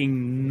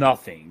fucking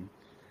nothing.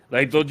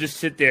 They'll just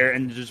sit there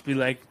and just be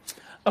like,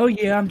 oh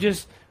yeah, I'm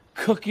just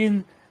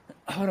cooking.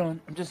 Hold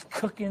on. I'm just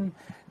cooking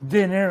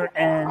dinner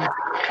and,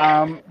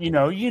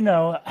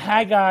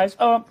 hi guys.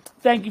 Oh,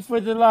 thank you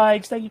for the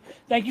likes. Thank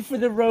you for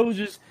the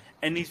roses.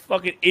 And these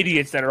fucking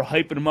idiots that are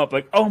hyping them up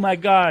like, oh my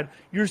God,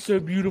 you're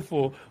so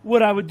beautiful.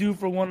 What I would do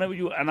for one of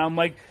you. And I'm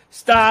like,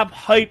 stop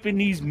hyping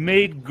these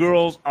mid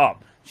girls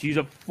up. She's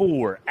a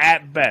 4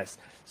 at best.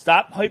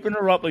 Stop hyping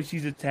her up like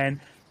she's a 10.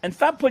 And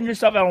stop putting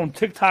yourself out on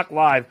TikTok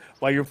Live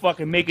while you're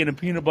fucking making a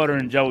peanut butter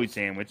and jelly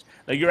sandwich.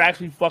 You're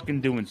actually fucking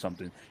doing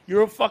something.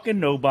 You're a fucking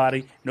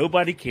nobody.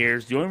 Nobody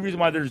cares. The only reason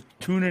why they're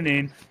tuning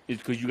in is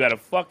because you got a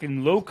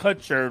fucking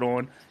low-cut shirt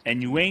on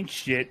and you ain't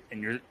shit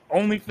and your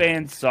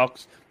OnlyFans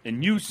sucks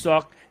and you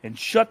suck and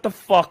shut the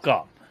fuck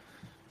up.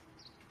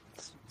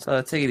 So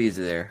take it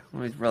easy there.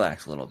 Let me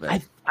relax a little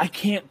bit. I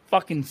can't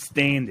fucking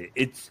stand it.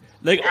 It's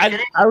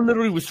I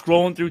literally was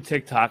scrolling through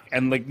TikTok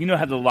and you know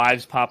how the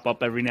lives pop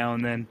up every now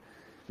and then?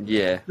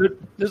 Yeah.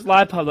 This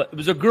live popped up. It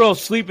was a girl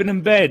sleeping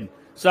in bed.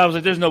 So I was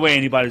like, there's no way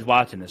anybody's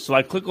watching this. So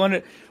I click on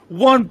it.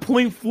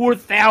 1.4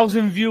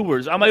 thousand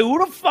viewers. I'm like,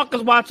 who the fuck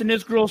is watching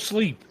this girl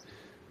sleep?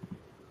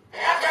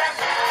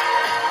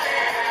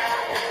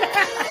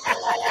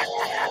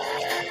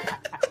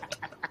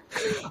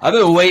 I've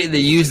been waiting to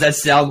use that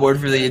soundboard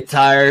for the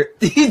entire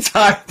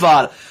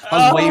pod.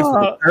 I was waiting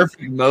for the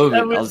perfect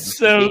moment. That was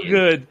so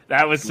good.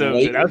 That was so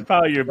good. That was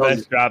probably your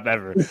best drop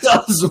ever.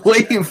 I was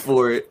waiting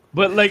for it.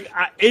 But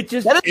that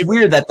is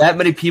weird that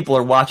many people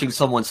are watching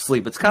someone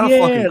sleep. It's kind of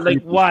fucking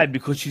creepy. Why?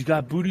 Because she's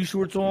got booty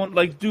shorts on.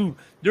 Dude,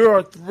 there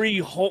are 3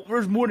 whole.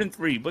 There's more than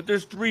 3, but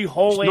there's 3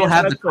 whole. She don't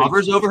have the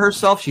covers over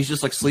herself. She's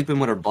just sleeping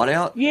with her butt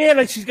out.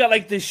 Yeah, she's got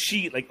this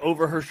sheet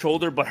over her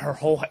shoulder, but her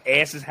whole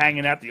ass is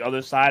hanging out the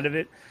other side of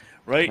it.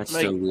 Right? That's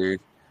so weird.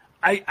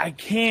 I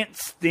can't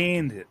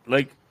stand it.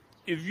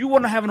 If you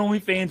want to have an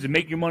OnlyFans and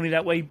make your money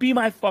that way, be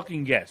my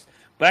fucking guest.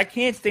 But I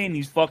can't stand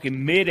these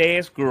fucking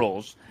mid-ass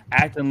girls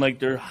acting like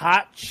they're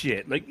hot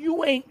shit.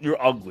 You're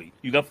ugly.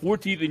 You got 4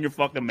 teeth in your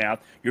fucking mouth.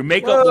 Your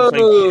makeup looks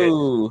like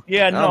shit.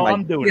 Yeah, no,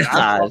 I'm doing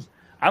it.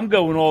 I'm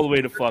going all the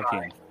way to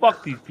fucking.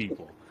 Fuck these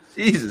people.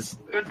 Jesus.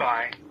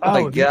 Goodbye.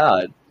 Oh, my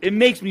God. It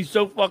makes me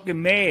so fucking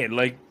mad.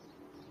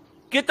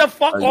 Get the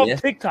fuck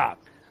off TikTok.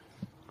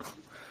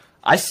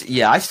 I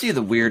see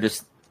the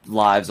weirdest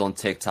lives on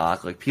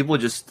TikTok. People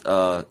just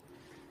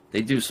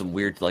they do some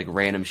weird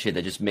random shit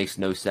that just makes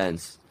no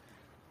sense.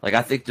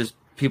 I think there's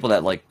people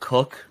that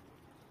cook,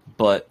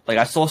 but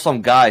I saw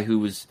some guy who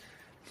was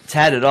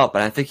tatted up,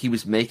 and I think he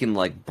was making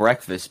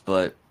breakfast,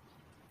 but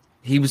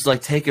he was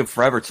taking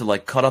forever to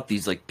cut up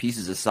these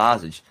pieces of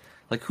sausage.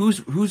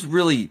 Who's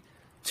really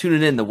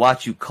tuning in to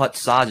watch you cut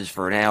sausage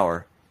for an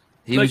hour?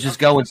 He was just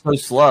going so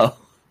slow.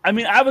 I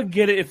mean, I would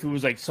get it if it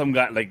was some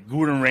guy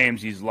Gordon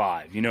Ramsay's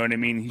live. You know what I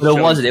mean? But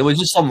it wasn't. It was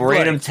just some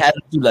random tattoo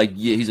dude.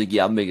 He's like,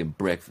 yeah, I'm making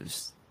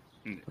breakfast.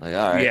 All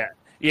right.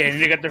 Yeah,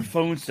 and they got their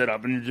phone set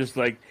up, and they're just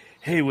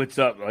hey, what's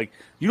up?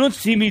 You don't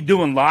see me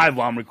doing live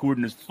while I'm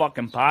recording this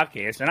fucking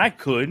podcast, and I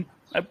could.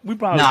 We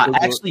probably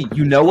actually,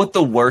 you know what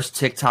the worst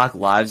TikTok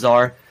lives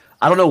are?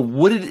 I don't know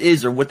what it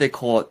is or what they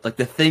call it.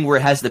 The thing where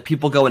it has the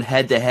people going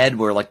head to head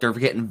where they're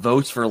getting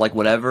votes for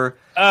whatever.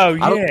 Oh,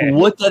 yeah. I don't know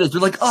what that is.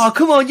 They're oh,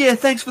 come on, yeah,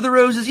 thanks for the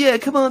roses. Yeah,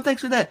 come on,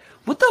 thanks for that.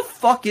 What the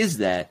fuck is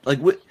that?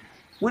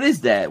 What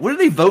is that? What are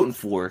they voting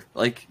for?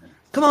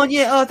 Come on,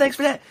 yeah, oh, thanks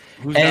for that.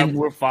 Who's got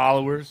more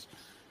followers?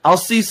 I'll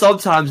see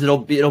sometimes it'll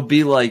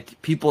be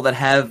people that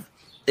have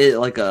it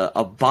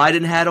a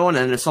Biden hat on,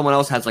 and then someone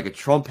else has a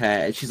Trump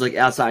hat, and she's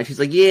outside. She's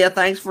yeah,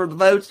 thanks for the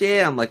votes.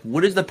 Yeah, I'm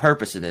what is the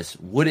purpose of this?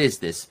 What is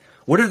this?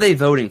 What are they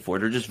voting for?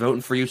 They're just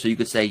voting for you so you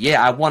could say,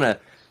 yeah, I want a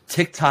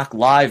TikTok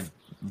live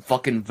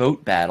fucking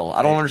vote battle.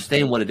 I don't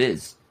understand what it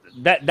is.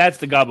 That's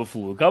the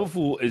GabaFOOL.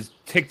 GabaFOOL is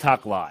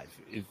TikTok Live.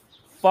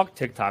 Fuck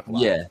TikTok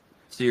Live. Yeah,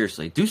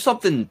 seriously. Do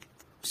something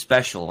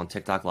special on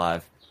TikTok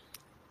Live.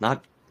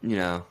 Not,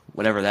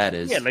 whatever that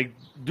is. Yeah, like,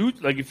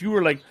 dude, like if you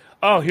were like,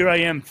 oh, here I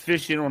am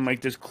fishing on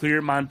like this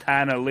clear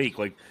Montana lake.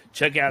 Like,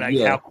 check out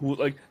how cool,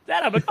 like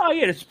that. I'm like, oh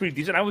yeah, it's pretty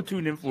decent. I would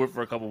tune in for it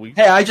for a couple weeks.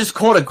 Hey, I just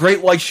caught a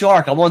great white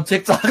shark. I'm on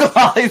TikTok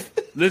Live.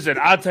 Listen,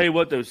 I'll tell you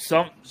what though,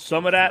 some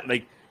of that,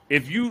 like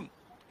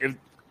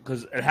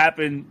because it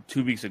happened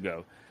 2 weeks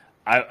ago.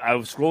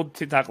 I scrolled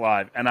TikTok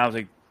Live and I was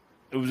like,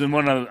 it was in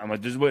one of I'm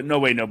like, there's no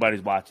way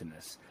nobody's watching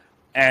this.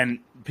 And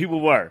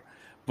people were.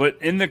 But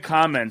in the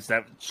comments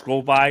that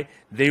scroll by,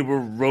 they were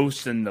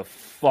roasting the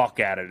fuck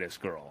out of this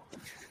girl.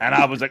 And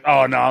I was like,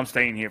 oh no, I'm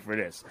staying here for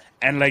this.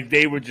 And like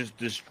they were just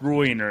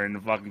destroying her in the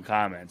fucking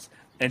comments.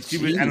 And she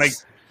was, and like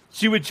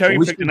she would cherry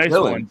pick the nice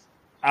ones.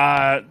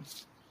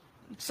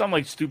 Some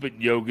like stupid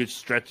yoga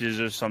stretches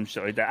or some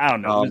shit like that. I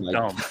don't know. It was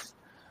dumb.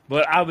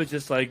 But I was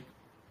just like,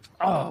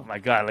 oh my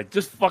god, like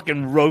just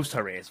fucking roast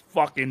her ass.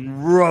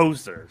 Fucking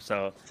roast her.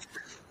 So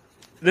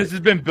this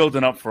has been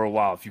building up for a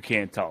while, if you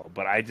can't tell.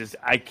 But I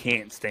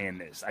can't stand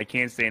this. I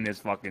can't stand this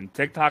fucking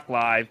TikTok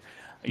Live.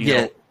 You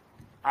know,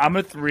 I'm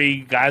a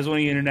 3. Guys on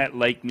the internet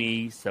like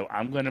me, so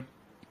I'm gonna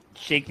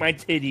shake my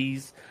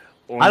titties.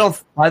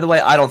 By the way,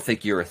 I don't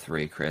think you're a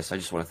 3, Chris. I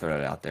just want to throw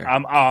that out there.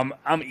 I'm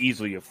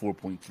easily a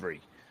 4.3.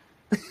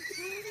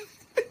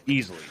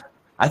 Easily.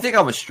 I think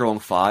I'm a strong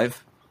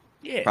 5.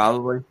 Yeah.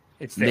 Probably.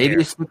 It's the maybe hair.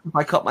 a 6 if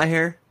I cut my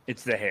hair.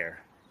 It's the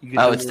hair.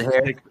 It's the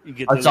hair.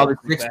 It's always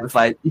 6 if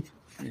I.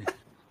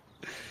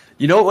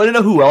 You know, want to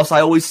know who else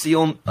I always see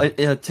on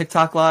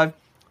TikTok Live?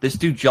 This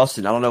dude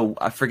Justin. I don't know.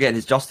 I forget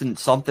his Justin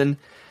something.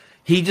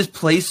 He just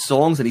plays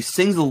songs and he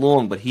sings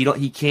along, but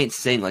he can't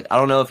sing. Like I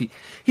don't know if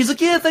he's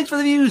like, yeah, thanks for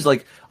the views.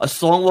 Like a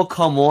song will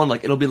come on,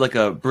 like it'll be like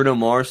a Bruno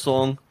Mars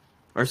song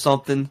or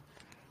something.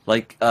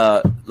 Like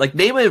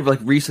name a like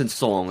recent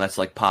song that's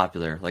like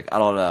popular. Like I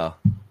don't know.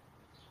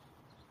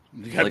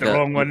 You got the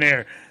wrong one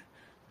there.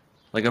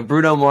 Like a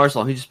Bruno Mars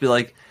song, he'd just be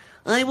like,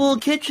 I will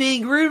catch a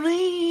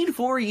grenade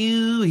for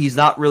you. He's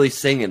not really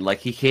singing. Like,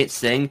 he can't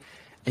sing.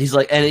 He's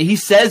like, and he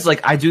says, like,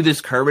 I do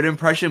this Kermit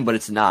impression, but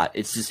it's not.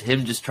 It's just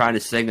him just trying to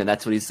sing, and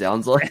that's what he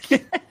sounds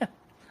like.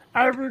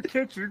 I will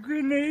catch a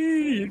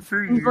grenade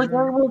for you. He's like,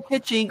 I will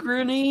catch a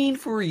grenade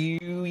for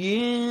you,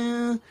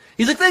 yeah.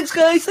 He's like, thanks,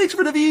 guys. Thanks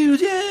for the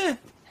views, yeah.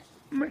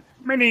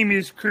 My name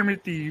is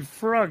Kermit the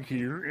Frog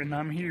here, and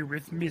I'm here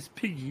with Miss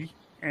Piggy.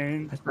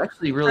 And that's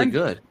actually really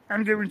good.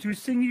 I'm going to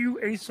sing you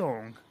a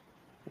song.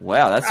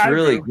 Wow, that's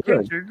really good. I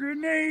will catch a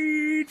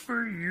grenade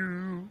for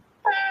you.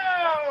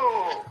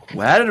 Oh!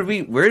 Well,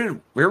 where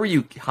were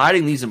you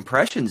hiding these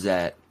impressions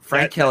at?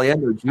 Frank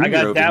Caliendo Jr. I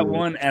got that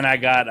one, and I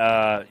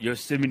got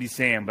Yosemite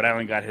Sam, but I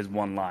only got his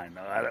one line.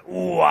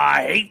 Oh,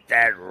 I hate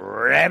that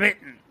rabbit.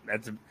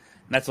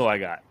 That's all I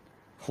got.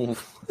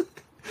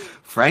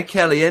 Frank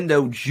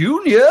Caliendo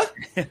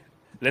Jr.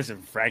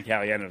 Listen, Frank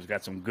Caliendo's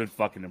got some good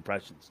fucking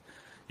impressions.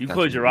 You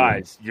close your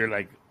eyes, you're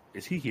like,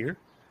 is he here?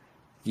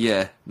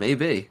 Yeah,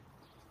 maybe.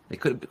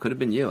 It could have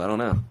been you. I don't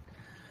know.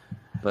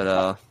 But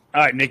all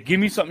right, Nick, give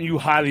me something you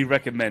highly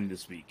recommend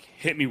this week.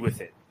 Hit me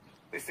with it.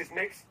 This is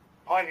Nick's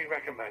highly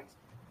recommend.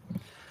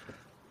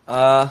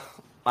 I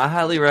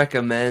highly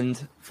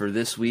recommend for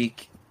this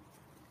week.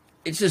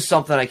 It's just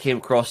something I came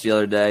across the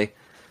other day.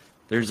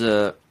 There's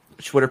a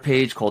Twitter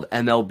page called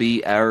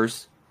MLB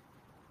Errors,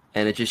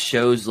 and it just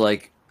shows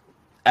like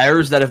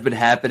errors that have been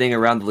happening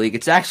around the league.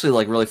 It's actually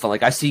like really fun.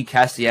 Like I see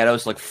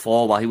Castellanos like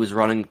fall while he was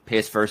running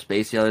past first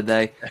base the other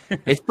day.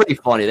 It's pretty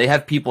funny. They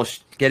have people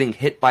getting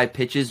hit by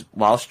pitches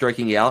while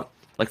striking out.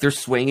 Like they're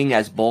swinging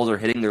as balls are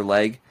hitting their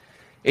leg.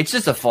 It's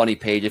just a funny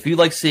page. If you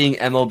like seeing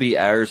MLB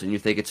errors and you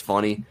think it's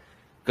funny,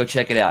 go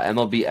check it out.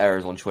 MLB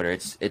Errors on Twitter.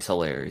 It's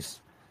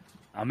hilarious.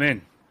 I'm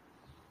in.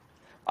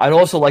 I'd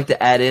also like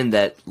to add in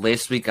that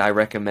last week I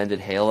recommended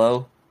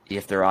Halo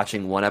if they're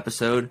watching one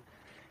episode.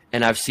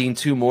 And I've seen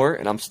 2 more,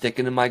 and I'm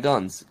sticking to my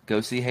guns. Go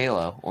see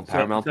Halo on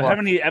Paramount So Plus. how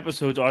many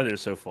episodes are there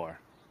so far?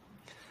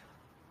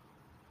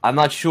 I'm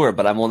not sure,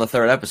 but I'm on the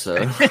 3rd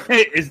episode.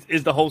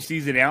 Is the whole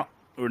season out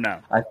or no?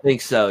 I think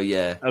so,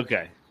 yeah.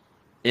 Okay.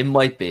 It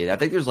might be. I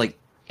think there's like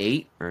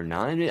 8 or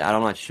 9. I'm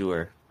not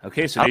sure.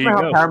 Okay, so I there don't you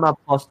know go. how Paramount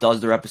Plus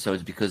does their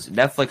episodes because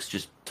Netflix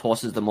just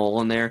tosses them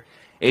all in there.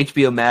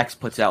 HBO Max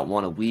puts out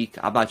 1 a week.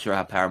 I'm not sure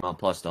how Paramount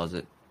Plus does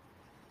it.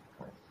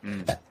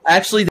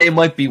 Actually, they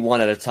might be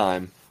 1 at a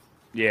time.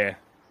 Yeah.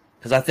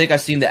 Because I think I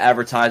seen the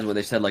advertisement where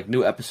they said like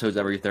new episodes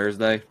every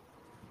Thursday.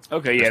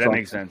 Okay, yeah, that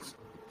makes sense.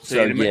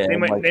 So yeah,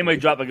 they might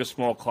drop like a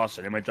small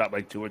cluster. They might drop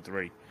like 2 or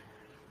 3.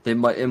 It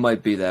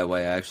might be that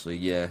way actually.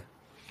 Yeah,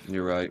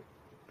 you're right.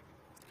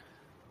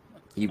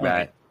 You got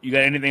Right. You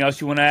got anything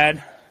else you want to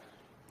add?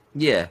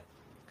 Yeah.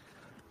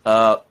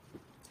 Did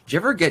you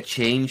ever get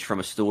change from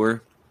a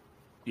store?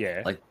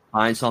 Yeah. Like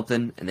find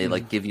something and they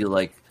like give you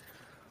like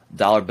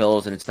dollar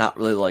bills and it's not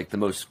really like the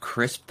most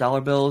crisp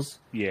dollar bills.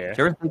 Yeah. Did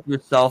you ever think to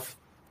yourself,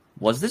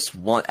 was this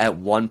at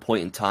one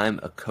point in time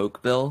a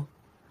Coke bill?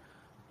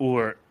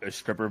 Or a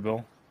stripper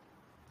bill?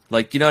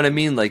 Like, you know what I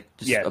mean? Like,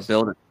 just Yes. a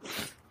bill.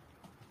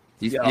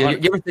 You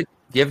ever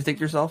think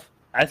to yourself?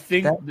 I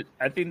think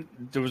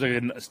there was like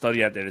a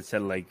study out there that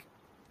said like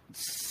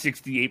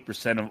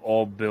 68% of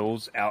all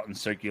bills out in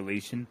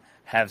circulation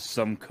have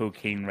some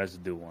cocaine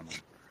residue on them.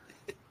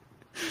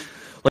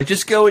 Like,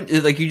 just go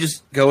in, like, you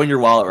just go in your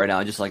wallet right now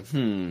and just like,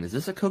 is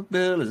this a Coke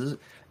bill?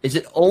 Is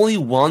it only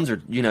ones,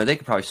 or, you know, they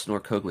could probably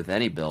snort Coke with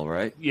any bill,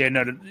 right? Yeah,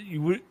 no,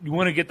 you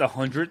want to get the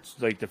hundreds,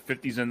 like the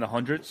 50s and the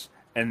hundreds,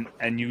 and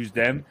use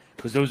them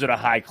because those are the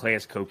high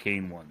class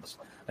cocaine ones.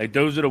 Like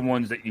those are the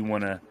ones that you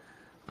want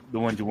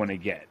to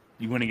get.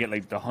 You want to get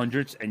like the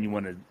hundreds, and you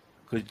want to,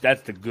 because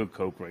that's the good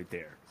Coke right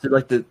there. So,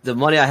 like, the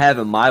money I have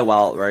in my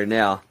wallet right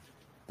now,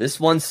 this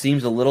one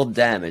seems a little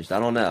damaged. I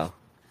don't know.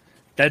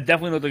 That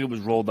definitely looked like it was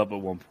rolled up at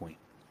one point.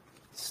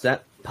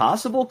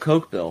 Possible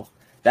Coke bill.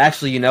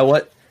 Actually, you know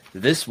what?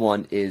 This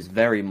one is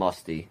very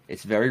musty.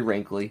 It's very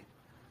wrinkly.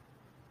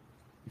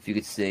 If you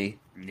could see,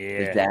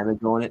 there's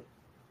damage on it.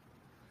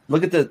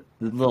 Look at the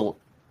little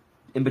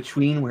in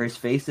between where his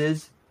face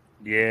is.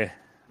 Yeah.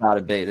 Not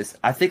a bait.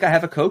 I think I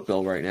have a Coke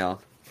bill right now.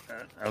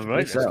 All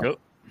right, let's go.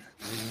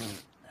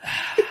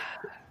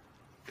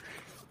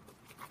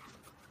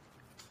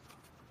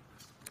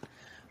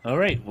 All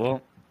right,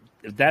 well,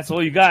 if that's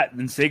all you got,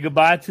 then say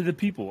goodbye to the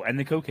people and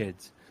the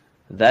cokeheads.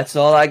 That's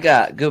all I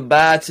got.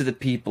 Goodbye to the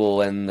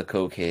people and the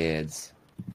cokeheads.